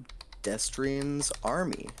you Destrian's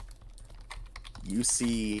army. You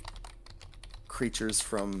see creatures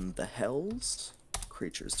from the Hells,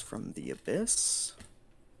 creatures from the Abyss,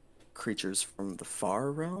 creatures from the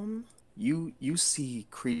Far Realm. You see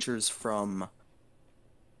creatures from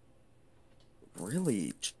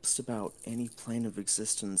really just about any plane of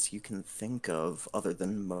existence you can think of other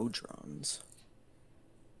than Modrons.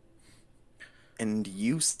 And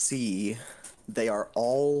you see they are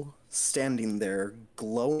all standing there,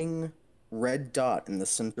 glowing red dot in the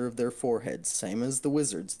center of their foreheads, same as the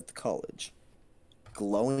wizards at the college.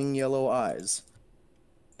 Glowing yellow eyes.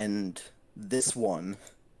 And this one,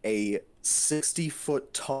 a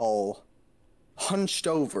 60-foot tall, hunched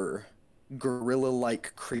over,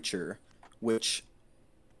 gorilla-like creature, which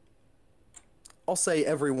I'll say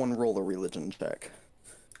everyone roll a religion check.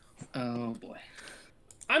 Oh boy.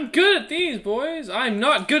 I'm good at these, boys. I'm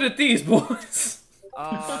not good at these, boys.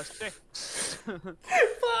 6. Fuck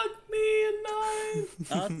me, a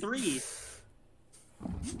 9. 3.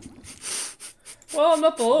 Well, I'm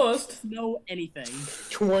not the lowest. Know anything?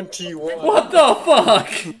 21. What the fuck?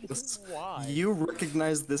 Why? You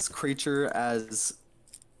recognize this creature as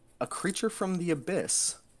a creature from the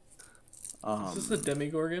Abyss. Is this the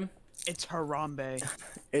Demigorgon? It's Harambe.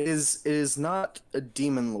 It is not a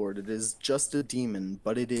demon lord, it is just a demon,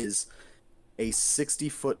 but it is a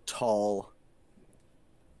 60-foot tall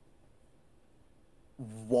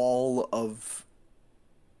wall of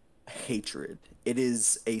hatred. It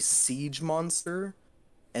is a siege monster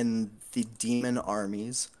and the demon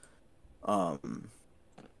armies. Let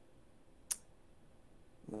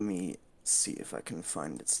me see if I can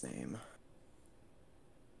find its name.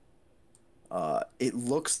 It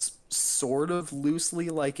looks sort of loosely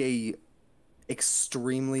like a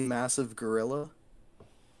extremely massive gorilla,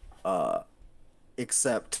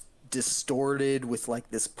 except distorted with like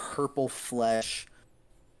this purple flesh.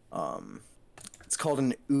 It's called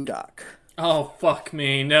an udak. Oh, fuck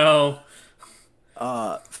me, no.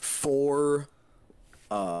 4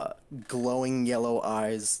 glowing yellow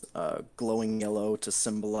eyes, glowing yellow to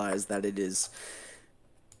symbolize that it is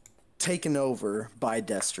taken over by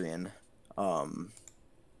Destrian.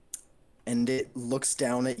 And it looks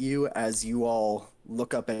down at you as you all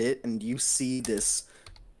look up at it, and you see this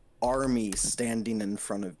army standing in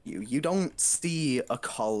front of you. You don't see a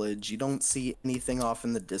college, you don't see anything off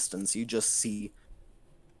in the distance, you just see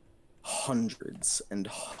hundreds and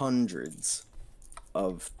hundreds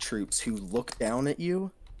of troops who look down at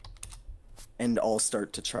you and all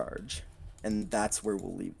start to charge. And that's where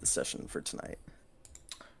we'll leave the session for tonight.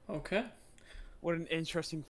 Okay. What an interesting